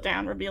bars have slid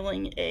down,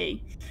 revealing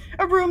a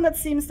room that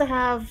seems to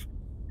have.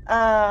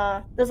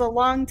 There's a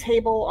long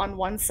table on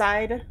one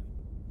side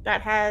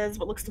that has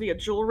what looks to be a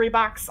jewelry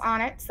box on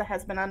it that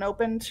has been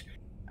unopened.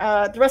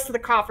 The rest of the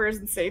coffers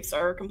and safes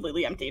are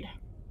completely emptied.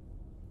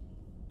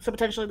 So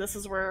potentially, this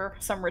is where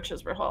some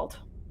riches were held.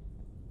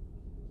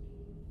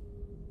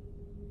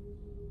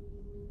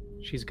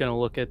 She's gonna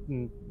look at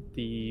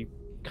the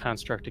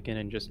construct again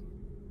and just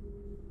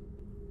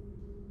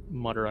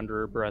mutter under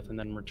her breath and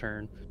then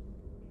return.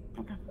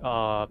 Okay.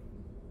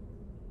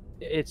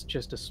 It's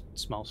just a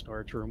small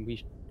storage room.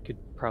 We could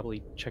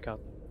probably check out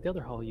the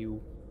other hall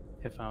you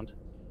have found.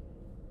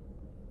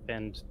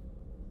 And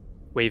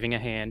waving a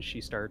hand,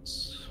 she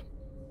starts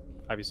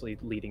obviously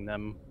leading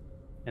them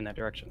in that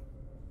direction.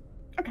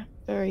 Okay.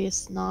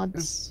 Various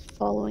nods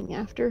following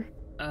after.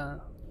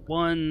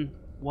 One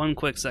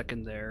quick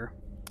second there.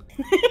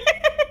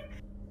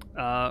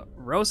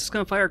 Rose is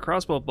gonna fire a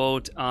crossbow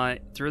bolt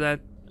through that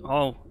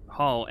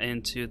hall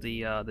into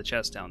the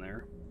chest down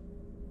there.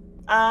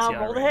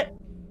 Roll the hit.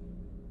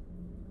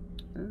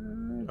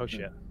 Oh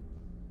shit.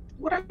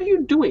 What are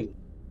you doing?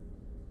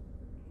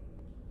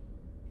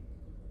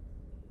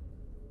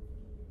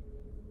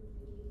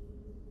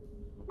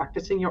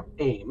 Practicing your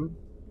aim?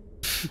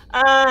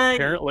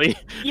 Apparently.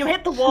 You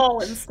hit the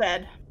wall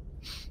instead.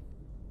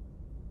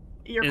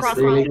 Your Is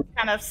crossbow really-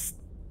 kind of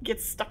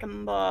gets stuck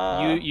in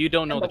the. You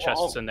don't know in the the chest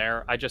wall. is in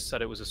there. I just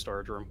said it was a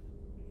storage room.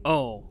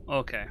 Oh,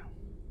 okay.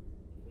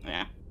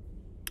 Yeah.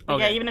 But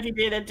Okay. yeah, even if you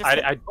did, it just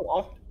hit the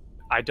wall.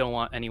 I don't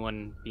want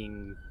anyone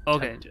being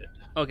Okay. tempted.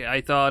 Okay,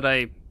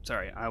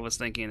 I was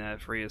thinking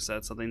that Freya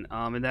said something.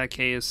 In that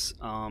case,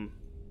 I'm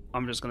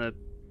just gonna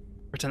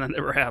pretend that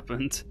never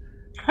happened.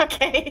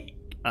 Okay.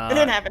 It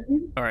didn't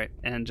happen. All right,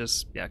 and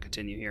just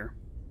continue here.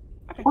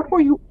 What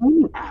were you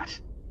aiming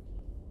at?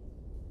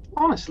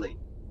 Honestly,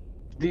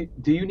 do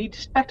you need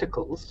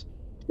spectacles?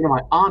 You know,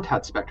 my aunt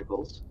had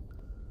spectacles.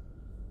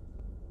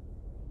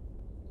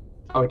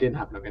 Oh, it didn't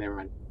happen. Okay, never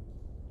mind.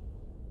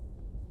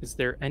 Is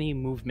there any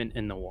movement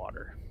in the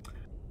water?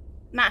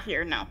 Not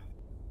here, no.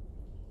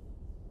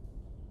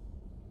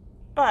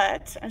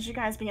 But as you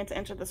guys begin to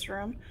enter this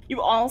room,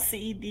 you all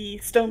see the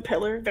stone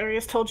pillar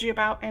Various told you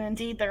about, and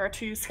indeed there are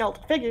 2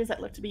 skeletal figures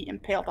that look to be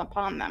impaled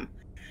upon them.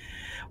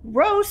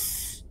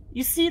 Rose,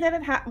 you see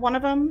that one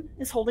of them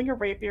is holding a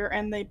rapier,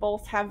 and they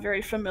both have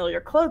very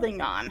familiar clothing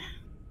on.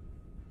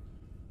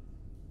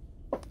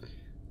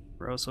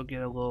 Rose will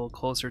get a little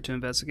closer to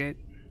investigate.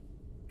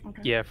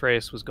 Okay. Yeah,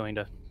 Freyas was going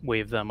to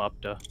wave them up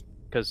to,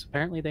 because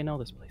apparently they know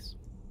this place.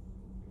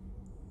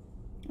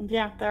 And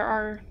yeah, there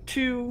are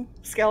 2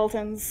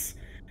 skeletons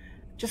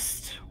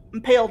just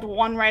impaled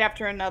one right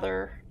after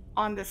another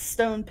on this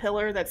stone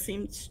pillar that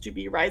seems to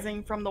be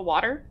rising from the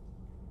water.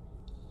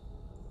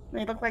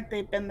 They look like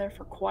they've been there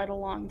for quite a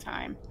long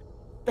time.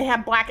 They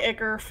have black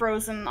ichor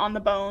frozen on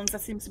the bones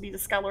that seems to be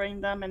discoloring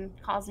them and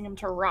causing them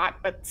to rot,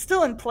 but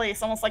still in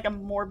place, almost like a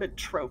morbid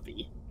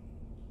trophy.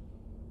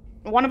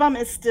 One of them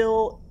is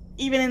still,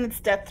 even in its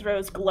death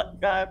throes,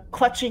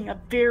 clutching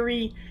a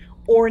very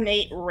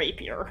ornate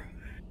rapier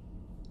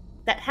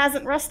that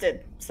hasn't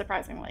rusted,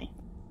 surprisingly.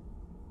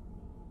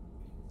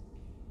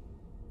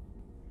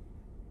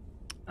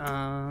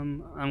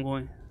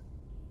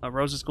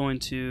 Rose is going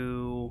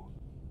to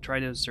try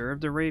to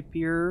observe the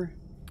rapier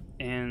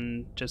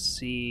and just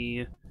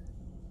see,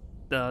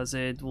 does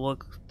it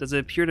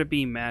appear to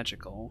be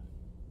magical?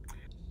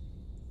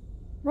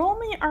 Roll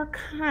me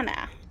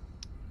Arcana.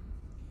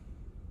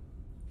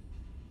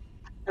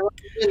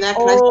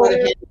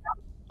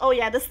 Oh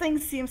yeah, this thing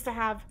seems to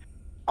have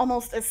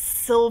almost a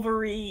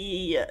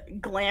silvery,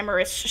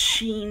 glamorous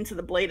sheen to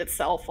the blade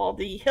itself, while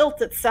the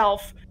hilt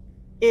itself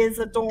is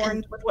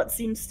adorned with what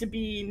seems to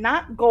be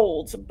not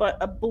gold, but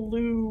a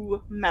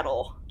blue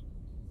metal.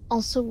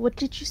 Also, what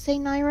did you say,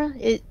 Naira?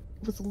 It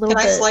was a little Can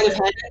I bit... sleight of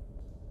hand it?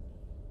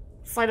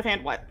 Sleight of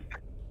hand what?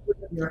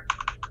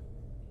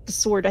 the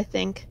sword, I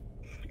think.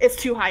 It's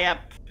too high up.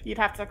 You'd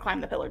have to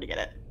climb the pillar to get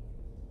it.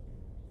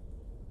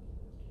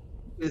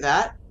 Do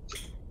that.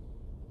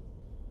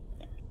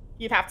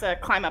 You'd have to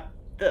climb up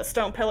the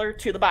stone pillar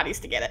to the bodies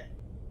to get it.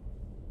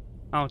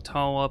 How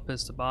tall up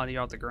is the body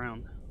off the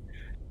ground?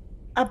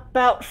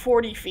 About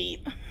 40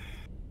 feet.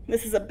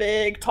 This is a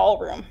big, tall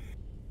room.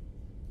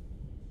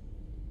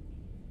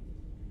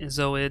 And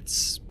so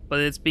it's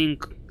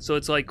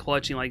like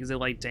clutching, like, is it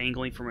like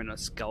dangling from a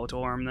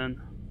skeletal arm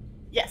then?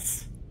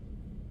 Yes.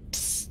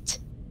 Psst.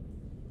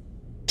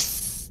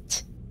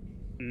 Psst.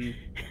 Mm.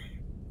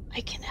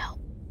 I can help.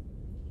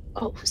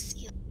 Oh,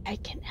 see, I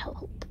can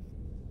help.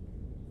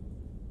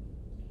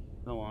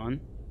 Go on.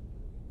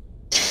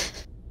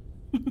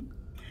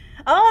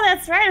 Oh,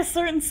 that's right. A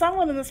certain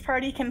someone in this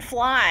party can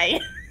fly.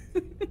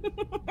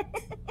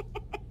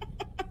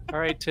 All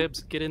right,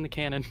 Tibbs, get in the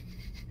cannon.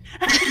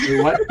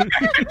 What?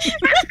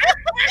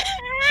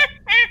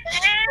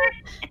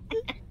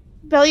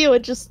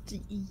 Belua just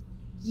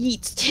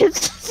yeets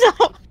Tibbs.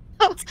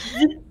 No.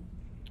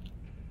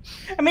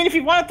 I mean, if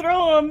you want to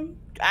throw him,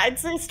 I'd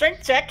say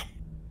strength check.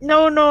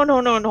 No.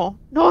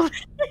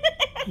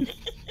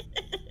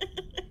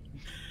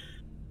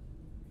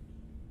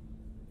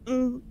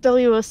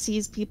 Belua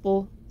sees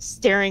people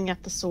staring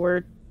at the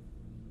sword.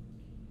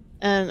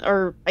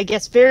 Or I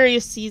guess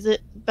Varius sees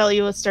it.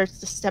 Belua starts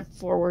to step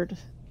forward.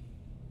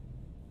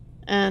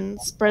 And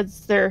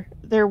spreads their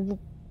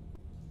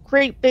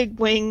great big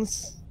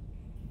wings.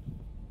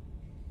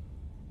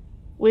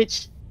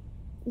 Which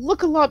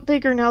look a lot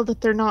bigger now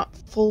that they're not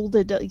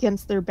folded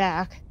against their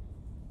back.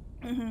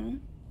 Mm-hmm.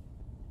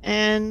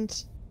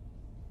 And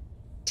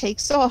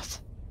takes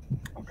off.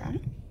 Okay.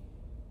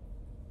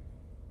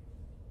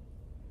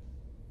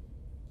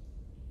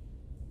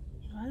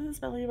 What is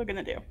Belua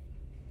gonna do?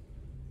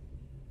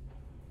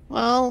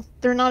 Well,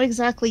 they're not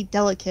exactly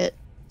delicate,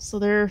 so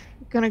they're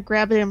gonna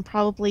grab it and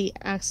probably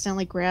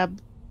accidentally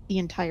grab the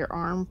entire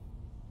arm.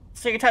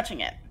 So you're touching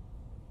it.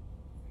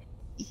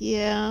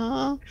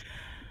 Yeah.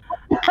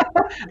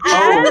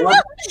 Oh,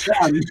 what's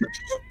done?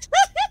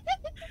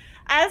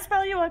 As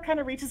Belua kind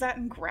of reaches out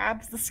and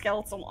grabs the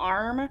skeletal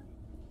arm,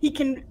 he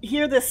can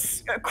hear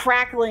this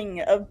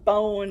crackling of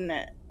bone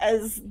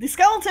as the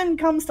skeleton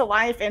comes to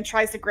life and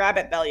tries to grab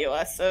at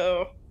Belua.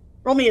 So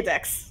roll me a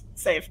dex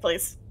save,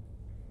 please.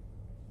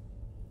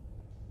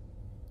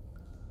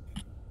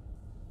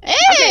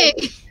 Hey!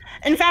 Okay.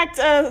 In fact,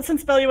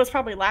 since Belua was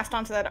probably last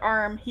onto that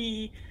arm,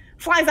 he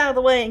flies out of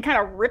the way and kind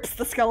of rips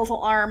the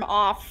skeletal arm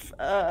off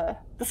the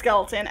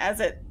skeleton as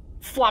it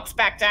flops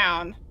back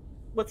down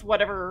with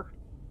whatever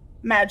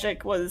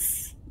magic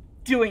was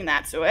doing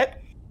that to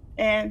it.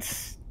 And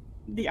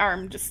the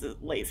arm just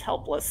lays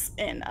helpless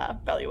in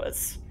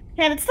Belua's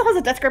hand. It still has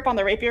a death grip on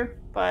the rapier,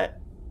 but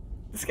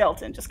the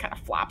skeleton just kind of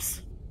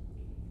flops.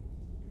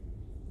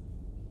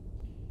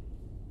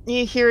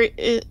 You hear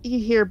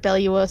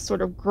Belua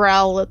sort of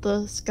growl at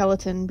the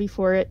skeleton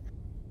before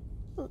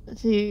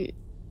he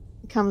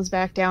comes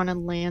back down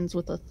and lands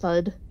with a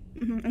thud.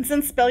 Mm-hmm. And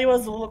since Belua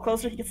was a little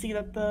closer, he could see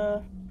that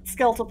the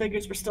skeletal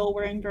figures were still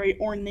wearing very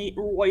ornate,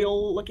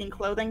 royal-looking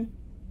clothing,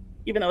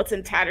 even though it's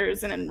in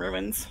tatters and in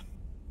ruins.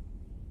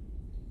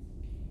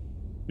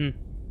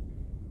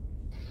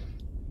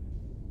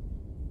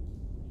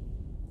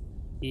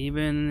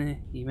 Even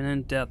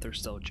in death, they're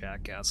still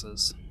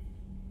jackasses.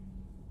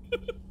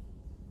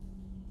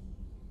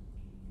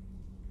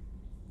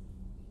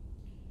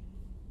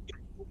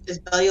 Is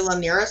Belula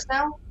near us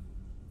now?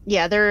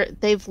 Yeah,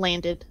 they've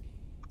landed.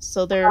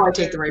 So they're Oh, I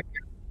take the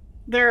rapier.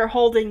 They're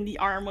holding the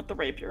arm with the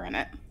rapier in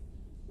it.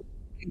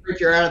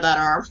 Rapier out of that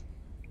arm.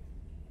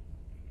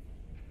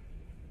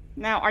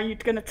 Now, are you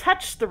going to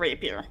touch the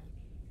rapier?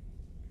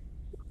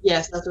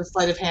 Yes, that's what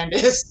sleight of hand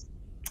is.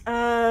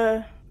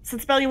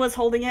 Since Belua was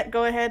holding it,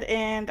 go ahead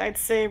and I'd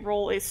say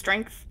roll a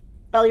strength,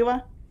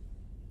 Belua.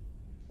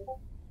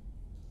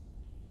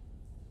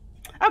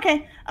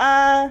 Okay,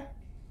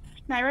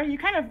 Naira, you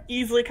kind of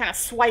easily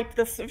swipe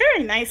this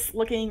very nice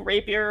looking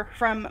rapier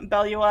from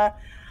Belua,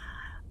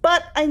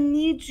 but I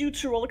need you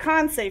to roll a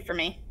con save for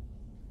me.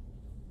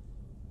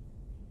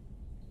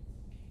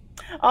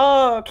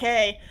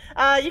 Okay,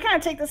 you kind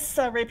of take this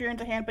rapier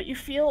into hand, but you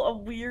feel a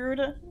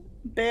weird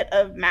bit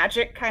of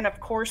magic kind of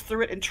course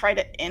through it and try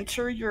to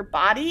enter your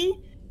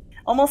body,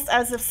 almost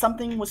as if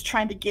something was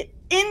trying to get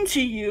into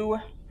you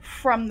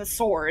from the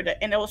sword,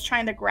 and it was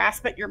trying to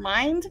grasp at your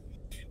mind.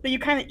 But you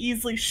kind of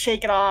easily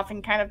shake it off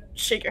and kind of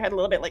shake your head a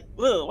little bit like,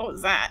 "Whoa, what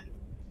was that?"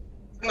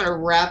 I'm gonna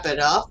wrap it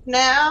up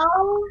now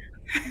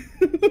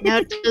now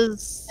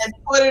and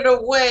put it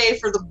away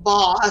for the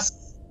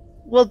boss.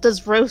 Well,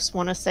 does Rose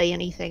want to say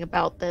anything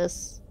about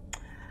this?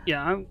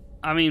 Yeah,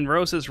 I mean,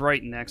 Rose is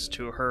right next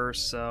to her,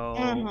 so...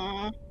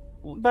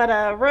 Mm-hmm.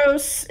 But,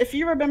 Rose, if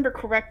you remember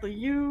correctly,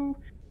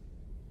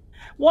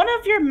 one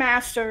of your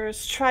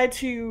masters tried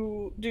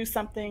to do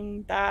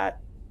something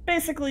that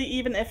basically,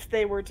 even if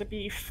they were to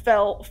be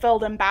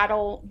felled in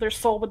battle, their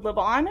soul would live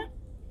on.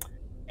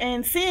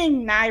 And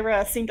seeing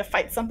Naira seem to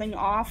fight something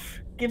off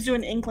gives you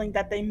an inkling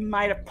that they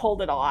might have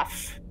pulled it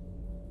off.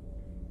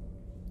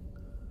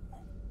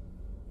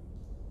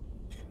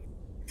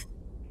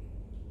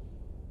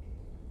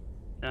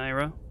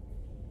 Naira?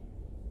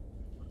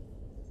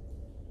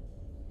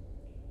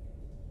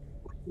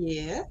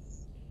 Yes.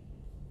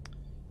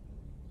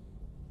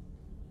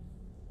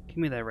 Give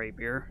me that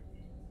rapier.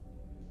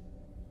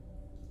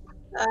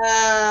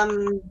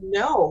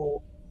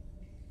 No.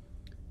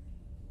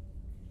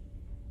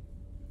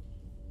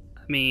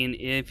 I mean,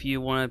 if you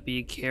want to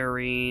be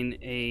carrying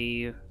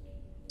a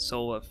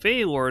Soul of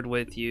Feylord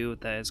with you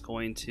that is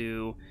going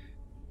to,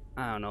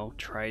 I don't know,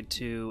 try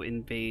to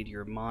invade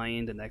your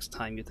mind the next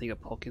time you think of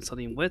poking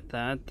something with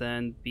that,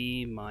 then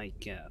be my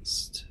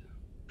guest.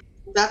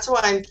 That's why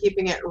I'm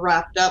keeping it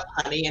wrapped up,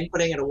 honey, and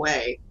putting it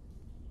away.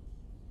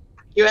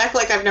 You act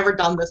like I've never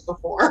done this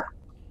before.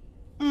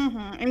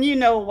 And you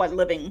know what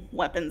living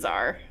weapons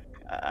are,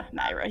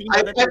 Naira. You know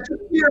I've that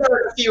secured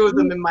a few of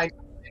them in my...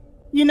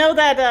 you know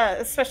that,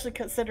 especially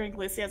considering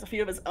Lucy has a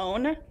few of his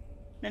own.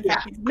 In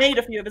fact, he's made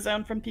a few of his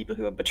own from people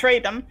who have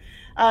betrayed him.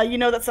 You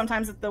know that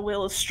sometimes if the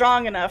will is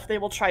strong enough, they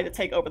will try to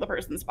take over the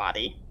person's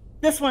body.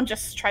 This one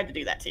just tried to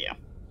do that to you.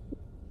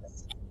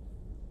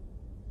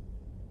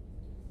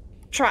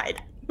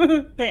 Tried.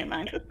 Pay in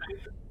mind.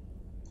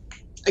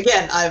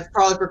 Again, I've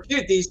probably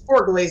procured these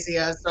for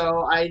Glacia,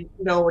 so I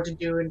know what to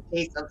do in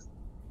case of...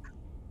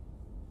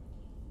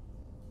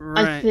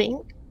 Right. I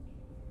think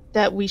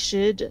that we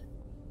should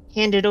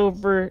hand it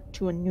over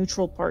to a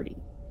neutral party.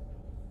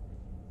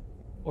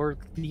 Or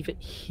leave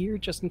it here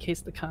just in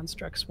case the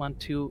constructs want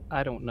to,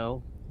 I don't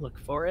know, look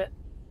for it.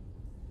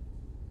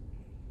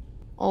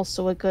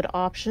 Also a good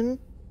option.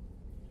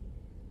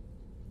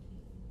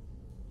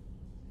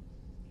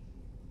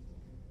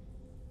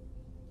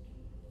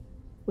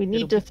 We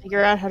need to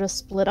figure out how to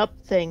split up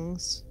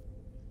things.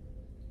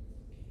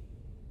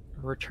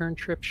 A return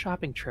trip,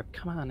 shopping trip.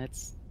 Come on,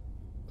 it's...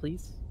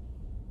 Please?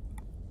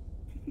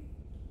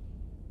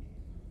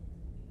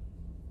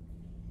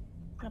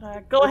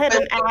 But, go ahead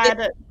and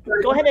add.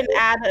 Go ahead and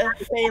add a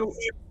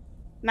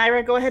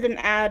Naira. Go ahead and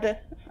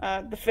add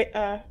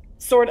the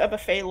sword of a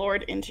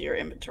Feylord into your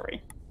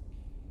inventory,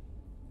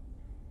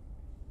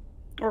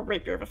 or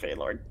rapier of a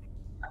Feylord.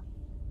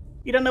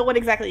 You don't know what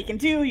exactly you can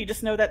do. You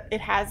just know that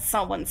it has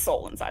someone's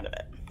soul inside of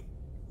it.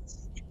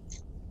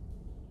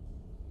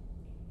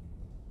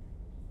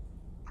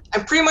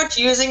 I'm pretty much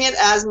using it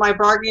as my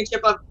bargaining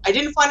chip of, I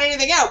didn't find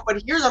anything out,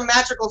 but here's a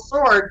magical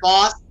sword,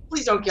 boss.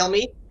 Please don't kill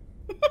me.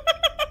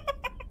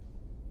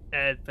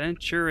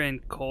 Adventure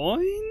and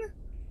coin?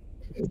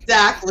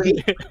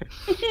 Exactly.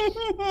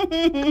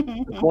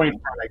 The coin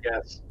part, I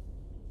guess.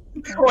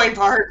 Coin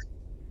part.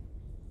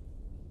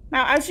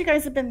 Now, as you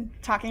guys have been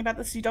talking about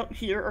this, you don't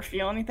hear or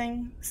feel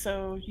anything,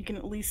 so you can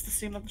at least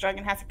assume that the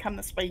dragon hasn't come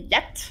this way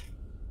yet.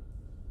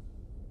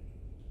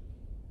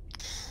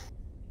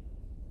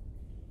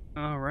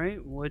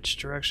 Alright, which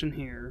direction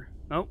here?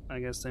 Oh, I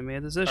guess they made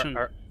a decision.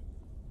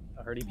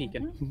 Already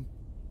peeking.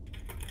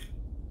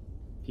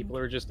 People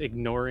are just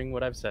ignoring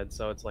what I've said,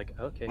 so it's like,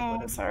 okay. Oh,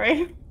 whatever.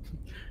 sorry.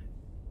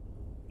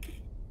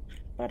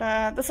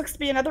 But this looks to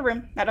be another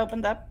room that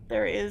opened up.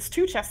 There is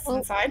 2 chests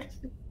inside.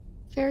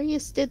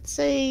 Various did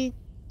say,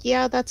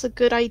 yeah, that's a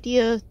good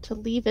idea to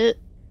leave it.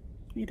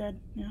 You did,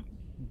 yeah.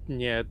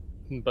 Yeah,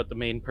 but the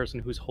main person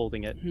who's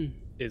holding it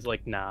is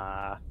like,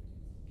 nah.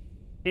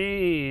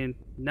 Hey,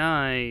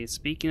 nice.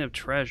 Speaking of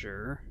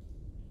treasure.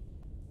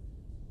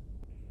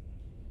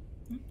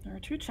 There are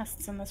 2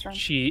 chests in this room.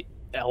 She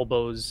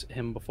elbows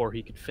him before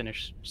he could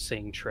finish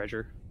saying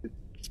treasure.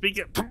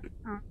 Speaking of...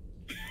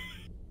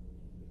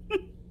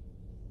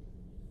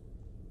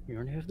 You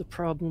only have the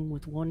problem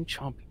with one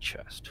chompy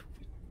chest.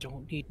 We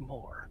don't need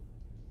more.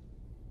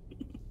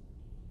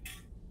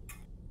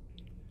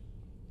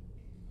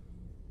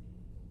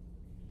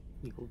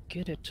 We will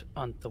get it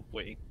on the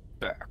way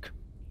back.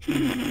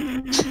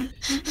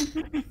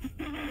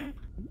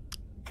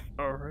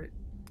 Alright.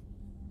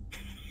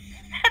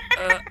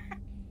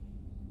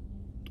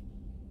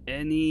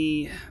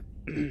 Any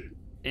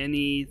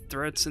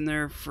threats in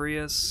there,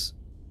 Frias?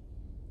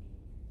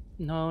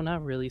 No,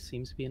 not really.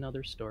 Seems to be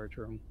another storage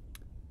room.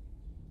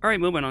 Alright,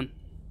 moving on.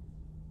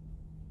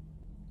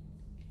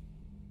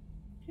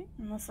 Okay,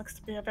 and this looks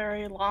to be a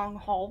very long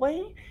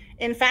hallway.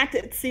 In fact,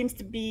 it seems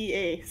to be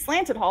a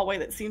slanted hallway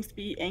that seems to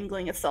be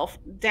angling itself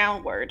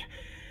downward.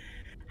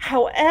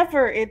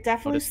 However, it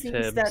definitely Notice seems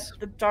Tibbs. that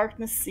the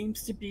darkness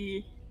seems to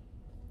be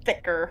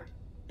thicker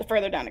the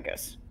further down it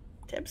goes.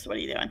 Tibbs, what are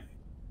you doing?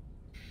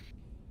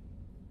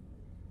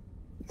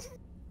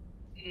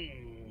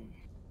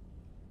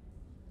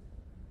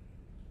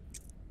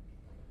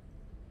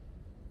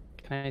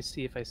 Can I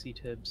see if I see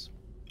Tibbs?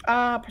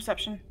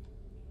 Perception.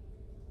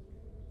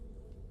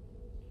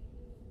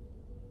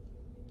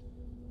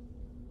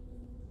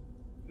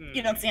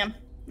 You don't see him.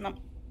 No.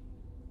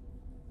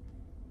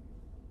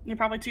 You're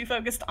probably too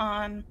focused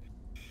on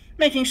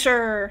making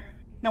sure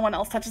no one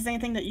else touches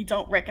anything that you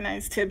don't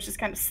recognize Tibbs just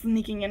kind of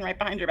sneaking in right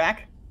behind your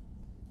back.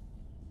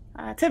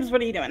 Tibbs,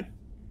 what are you doing?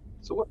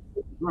 So what's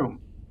the room?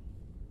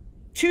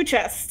 2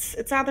 chests.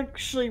 It's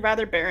actually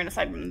rather barren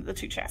aside from the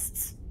 2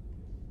 chests.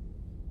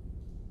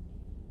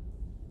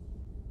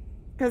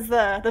 Because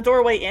the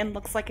doorway in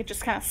looks like it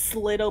just kind of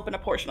slid open a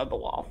portion of the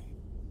wall.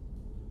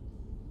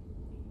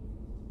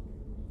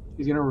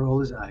 He's gonna roll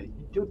his eye.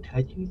 Don't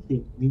touch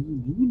anything.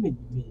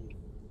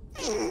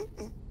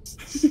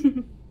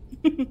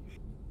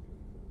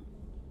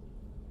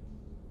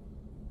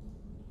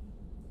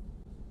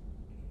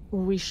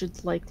 We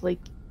should like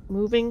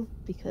moving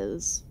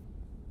because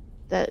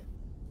that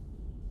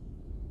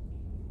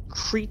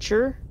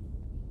creature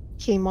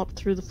came up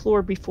through the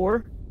floor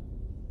before.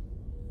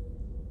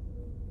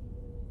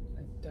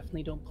 I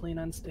definitely don't plan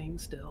on staying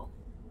still.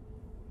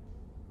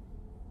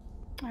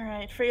 All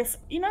right, Freya,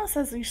 you notice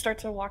as you start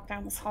to walk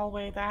down this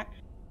hallway that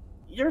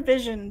your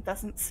vision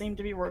doesn't seem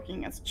to be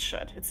working as it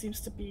should. It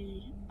seems to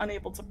be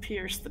unable to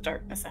pierce the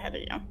darkness ahead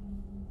of you.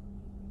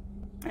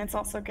 And it's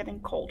also getting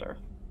colder.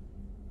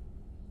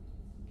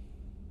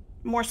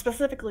 More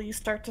specifically, you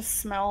start to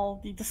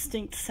smell the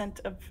distinct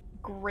scent of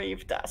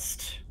grave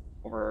dust,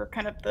 or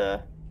kind of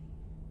the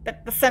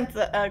scent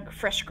that a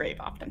fresh grave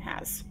often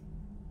has.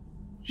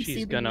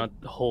 She's gonna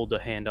hold a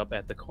hand up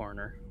at the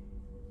corner.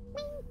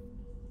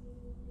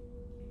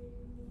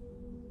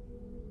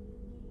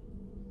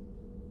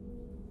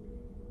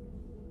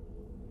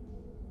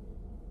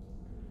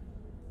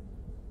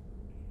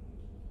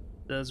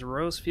 Does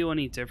Rose feel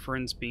any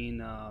difference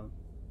being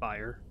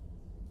fire?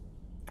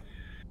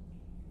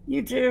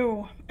 You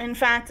do. In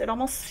fact, it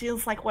almost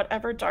feels like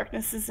whatever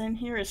darkness is in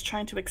here is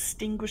trying to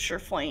extinguish your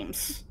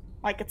flames.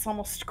 Like it's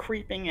almost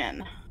creeping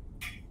in.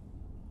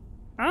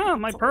 Ah,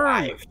 my It's perm!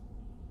 alive.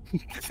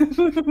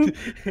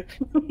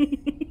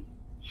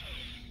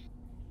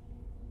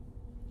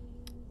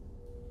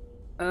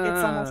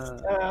 It's almost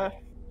a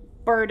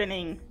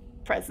burdening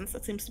presence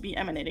that seems to be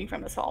emanating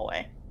from this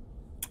hallway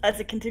as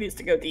it continues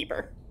to go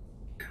deeper.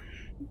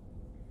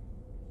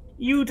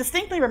 You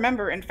distinctly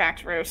remember, in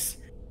fact, Rose,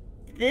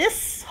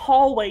 this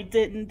hallway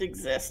didn't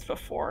exist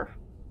before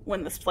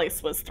when this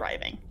place was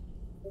thriving.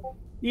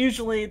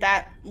 Usually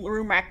that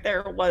room back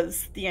there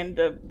was the end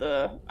of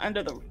the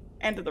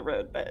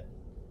road, but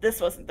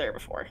this wasn't there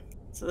before.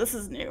 So this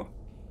is new.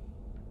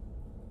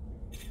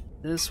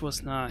 This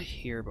was not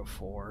here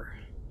before.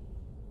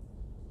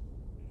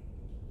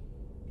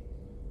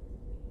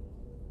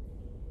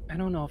 I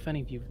don't know if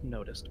any of you have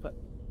noticed, but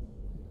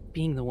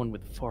being the one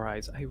with 4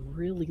 eyes, I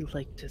really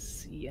like to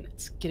see, and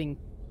it's getting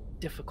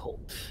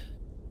difficult.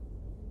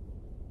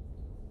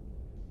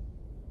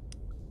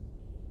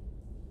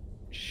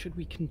 Should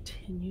we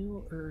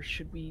continue, or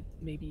should we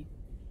maybe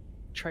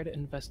try to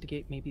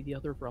investigate maybe the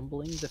other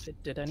rumblings if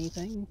it did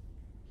anything?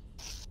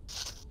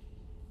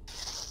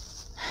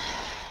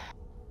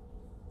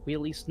 We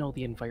at least know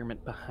the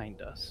environment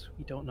behind us.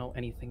 We don't know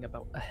anything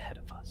about ahead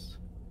of us.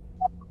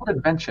 What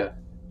adventure?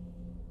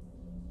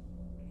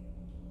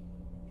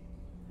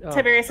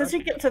 Tiberius, as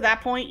you get to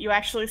that point, you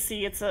actually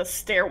see it's a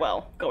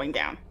stairwell going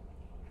down.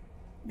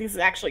 These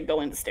actually go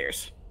into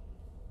stairs.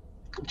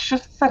 It's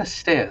just a set of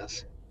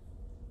stairs.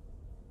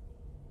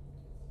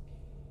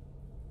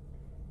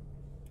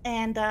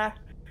 And,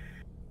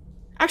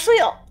 actually,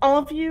 all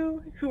of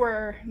you who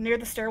are near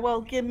the stairwell,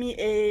 give me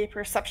a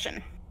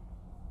perception.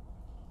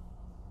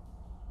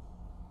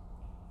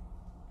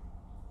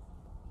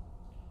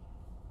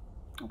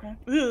 Okay.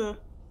 Ugh.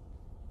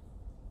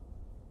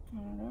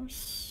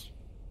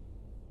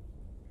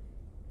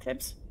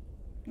 Tibbs?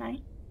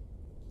 9?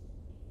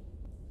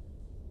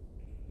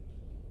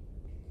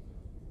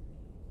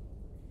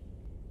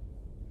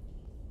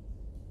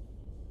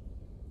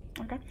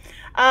 Okay.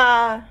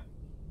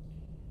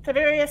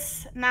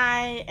 Tiberius,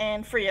 Nye,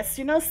 and Frias,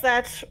 you notice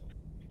that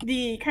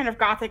the kind of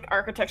Gothic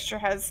architecture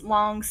has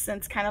long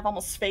since kind of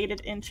almost faded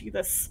into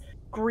this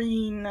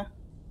green,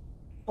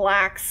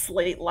 black,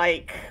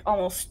 slate-like,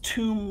 almost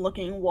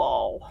tomb-looking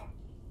wall.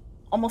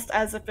 Almost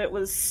as if it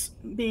was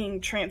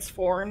being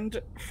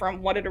transformed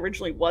from what it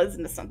originally was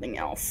into something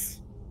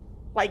else.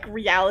 Like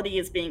reality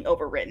is being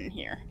overwritten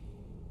here.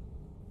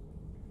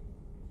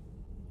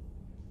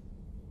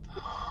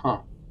 Huh.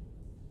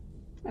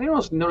 Anyone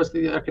else notice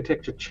the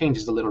architecture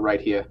changes a little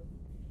right here?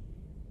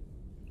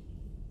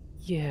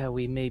 Yeah,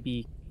 we may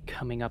be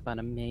coming up on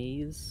a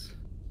maze.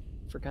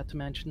 Forgot to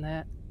mention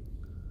that.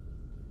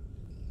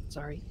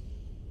 Sorry.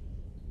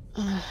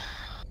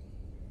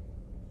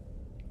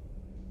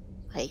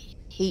 I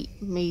hate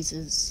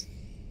mazes.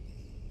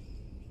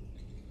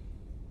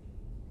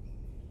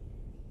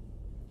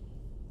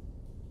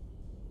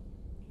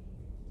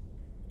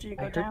 Do you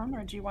go down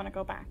or do you want to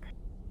go back?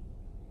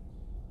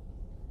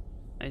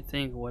 I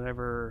think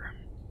whatever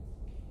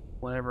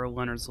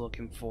Leonard's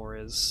looking for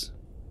is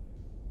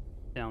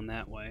down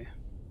that way.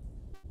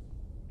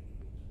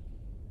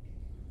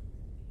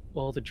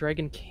 Well, the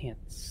dragon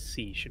can't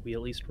see. Should we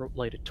at least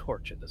light a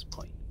torch at this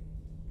point?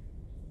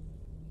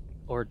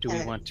 Or do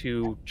we want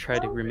to try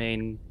to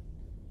remain...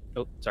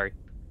 Oh, sorry.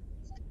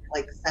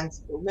 Like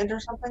sense movement or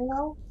something,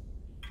 though?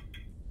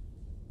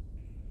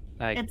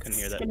 I couldn't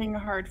hear It's that. getting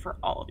hard for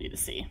all of you to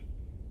see.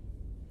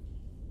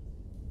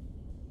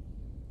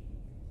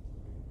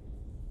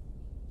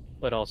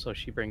 But also,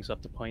 she brings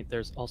up the point,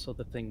 there's also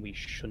the thing we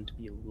shouldn't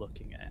be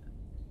looking at.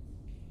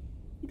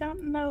 You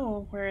don't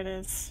know where it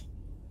is.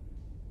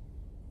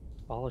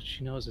 All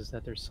she knows is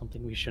that there's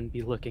something we shouldn't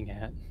be looking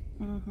at.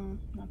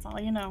 That's all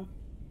you know.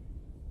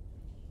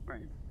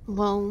 Right.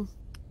 Well,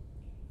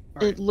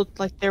 it looked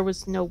like there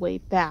was no way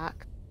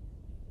back.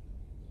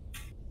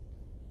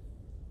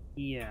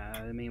 Yeah,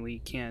 I mean, we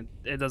can't...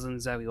 It doesn't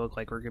exactly look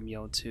like we're going to be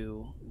able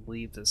to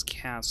leave this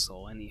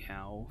castle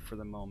anyhow for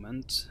the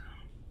moment.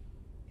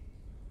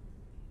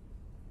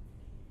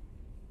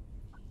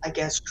 I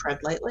guess tread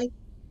lightly.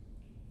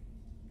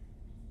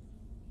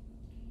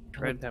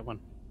 I like that one.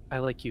 I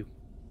like you.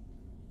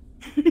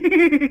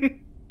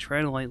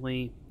 Tread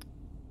lightly,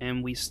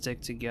 and we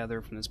stick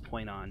together from this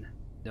point on.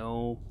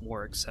 No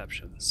more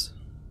exceptions.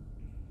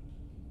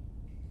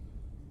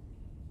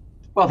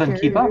 Well, then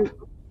keep up.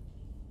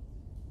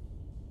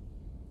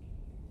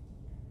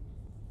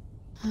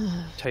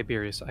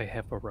 Tiberius, I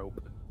have a rope.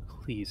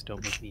 Please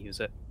don't make me use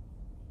it.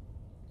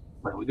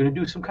 What, are we going to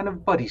do some kind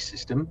of buddy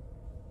system?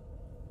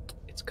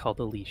 It's called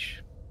a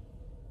leash.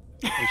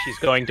 And she's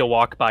going to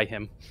walk by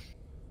him.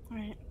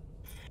 Alright.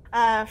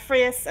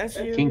 Freya, as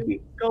you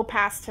Kinky. go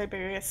past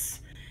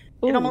Tiberius,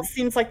 it almost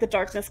seems like the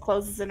darkness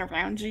closes in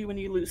around you when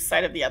you lose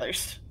sight of the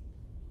others.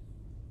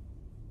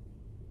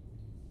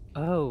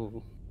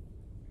 Oh.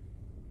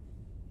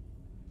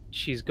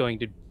 She's going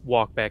to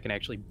walk back and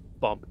actually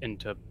bump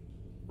into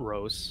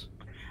Rose.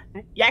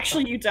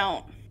 Actually, you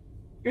don't.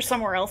 You're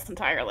somewhere else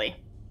entirely.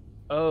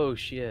 Oh,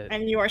 shit.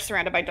 And you are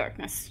surrounded by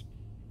darkness.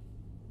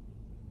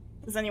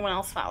 Does anyone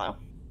else follow?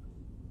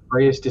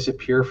 Reyes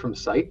disappear from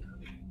sight?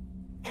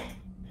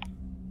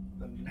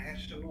 The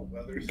National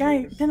Weather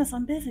Guy, Service. Dennis,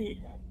 I'm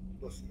busy.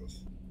 Listen.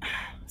 I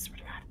swear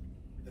to God.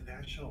 The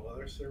National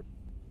Weather Service.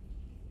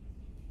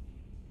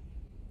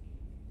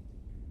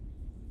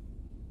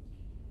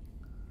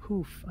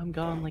 Poof, I'm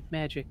gone like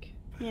magic.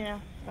 Yeah.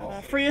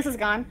 Frias is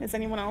gone. Is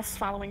anyone else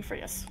following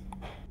Frias?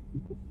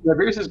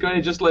 Tiberius is going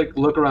to just like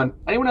look around.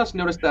 Anyone else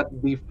notice that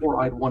the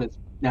four-eyed one is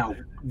now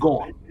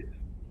gone?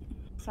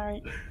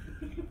 Sorry.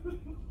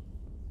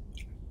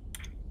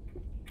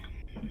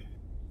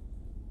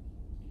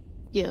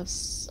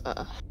 Yes.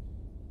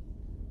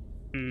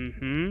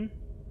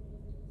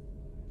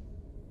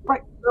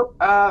 Right. So,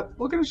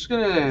 we're just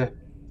gonna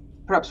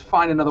perhaps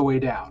find another way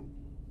down.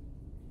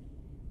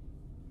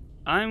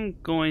 I'm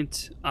going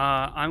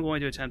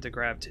to attempt to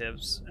grab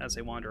Tibbs as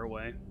they wander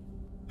away.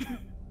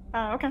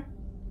 Okay.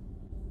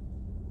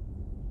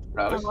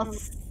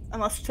 Rose?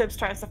 Unless Tibbs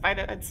tries to fight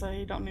it, I'd say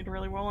you don't need to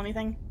really roll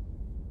anything.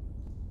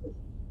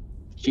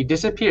 She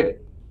disappeared.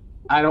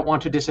 I don't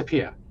want to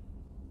disappear.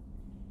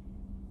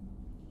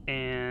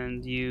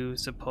 And you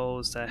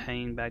suppose that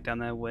hanging back down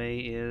that way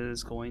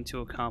is going to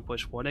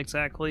accomplish what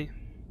exactly?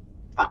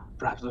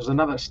 Perhaps there's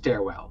another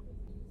stairwell.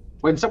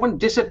 When someone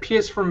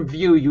disappears from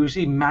view,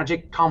 usually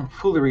magic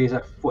tomfoolery is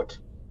afoot.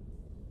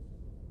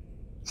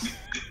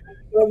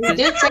 Well, we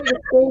did say to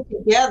stay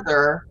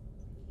together.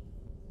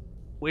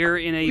 We're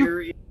in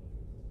a...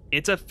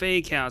 It's a Fae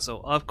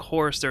castle. Of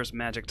course there's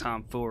magic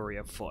tomfoolery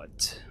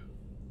afoot.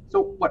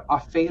 So what, are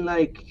Fae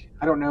like,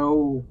 I don't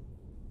know,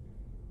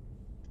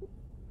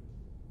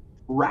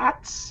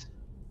 rats?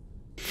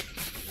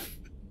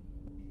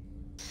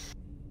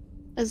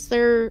 As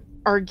they're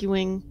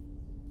arguing,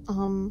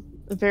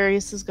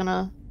 Various is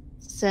gonna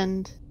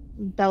send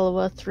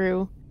Bellowa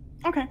through.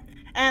 Okay.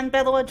 And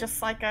Bellowa,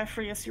 just like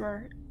Frias, you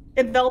are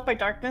enveloped by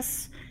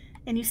darkness,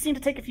 and you seem to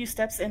take a few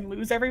steps and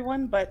lose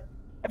everyone, but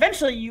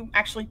eventually you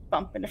actually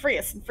bump into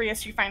Frias. And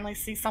Frias, you finally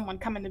see someone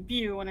come into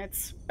view, and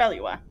it's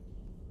Bellowa.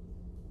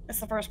 It's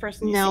the first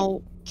person you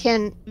Now,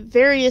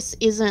 Various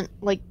isn't,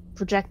 like,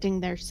 projecting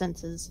their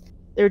senses.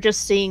 They're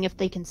just seeing if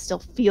they can still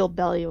feel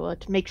Bellowa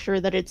to make sure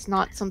that it's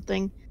not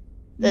something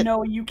that...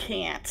 No, you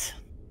can't.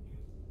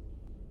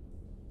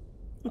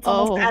 It's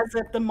almost as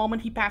if the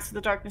moment he passed through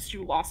the darkness,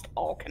 you lost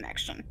all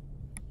connection.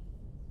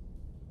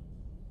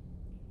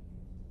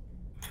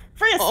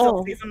 Freya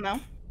still sees him,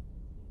 though.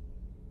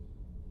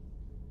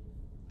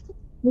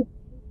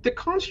 The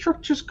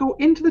construct just go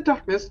into the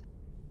darkness.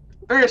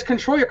 Various,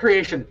 control your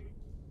creation.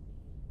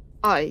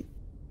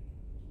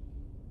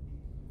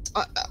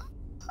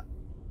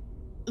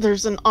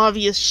 There's an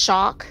obvious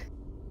shock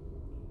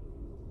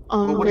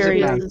on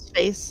Various's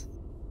face.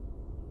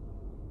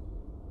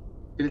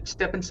 Did it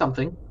step in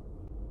something?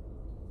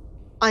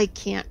 I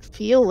can't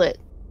feel it.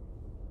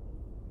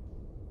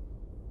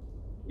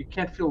 You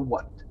can't feel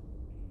what?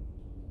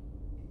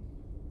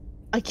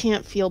 I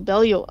can't feel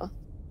Bellowa.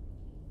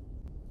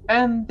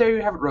 And there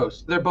you have it,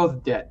 Rose. They're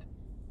both dead.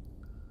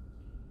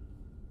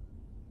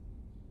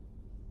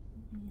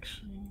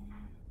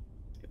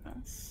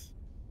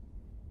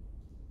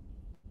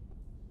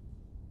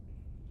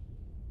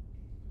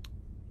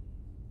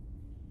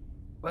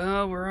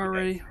 Well, we're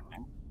already...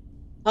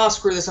 Oh,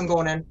 screw this, I'm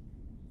going in.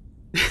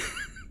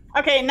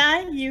 Okay,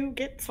 now you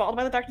get swallowed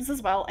by the darkness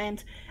as well,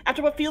 and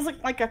after what feels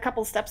like a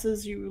couple steps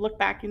as you look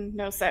back and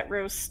notice that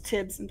Rose,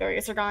 Tibbs, and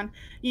Darius are gone,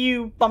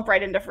 you bump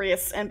right into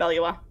Frias and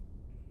Bellowa.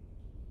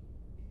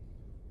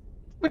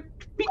 But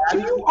do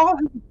you all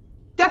have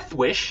death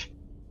wish?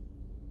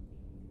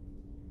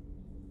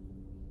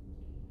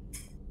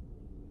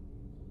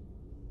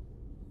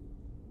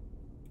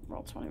 Roll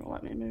Roll20 will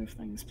let me move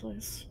things,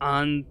 please.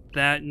 On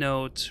that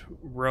note,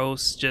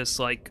 Rose just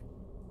like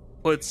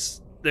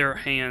puts their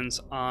hands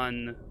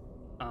on,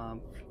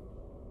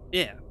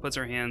 puts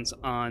her hands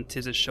on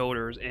Tiz's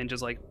shoulders and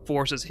just like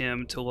forces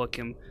him to look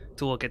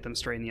at them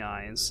straight in the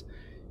eyes.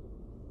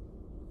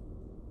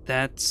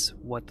 That's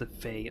what the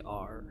Fae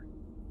are.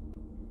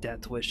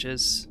 Death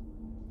wishes.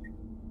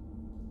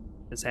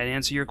 Does that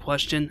answer your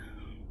question?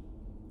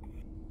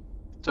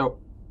 So,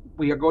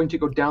 we are going to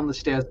go down the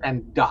stairs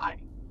and die.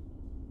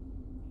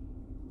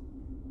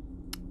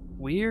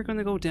 We are going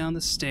to go down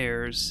the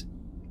stairs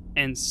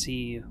and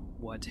see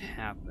what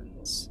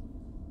happens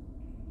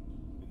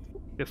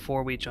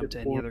before we jump to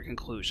any other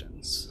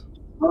conclusions.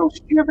 Rose,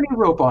 do you have any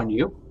rope on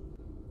you?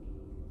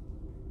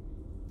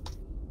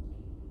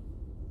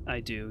 I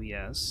do,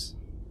 yes.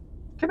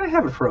 Can I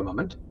have it for a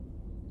moment?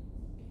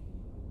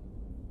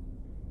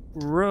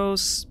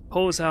 Rose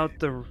pulls out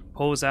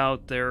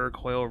their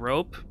coil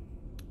rope,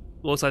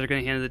 looks like they're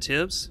going to hand it to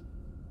Tibbs,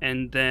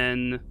 and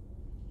then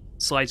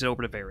slides it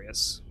over to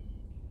Various.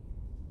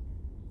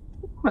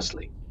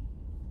 Honestly,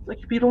 like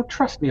if you don't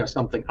trust me or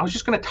something, I was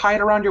just going to tie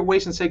it around your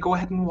waist and say, go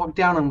ahead and walk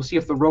down and we'll see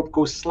if the rope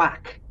goes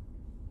slack.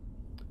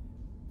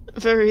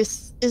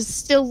 Various is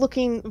still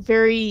looking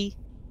very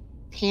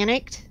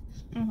panicked.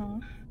 Mm-hmm.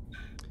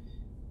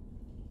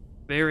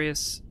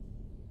 Various,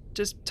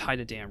 just tie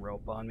the damn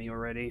rope on me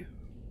already.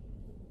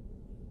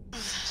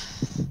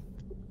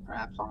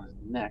 Perhaps on his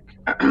neck.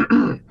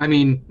 I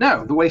mean,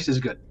 no, the waist is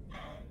good.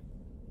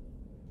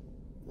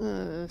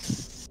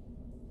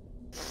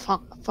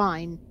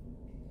 Fine.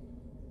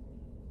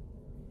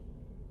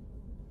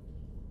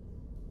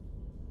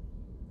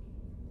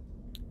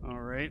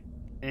 Alright,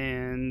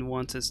 and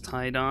once it's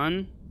tied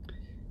on,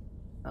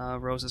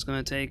 Rose is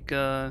going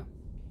to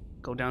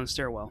go down the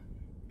stairwell.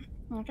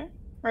 Okay.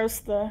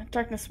 Rose, the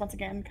darkness once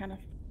again kind of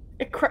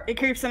it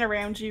creeps in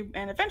around you,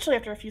 and eventually,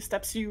 after a few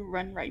steps, you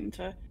run right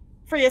into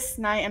Frias,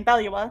 Nye, and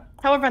Belua.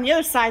 However, on the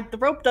other side, the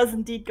rope does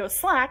indeed go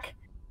slack,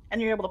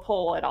 and you're able to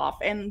pull it off,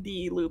 and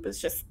the loop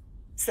is just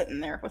sitting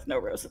there with no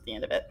Rose at the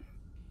end of it.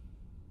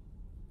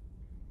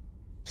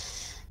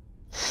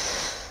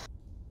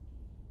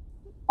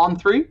 On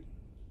 3?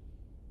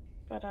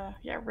 But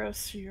yeah,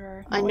 Rose,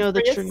 you're. I know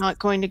that you're not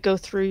going to go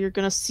through. You're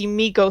going to see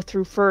me go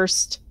through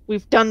first.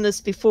 We've done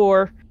this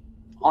before.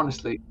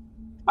 Honestly,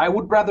 I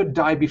would rather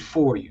die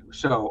before you.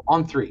 So,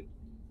 on 3.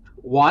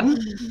 1.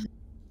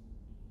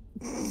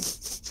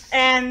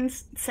 And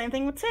same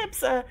thing with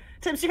Tibbs.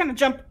 Tibbs, you kind of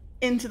jump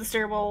into the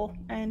stairwell,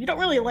 and you don't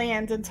really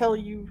land until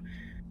you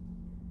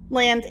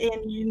land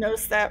and you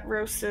notice that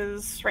Rose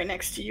is right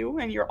next to you,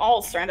 and you're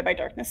all surrounded by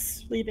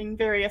darkness, leaving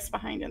Various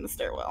behind in the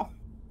stairwell.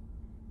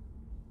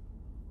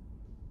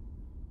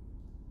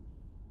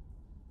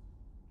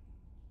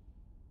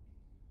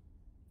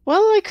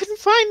 Well, I couldn't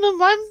find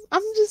them.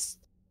 I'm just.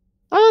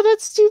 Oh,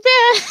 that's too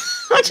bad.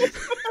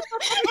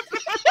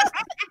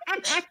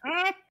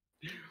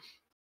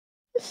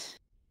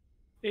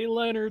 Hey,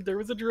 Leonard, there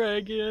was a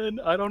dragon.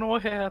 I don't know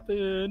what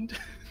happened.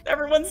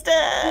 Everyone's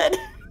dead.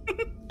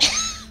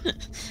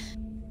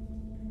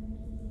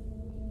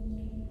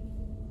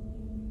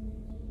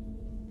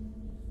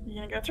 You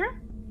gonna go through?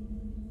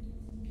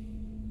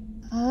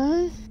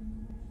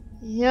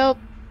 Yep.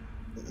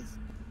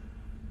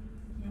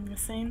 And the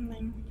same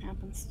thing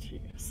happens to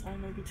you, so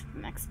maybe to the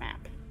next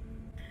map.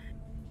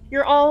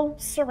 You're all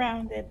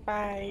surrounded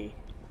by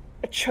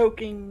a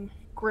choking,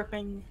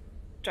 gripping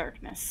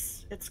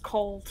darkness. It's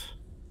cold,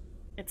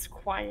 it's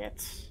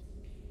quiet,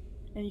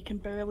 and you can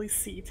barely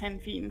see 10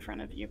 feet in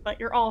front of you, but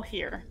you're all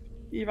here.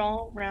 You've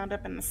all round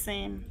up in the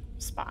same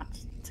spot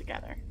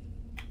together.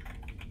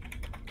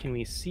 Can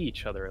we see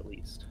each other at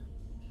least?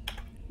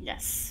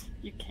 Yes,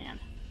 you can.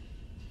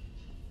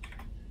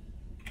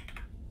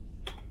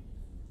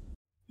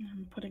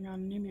 I'm putting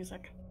on new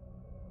music.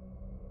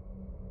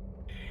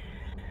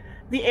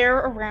 The air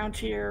around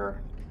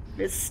here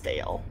is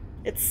stale.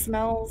 It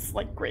smells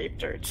like grave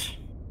dirt.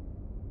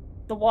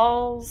 The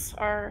walls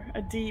are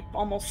a deep,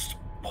 almost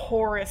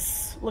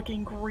porous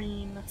looking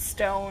green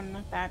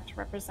stone that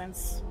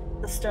represents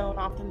the stone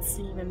often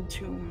seen in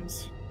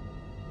tombs.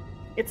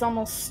 It's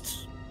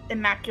almost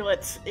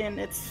immaculate in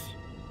its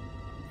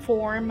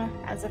form,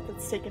 as if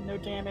it's taken no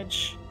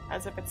damage,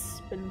 as if it's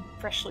been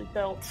freshly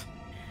built.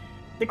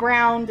 The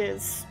ground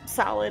is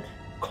solid,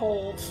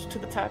 cold to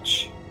the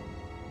touch,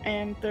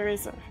 and there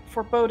is a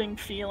foreboding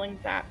feeling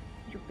that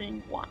you're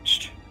being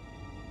watched.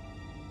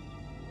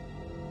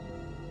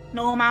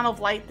 No amount of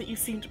light that you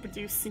seem to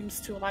produce seems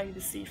to allow you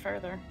to see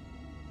further.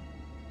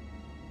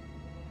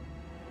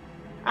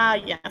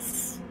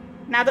 Yes.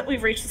 Now that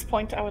we've reached this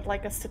point, I would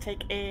like us to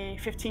take a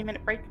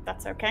 15-minute break, if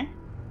that's okay.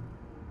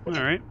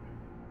 Alright.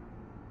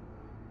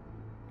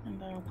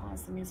 And I'll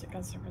pause the music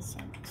as a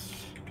result.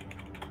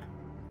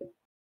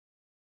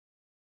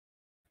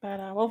 But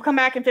we'll come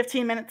back in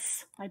 15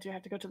 minutes. I do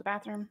have to go to the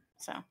bathroom,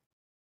 so.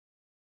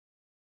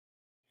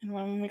 And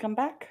when we come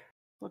back,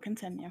 we'll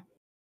continue.